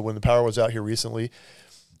stuff. So when the power was out here recently,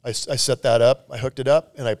 I set that up, I hooked it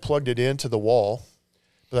up, and I plugged it into the wall.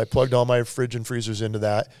 But I plugged all my fridge and freezers into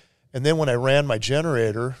that, and then when I ran my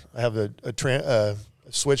generator, I have a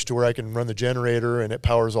switch to where I can run the generator, and it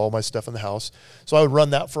powers all my stuff in the house. So I would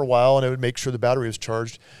run that for a while, and I would make sure the battery was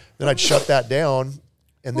charged. Then I'd shut that down,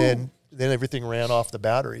 and then everything ran off the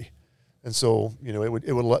battery. And so, you know,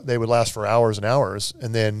 they would last for hours and hours.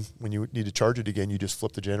 And then when you need to charge it again, you just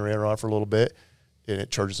flip the generator on for a little bit, and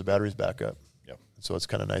it charges the batteries back up. Yep. So it's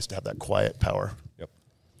kind of nice to have that quiet power. Yep.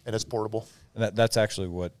 And it's portable. And that's actually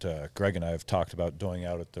what Greg and I have talked about doing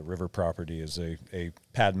out at the river property is a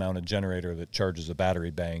pad-mounted generator that charges a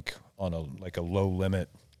battery bank on a low limit,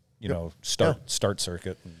 start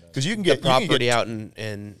circuit. Because you can The get property out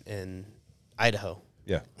in Idaho.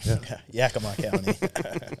 Yeah. Yakima County.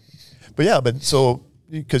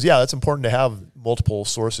 Because that's important to have multiple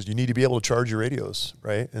sources. You need to be able to charge your radios,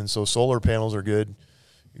 right? And so solar panels are good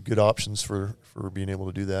options for being able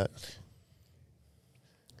to do that.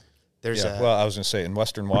 There's Well, I was going to say in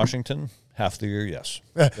Western Washington, half the year, yes.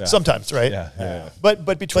 Yeah. Sometimes, right? Yeah. But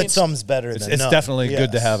between But some's better It's than none. definitely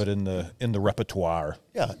good to Yes. have it in the repertoire.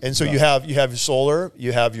 yeah, and so you have your solar,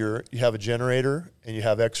 you have a generator, and you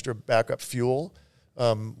have extra backup fuel.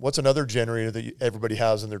 What's another generator that everybody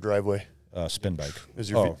has in their driveway? Spin bike. Is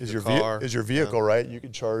your car. vehicle, right? You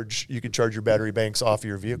can charge your battery banks off of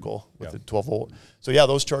your vehicle with Yeah. the 12 volt. So yeah,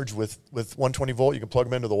 those charge with 120 volt. You can plug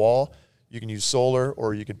them into the wall. You can use solar,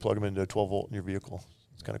 or you can plug them into a 12 volt in your vehicle.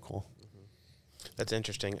 It's kind of cool. That's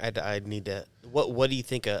interesting. I'd need to. What do you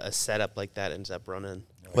think a setup like that ends up running?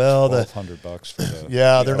 Well, the $1,200 for the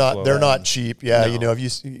Yeah, they're outflow. not cheap. Yeah, No.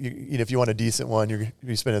 if you want a decent one,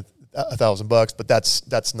 you spend $1,000, but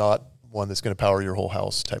that's not one that's going to power your whole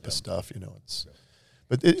house type of stuff.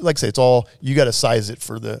 Like I say, it's all you got to size it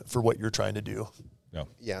for what you're trying to do. Yeah.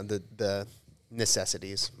 Yeah, the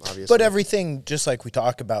necessities, obviously. But everything, just like we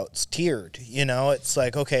talk about, is tiered. It's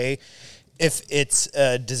like, okay, if it's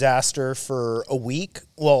a disaster for a week,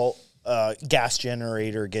 well, gas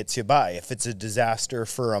generator gets you by. If it's a disaster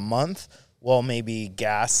for a month, well, maybe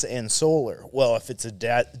gas and solar. Well, if it's a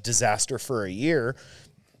disaster for a year,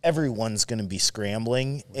 everyone's going to be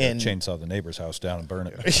scrambling and Chainsaw the neighbor's house down and burn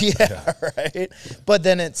it. yeah, right. But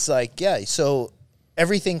then it's like, so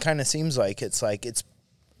everything kind of seems like it's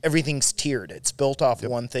everything's tiered. It's built off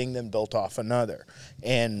one thing, then built off another.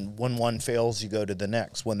 And when one fails, you go to the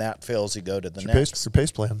next. When that fails, you go to the next. Your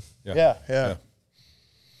pace plan. Yeah.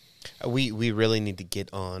 We really need to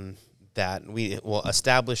get on that. We will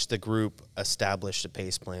establish the group, establish the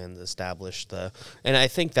pace plans, and I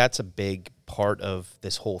think that's a big part of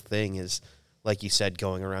this whole thing is, like you said,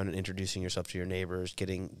 going around and introducing yourself to your neighbors,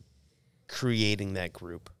 creating that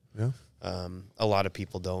group. Yeah. A lot of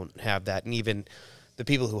people don't have that, and even the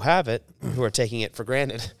people who have it, who are taking it for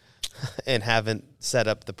granted, and haven't set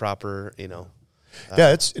up the proper,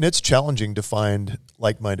 it's challenging to find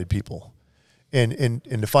like-minded people. And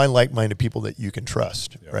to find like-minded people that you can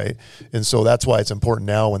trust, right? And so that's why it's important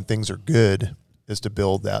now when things are good is to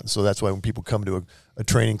build that. And so that's why when people come to a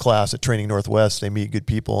training class at Training Northwest, they meet good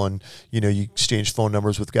people and, you exchange phone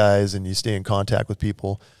numbers with guys and you stay in contact with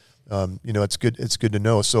people. It's good. It's good to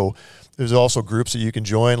know. So there's also groups that you can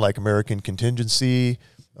join, like American Contingency.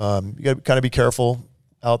 You got to kind of be careful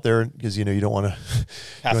out there because you don't want to.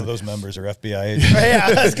 Half of those members are FBI agents. Yeah,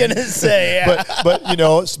 I was gonna say. Yeah.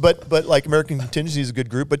 but like American Contingency is a good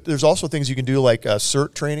group. But there's also things you can do like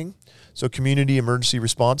CERT training, so Community Emergency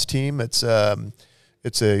Response Team. It's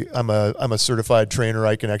I'm a certified trainer.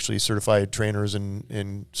 I can actually certify trainers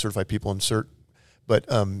and certify people in cert. But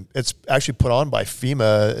it's actually put on by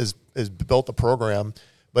FEMA, has built the program.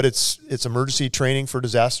 But it's emergency training for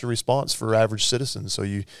disaster response for average citizens. So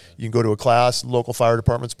you can go to a class, local fire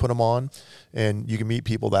departments put them on, and you can meet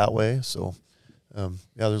people that way. So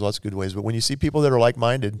there's lots of good ways. But when you see people that are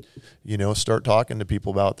like-minded, start talking to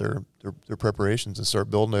people about their preparations and start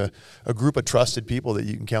building a group of trusted people that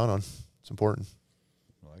you can count on. It's important.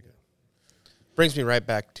 I like it. Brings me right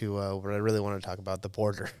back to what I really want to talk about, the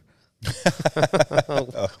border.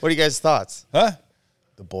 What are you guys' thoughts? Huh?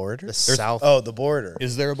 The border? The south. Oh, the border.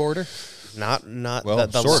 Is there a border? Not Well,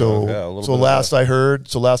 the sort So, of, yeah, a little so bit of last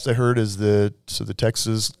I heard is the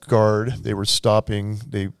Texas Guard, they were stopping,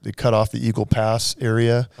 they cut off the Eagle Pass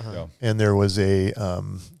area, Yeah. and there was the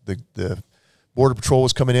Border Patrol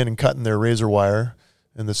was coming in and cutting their razor wire,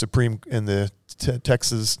 and the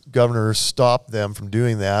Texas governor stopped them from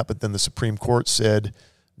doing that, but then the Supreme Court said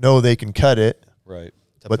no, they can cut it. Right.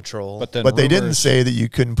 patrol. But then But they didn't say that you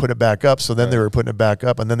couldn't put it back up. So then they were putting it back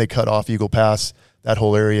up, and then they cut off Eagle Pass, that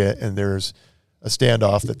whole area, and there's a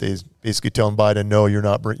standoff that they basically telling Biden, no, you're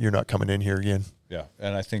not coming in here again. Yeah,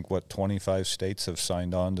 and I think 25 states have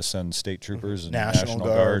signed on to send state troopers and National National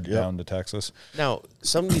Guard, Guard yep. down to Texas. Now,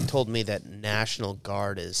 somebody told me that National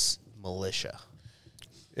Guard is militia.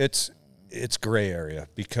 It's gray area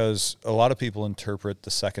because a lot of people interpret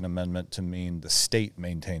the Second Amendment to mean the state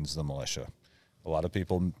maintains the militia. A lot of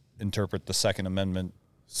people interpret the Second Amendment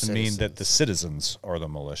to mean that the citizens are the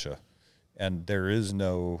militia. And there is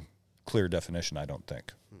no clear definition, I don't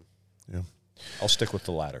think. Yeah. I'll stick with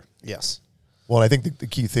the latter. Yes. Well, I think the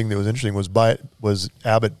key thing that was interesting was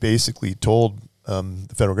Abbott basically told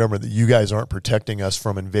the federal government that you guys aren't protecting us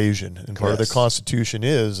from invasion. And part of the Constitution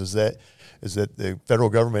is that the federal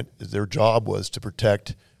government, their job was to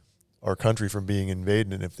protect our country from being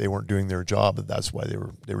invaded, and if they weren't doing their job, that's why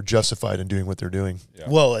they were justified in doing what they're doing. Yeah.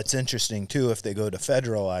 Well, it's interesting too if they go to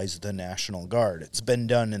federalize the National Guard. It's been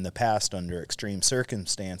done in the past under extreme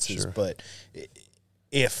circumstances, but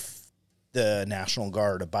if the National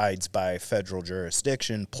Guard abides by federal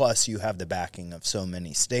jurisdiction, plus you have the backing of so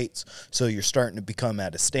many states, so you're starting to become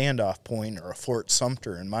at a standoff point or a Fort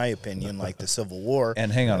Sumter, in my opinion, like the Civil War.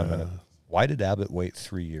 And hang on a minute. Why did Abbott wait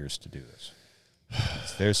 3 years to do this?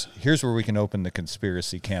 Here's where we can open the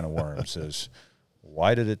conspiracy can of worms. Is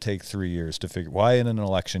why did it take 3 years to figure? Why in an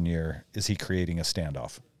election year is he creating a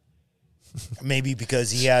standoff? Maybe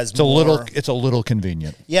because he has It's a little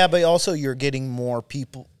convenient. Yeah, but also you're getting more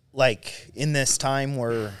people, like, in this time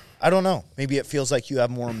where, I don't know, maybe it feels like you have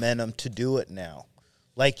more momentum to do it now.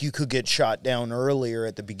 Like, you could get shot down earlier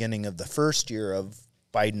at the beginning of the first year of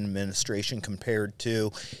Biden administration compared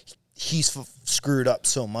to he's screwed up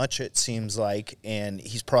so much, it seems like, and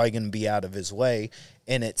he's probably going to be out of his way.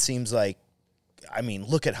 And it seems like, I mean,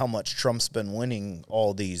 look at how much Trump's been winning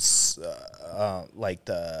all these,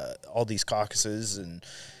 all these caucuses, and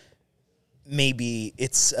maybe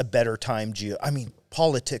it's a better time.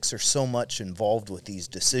 Politics are so much involved with these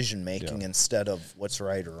decision making instead of what's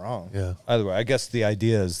right or wrong. Yeah. Either way, I guess the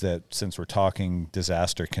idea is that since we're talking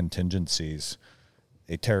disaster contingencies,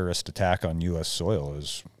 a terrorist attack on U.S. soil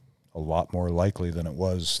is a lot more likely than it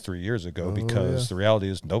was 3 years ago because the reality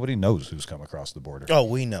is nobody knows who's come across the border. Oh,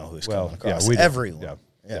 we know who's coming across. we do. Everyone.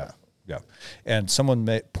 Yeah. And someone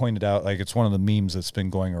pointed out, like, it's one of the memes that's been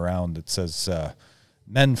going around that says,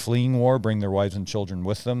 men fleeing war bring their wives and children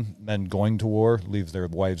with them. Men going to war leave their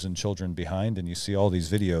wives and children behind. And you see all these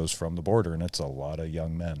videos from the border, and it's a lot of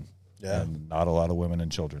young men and not a lot of women and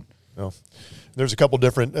children. No. There's a couple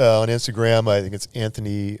different on Instagram. I think it's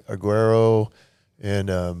Anthony Aguero and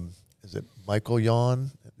is it Michael Yon?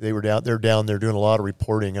 They're down there doing a lot of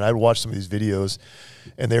reporting, and I'd watch some of these videos,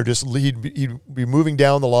 and they're just he'd be moving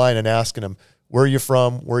down the line and asking them, "Where are you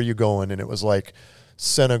from? Where are you going?" And it was like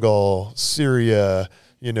Senegal, Syria,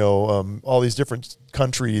 all these different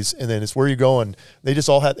countries, and then it's where are you going. They just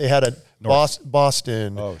all had a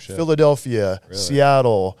Boston, Philadelphia,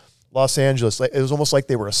 Seattle, Los Angeles. Like, it was almost like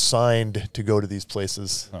they were assigned to go to these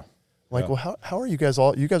places. Huh. Like, well, how are you guys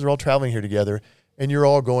all? You guys are all traveling here together, and you're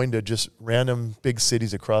all going to just random big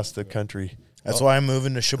cities across the country. That's why I'm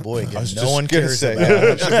moving to Sheboygan. I was No just one gonna cares say,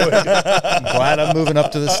 about I'm glad I'm moving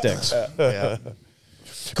up to the sticks.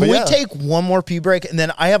 Can we take one more pee break? And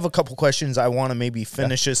then I have a couple questions I want to maybe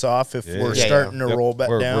finish this off if we're starting to roll back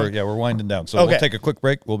down. We're winding down. So we'll take a quick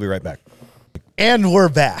break. We'll be right back. And we're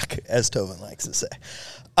back, as Tobin likes to say.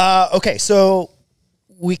 Okay, so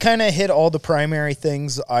we kind of hit all the primary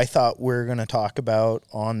things I thought we were going to talk about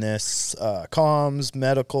on this. Comms,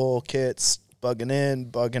 medical kits, bugging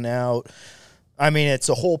in, bugging out. I mean, it's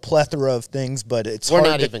a whole plethora of things, but We're hard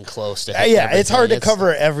not to, even close to it's hard to everything.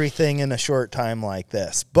 cover everything in a short time like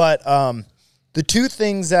this. But the two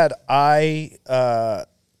things that I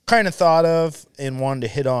kind of thought of and wanted to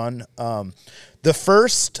hit on, the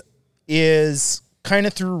first is kind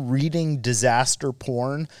of through reading disaster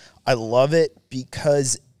porn. I love it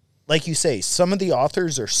because, like you say, some of the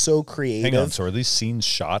authors are so creative. Hang on, so are these scenes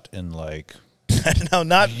shot in like No,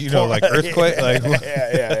 not like earthquake? Like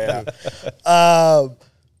yeah.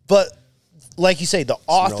 But like you say, the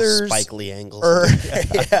authors Spike Lee angles.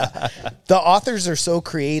 the authors are so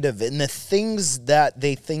creative, and the things that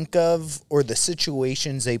they think of or the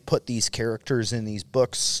situations they put these characters in these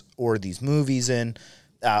books or these movies in,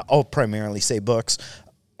 I'll primarily say books,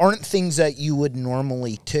 aren't things that you would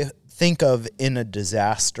normally think of in a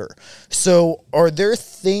disaster. So are there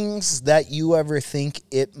things that you ever think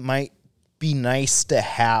it might be nice to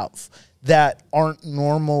have that aren't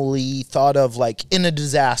normally thought of, like in a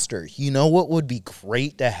disaster? You know what would be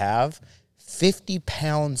great to have? 50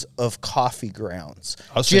 pounds of coffee grounds.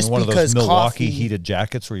 I was thinking one of those Milwaukee heated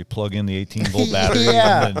jackets where you plug in the 18-volt battery.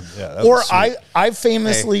 Yeah. And then, Or I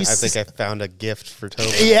famously... Hey, I think I found a gift for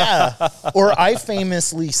Toby. Yeah. Or I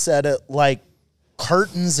famously said it like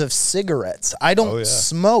cartons of cigarettes. I don't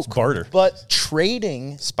smoke. It's barter. But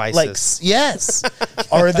trading... Spices. Like, yes.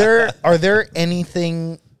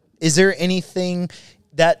 Is there anything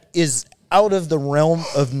that is out of the realm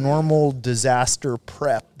of normal disaster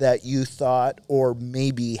prep that you thought or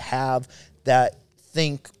maybe have that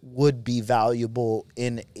think would be valuable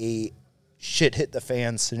in a shit hit the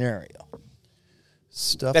fan scenario?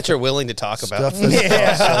 Stuff That you're willing to talk about. Stuff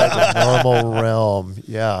that's outside the normal realm.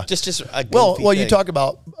 Yeah. Just a Well, goofy you thing. talk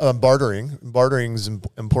about bartering. Bartering's an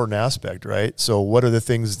important aspect, right? So what are the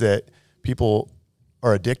things that people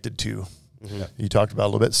are addicted to? Mm-hmm. You talked about a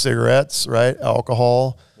little bit cigarettes, right?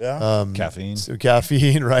 Alcohol. Yeah.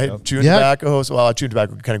 Caffeine, right? Yep. Chewing tobacco. So, chewing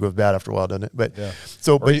tobacco kind of goes bad after a while, doesn't it? But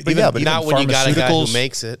Or even not when you got a guy who pharmaceuticals,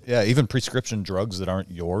 makes it. Yeah, even prescription drugs that aren't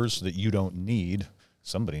yours that you don't need.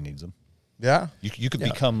 Somebody needs them. Yeah. You could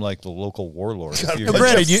become like the local warlord. If But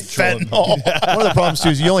Brent, fentanyl. one of the problems too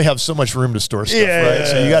is you only have so much room to store stuff, right?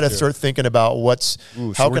 So you got to start thinking about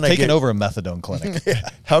how can I get over a methadone clinic?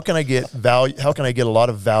 how can I get value? How can I get a lot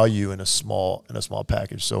of value in a small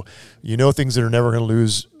package? So things that are never going to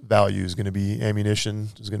lose value is going to be ammunition,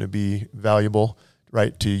 is going to be valuable,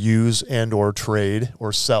 right, to use and or trade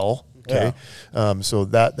or sell. Okay, so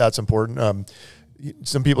that's important.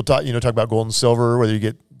 Some people talk about gold and silver, whether you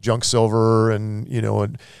get junk silver, and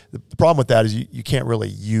and the problem with that is you can't really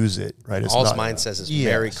use it, right? It's All mine says is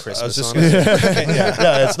Merry Christmas on it. it.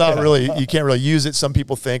 It's not really, you can't really use it. Some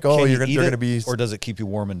people think, Can they're eat going to it, be, or does it keep you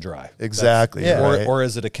warm and dry? Exactly. Right. Or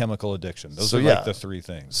is it a chemical addiction? Those are like the three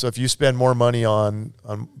things. So if you spend more money on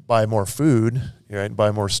buy more food, right,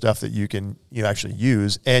 buy more stuff that you can actually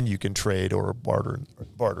use and you can trade or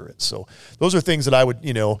barter it. So those are things that I would,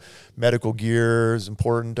 medical gear is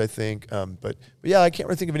important, I think. But yeah, I can't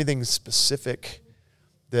really think of anything specific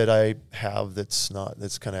that I have that's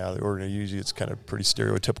kind of out of the ordinary. Usually it's kind of pretty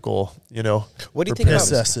stereotypical, What do you think about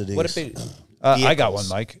necessities? What if it, I got one,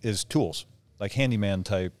 Mike, is tools. Like handyman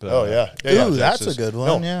type. Ooh, that's a good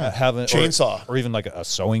one. Having chainsaw or even like a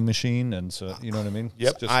sewing machine, and so you know what I mean.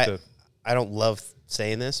 Yep. I don't love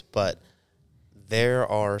saying this, but there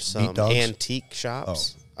are some antique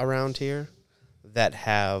shops around here that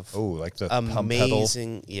have like the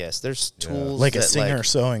amazing. Yes, there's tools like a that, Singer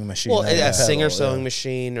sewing machine. Well, a Singer sewing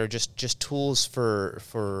machine, or just tools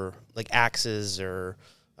for like axes or.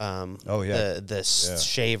 The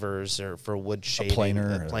shavers or for wood shaving,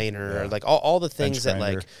 planer, or like all the things that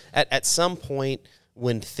like at some point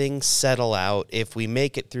when things settle out, if we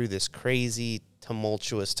make it through this crazy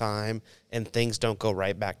tumultuous time and things don't go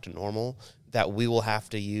right back to normal, that we will have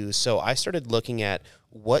to use. So I started looking at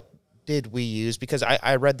what did we use, because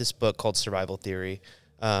I read this book called Survival Theory,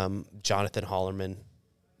 Jonathan Hollerman.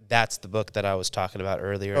 That's the book that I was talking about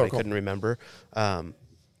earlier, and I couldn't remember.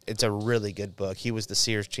 It's a really good book. He was the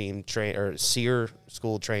SEER SEER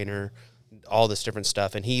school trainer, all this different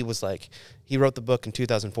stuff. And he was like, he wrote the book in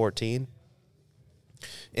 2014.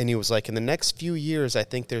 And he was like, in the next few years, I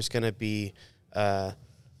think there's going to be a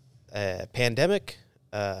pandemic,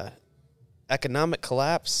 economic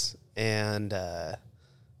collapse, and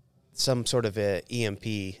some sort of a EMP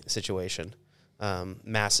situation,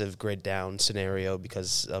 massive grid down scenario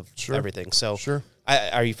because of everything. So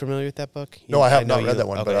are you familiar with that book? No, I have not read that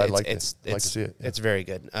one, but I'd like to see it. It's very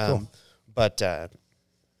good. Cool. But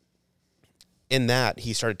in that,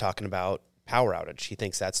 he started talking about power outage. He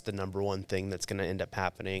thinks that's the number one thing that's going to end up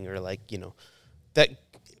happening, or that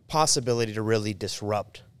possibility to really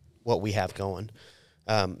disrupt what we have going.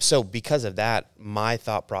 So because of that, my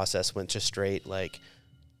thought process went just straight like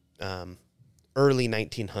early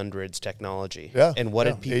 1900s technology. Yeah. And what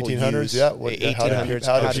did people 1800s, use? yeah. 1800s.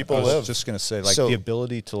 How did people I was live? just going to say, like, So- the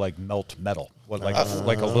ability to, like, melt metal. What, like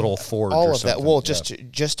a little forge all or of something. that. Well, Yeah.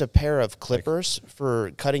 just a pair of clippers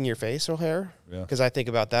for cutting your facial hair. Yeah. Because I think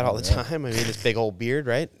about that all the time. I mean, this big old beard,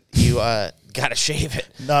 right? You gotta shave it.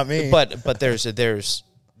 Not me. But there's the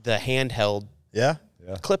handheld Yeah.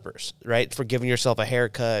 clippers, right? For giving yourself a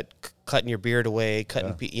haircut, cutting your beard away,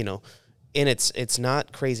 cutting, and it's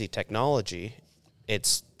not crazy technology.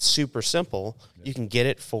 It's super simple. You can get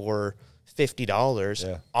it for $50.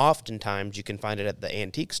 Yeah. Oftentimes, you can find it at the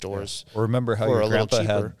antique stores. Or remember how for your a little grandpa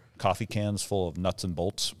had cheaper. coffee cans full of nuts and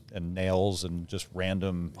bolts and nails and just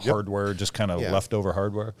random hardware, just kind of Yeah. leftover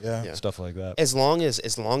hardware, Yeah. stuff like that. As long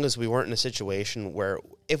as we weren't in a situation where,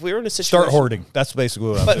 if we were in a situation, Start hoarding. That's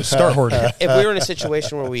basically what I'm saying. Start hoarding. if we were in a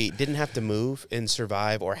situation where we didn't have to move and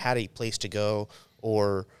survive, or had a place to go,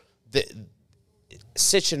 or the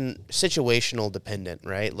situational dependent,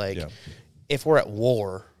 right? Like, if we're at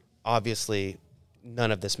war, obviously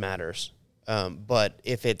none of this matters. But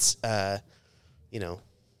if it's,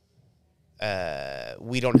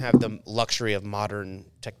 we don't have the luxury of modern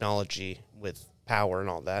technology with power and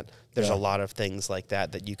all that. There's a lot of things like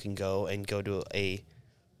that you can go to a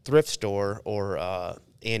thrift store or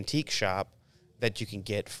antique shop that you can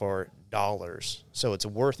get for dollars. So it's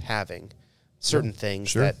worth having certain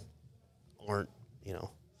things that aren't,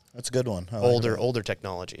 That's a good one. I like that. older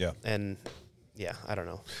technology. Yeah. And I don't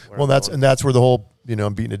know. Well, that's where the whole,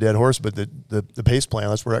 I'm beating a dead horse, but the PACE plan,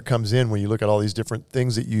 that's where it comes in. When you look at all these different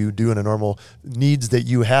things that you do in a normal needs that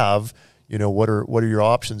you have, what are your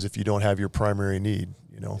options if you don't have your primary need,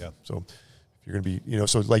 So if you're going to be,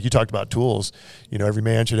 so like you talked about tools, every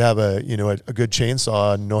man should have a good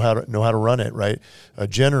chainsaw and know how to run it, right? A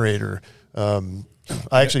generator.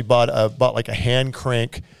 I actually bought like a hand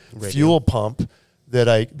crank fuel pump that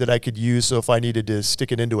I could use. So if I needed to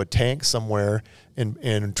stick it into a tank somewhere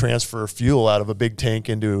and transfer fuel out of a big tank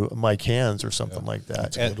into my cans or something like that.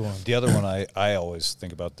 That's a good one. The other one I always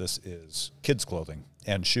think about this is kids' clothing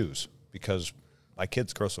and shoes, because my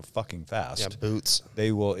kids grow so fucking fast. Yeah, boots.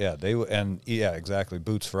 They will, exactly.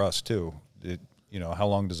 Boots for us too. How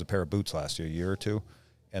long does a pair of boots last you? A year or two?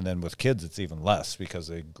 And then with kids, it's even less because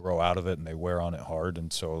they grow out of it and they wear on it hard.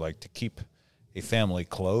 And so, like, to keep a family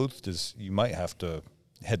clothed is, you might have to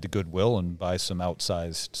head to Goodwill and buy some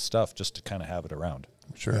outsized stuff just to kind of have it around.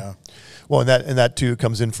 Sure. Yeah. Well, and that too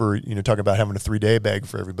comes in for, talk about having a 3-day bag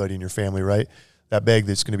for everybody in your family, right? That bag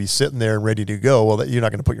that's going to be sitting there and ready to go. Well, you're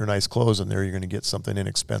not going to put your nice clothes in there. You're going to get something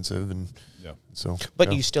inexpensive. And so,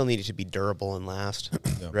 But you still need it to be durable and last,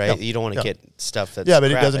 right? Yeah. You don't want to get stuff that's but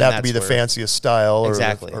it crap, doesn't and have to be the that's where- fanciest style or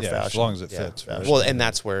Exactly. or Yeah, fashion. as long as it fits. Yeah. right? Well, and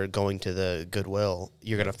that's where going to the Goodwill,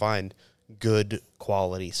 you're going to find good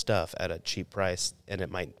quality stuff at a cheap price, and it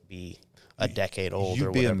might be a decade old or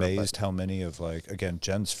You'd be whatever. amazed how many of, like, again,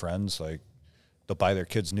 Jen's friends, like, they'll buy their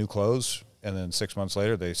kids new clothes, and then 6 months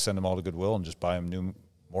later they send them all to Goodwill and just buy them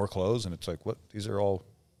more clothes, and it's like, what? These are all,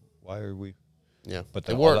 why are we? Yeah, But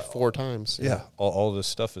they then wore all it that- 4 times. Yeah, all this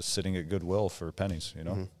stuff is sitting at Goodwill for pennies,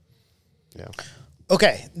 Yeah.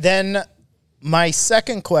 Okay, then my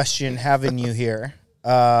second question, having you here,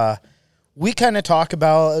 we kind of talk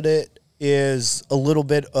about it, is a little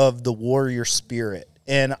bit of the warrior spirit.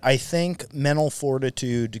 And I think mental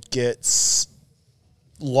fortitude gets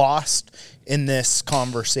lost in this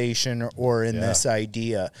conversation or in this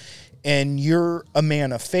idea. And you're a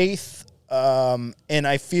man of faith, and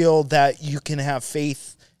I feel that you can have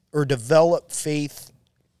faith or develop faith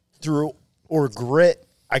through, or grit.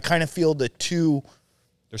 I kind of feel the two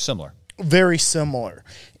They're similar. very similar.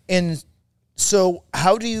 And so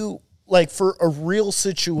how do you, like, for a real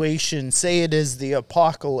situation, say it is the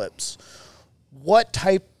apocalypse, what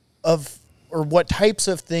types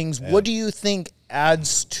of things, what do you think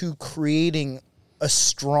adds to creating a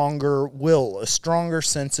stronger will, a stronger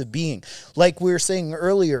sense of being? Like we were saying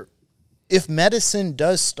earlier, if medicine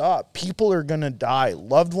does stop, people are going to die.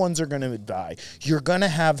 Loved ones are going to die. You're going to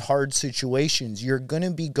have hard situations. You're going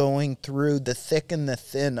to be going through the thick and the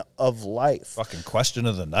thin of life. Fucking question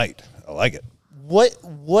of the night. I like it.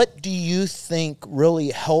 What do you think really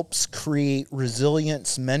helps create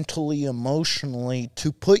resilience mentally, emotionally,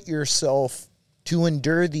 to put yourself to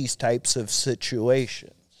endure these types of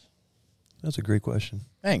situations? That's a great question.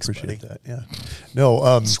 Thanks, Appreciate buddy. that. Yeah. No,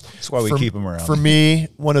 That's why we keep them around. For me,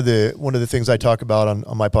 one of the things I talk about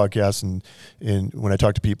on my podcast and when I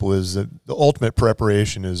talk to people is that the ultimate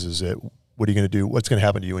preparation is that what are you going to do? What's going to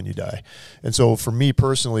happen to you when you die? And so for me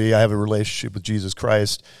personally, I have a relationship with Jesus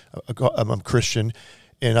Christ. I'm a Christian,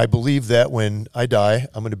 And I believe that when I die,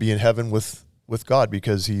 I'm going to be in heaven with God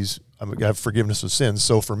because I'm going to have forgiveness of sins.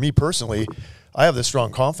 So for me personally, I have this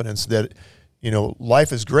strong confidence that,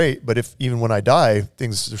 life is great, but even when I die,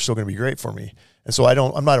 things are still going to be great for me. And so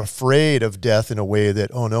I'm not afraid of death in a way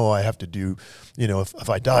that, oh no, I have to do, if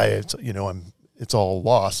I die, it's all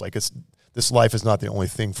lost. Like this life is not the only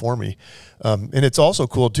thing for me. And it's also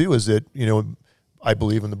cool too, is that, I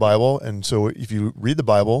believe in the Bible. And so if you read the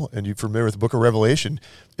Bible and you're familiar with the book of Revelation,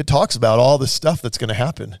 it talks about all the stuff that's going to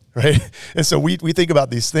happen, right? And so we think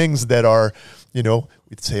about these things that are,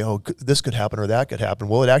 we'd say, oh, this could happen or that could happen.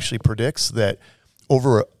 Well, it actually predicts that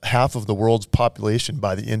over half of the world's population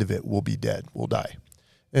by the end of it will be dead, will die.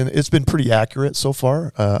 And it's been pretty accurate so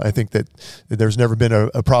far. I think that there's never been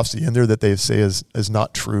a prophecy in there that they say is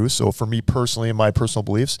not true. So for me personally, and my personal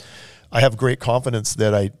beliefs, I have great confidence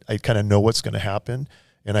that I kind of know what's going to happen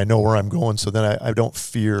and I know where I'm going. So then I don't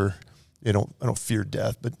fear, I don't fear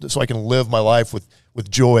death, but so I can live my life with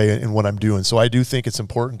joy in what I'm doing. So I do think it's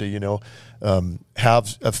important to,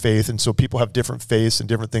 have a faith. And so people have different faiths and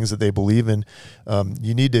different things that they believe in.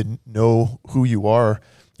 You need to know who you are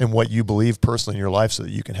and what you believe personally in your life so that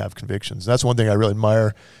you can have convictions. That's one thing I really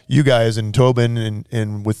admire you guys and Tobin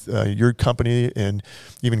and with your company and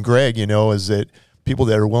even Greg, is that people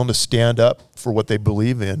that are willing to stand up for what they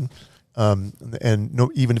believe in.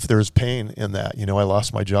 And even if there's pain in that, I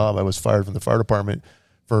lost my job. I was fired from the fire department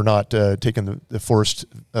for not taking the forced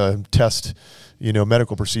test,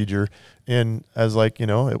 medical procedure. And I was like,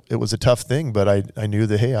 it was a tough thing, but I knew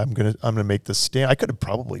that, hey, I'm gonna make this stand. I could have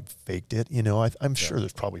probably faked it, I'm sure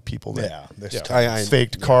there's probably people that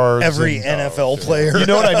faked cards. Every NFL player, you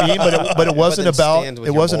know what I mean? But it wasn't about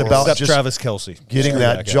Except just Travis Kelce getting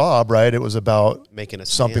that job, right? It was about making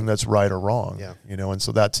something that's right or wrong. And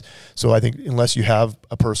so I think unless you have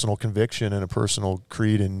a personal conviction and a personal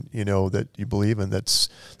creed and that you believe in, that's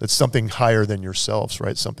something higher than yourselves,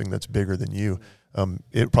 right? Something that's bigger than you.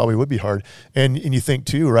 It probably would be hard. And you think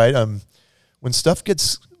too, right? When stuff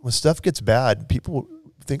gets bad, people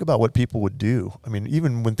think about what people would do. I mean,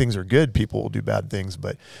 even when things are good, people will do bad things.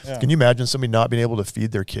 But can you imagine somebody not being able to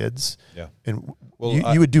feed their kids? Yeah. And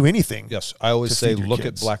you would do anything. Yes. I always say, look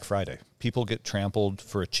at Black Friday. People get trampled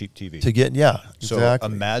for a cheap TV. So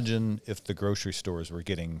imagine if the grocery stores were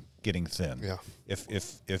getting thin. Yeah.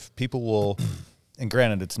 If people will. And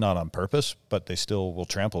granted, it's not on purpose, but they still will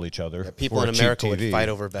trample each other. Yeah, people in America would fight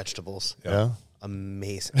over vegetables. Yeah.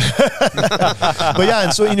 Amazing. But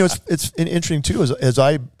and so it's interesting too. As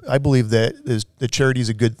I believe that the charity is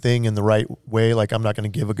a good thing in the right way. Like I'm not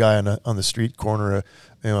going to give a guy on the street corner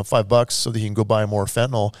 $5 so that he can go buy more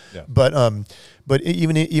fentanyl. Yeah. But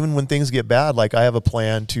even when things get bad, like I have a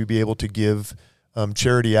plan to be able to give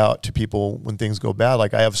charity out to people when things go bad.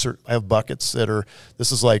 Like I have buckets that are.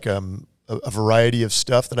 This is like a variety of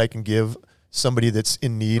stuff that I can give somebody that's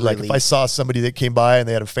in need. Relief. Like if I saw somebody that came by and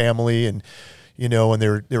they had a family and, and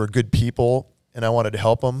they were good people and I wanted to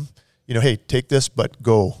help them, hey, take this, but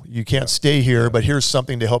go. You can't stay here, but here's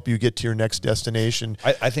something to help you get to your next destination.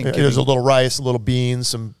 I think there's a little rice, a little beans,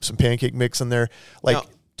 some pancake mix in there. Like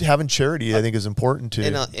having charity, I think is important too.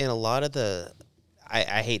 In a lot of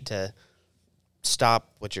I hate to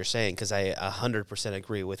stop what you're saying because I 100%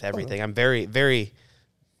 agree with everything. I'm very, very,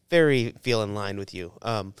 very feel in line with you.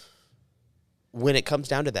 When it comes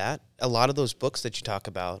down to that, a lot of those books that you talk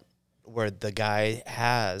about where the guy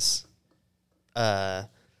has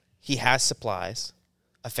supplies,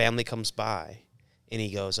 a family comes by and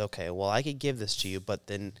he goes, okay, well, I could give this to you, but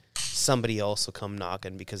then somebody else will come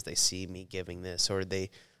knocking because they see me giving this, or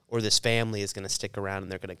this family is going to stick around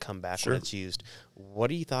and they're going to come back when it's used. What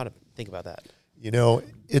do you think about that?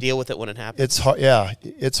 Deal with it when it happens. It's hard. Yeah,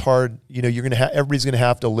 it's hard. You're gonna everybody's gonna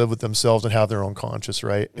have to live with themselves and have their own conscience,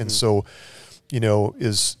 right? Mm-hmm. And so,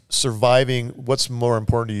 is surviving. What's more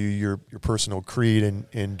important to you, your personal creed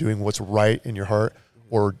and doing what's right in your heart,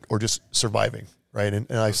 or just surviving, right?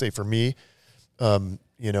 And I say for me,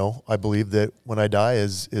 I believe that when I die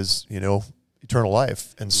is eternal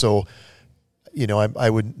life, and so, I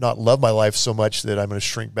would not love my life so much that I'm going to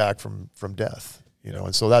shrink back from death.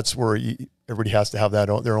 And so that's where everybody has to have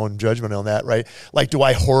their own judgment on that, right? Like, do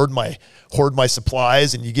I hoard my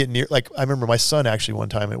supplies and you get near? Like, I remember my son actually one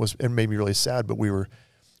time. It made me really sad, but we were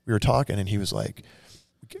talking and he was like,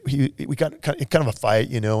 we got kind of a fight,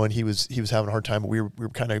 and he was having a hard time. But we were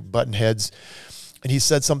kind of butting heads. And he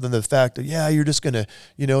said something to the fact that, you're just going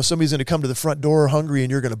to, somebody's going to come to the front door hungry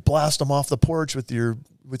and you're going to blast them off the porch with your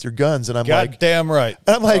guns. And I'm like, damn right.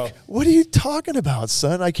 And I'm like, what are you talking about,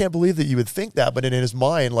 son? I can't believe that you would think that. But in his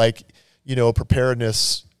mind, like,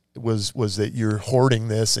 preparedness was that you're hoarding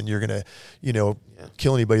this and you're going to,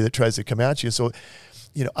 kill anybody that tries to come at you. So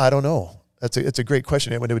I don't know. It's a great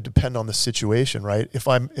question. It would depend on the situation, right? If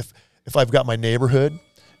I've got my neighborhood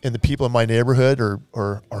and the people in my neighborhood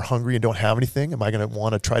are hungry and don't have anything, am I going to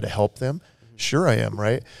want to try to help them? Sure I am,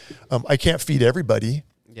 right? I can't feed everybody.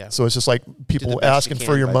 Yeah. So it's just like people best asking you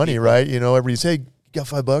for can your by money, people. right? Everybody's, hey, you got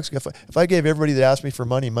 $5? If I gave everybody that asked me for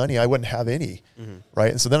money, I wouldn't have any,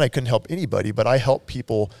 right? And so then I couldn't help anybody, but I help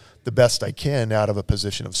people the best I can out of a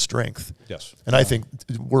position of strength. Yes. And I think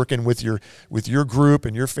working with your group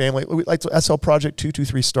and your family, that's how Project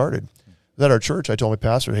 223 started. At our church, I told my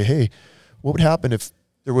pastor, hey, what would happen if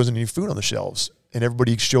there wasn't any food on the shelves and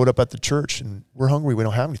everybody showed up at the church and we're hungry, we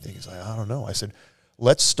don't have anything? He's like, I don't know. I said,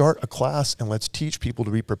 let's start a class and let's teach people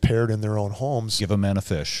to be prepared in their own homes. Give a man a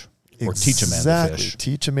fish, or teach a man to Exactly. fish.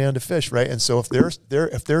 Teach a man to fish, right? And so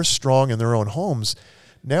if they're strong in their own homes,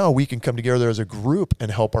 now we can come together as a group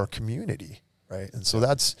and help our community, right? And so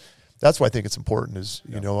that's why I think it's important.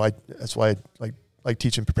 That's why I like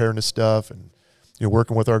teaching preparedness stuff and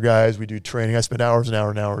working with our guys. We do training. I spend hours and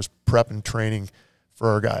hours and hours prepping training for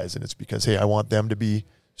our guys, and it's because I want them to be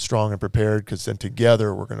strong and prepared, because then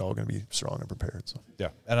together we're all going to be strong and prepared. So Yeah,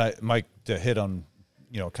 and Mike, to hit on,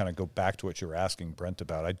 kind of go back to what you were asking Brent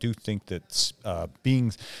about, I do think that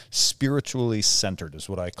being spiritually centered is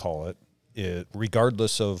what I call it,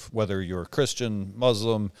 regardless of whether you're Christian,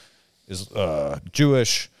 Muslim,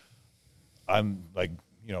 Jewish. I'm like,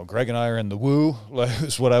 Greg and I are in the woo,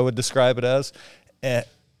 is what I would describe it as, and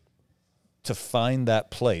to find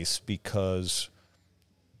that place, because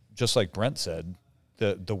just like Brent said,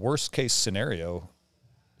 the worst case scenario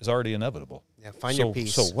is already inevitable. Yeah, find your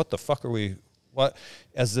peace. So what the fuck are we? What,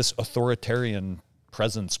 as this authoritarian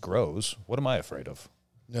presence grows, what am I afraid of?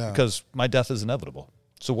 Yeah. Because my death is inevitable.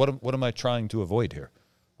 So what am I trying to avoid here?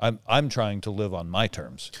 I'm trying to live on my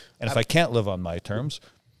terms, and if I can't live on my terms,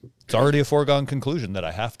 it's already a foregone conclusion that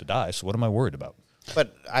I have to die. So what am I worried about?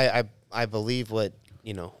 But I believe what,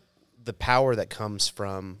 the power that comes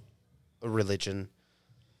from a religion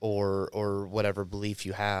or whatever belief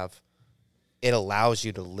you have, it allows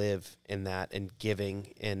you to live in that and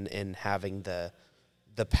giving and having the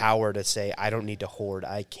power to say, I don't need to hoard.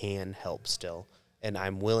 I can help still. And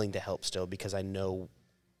I'm willing to help still because I know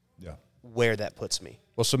where that puts me.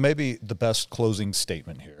 Well, so maybe the best closing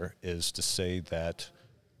statement here is to say that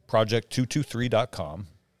Project223.com,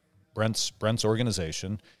 Brent's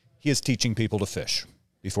organization, he is teaching people to fish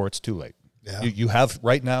before it's too late. Yeah. You have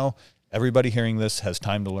right now, everybody hearing this has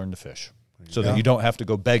time to learn to fish, so that you don't have to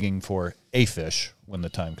go begging for a fish when the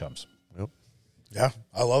time comes. Yep. Yeah,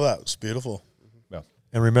 I love that. It's beautiful. Yeah.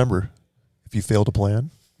 And remember, if you fail to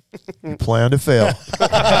plan, you plan to fail.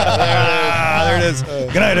 There it is.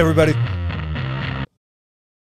 Good night, everybody.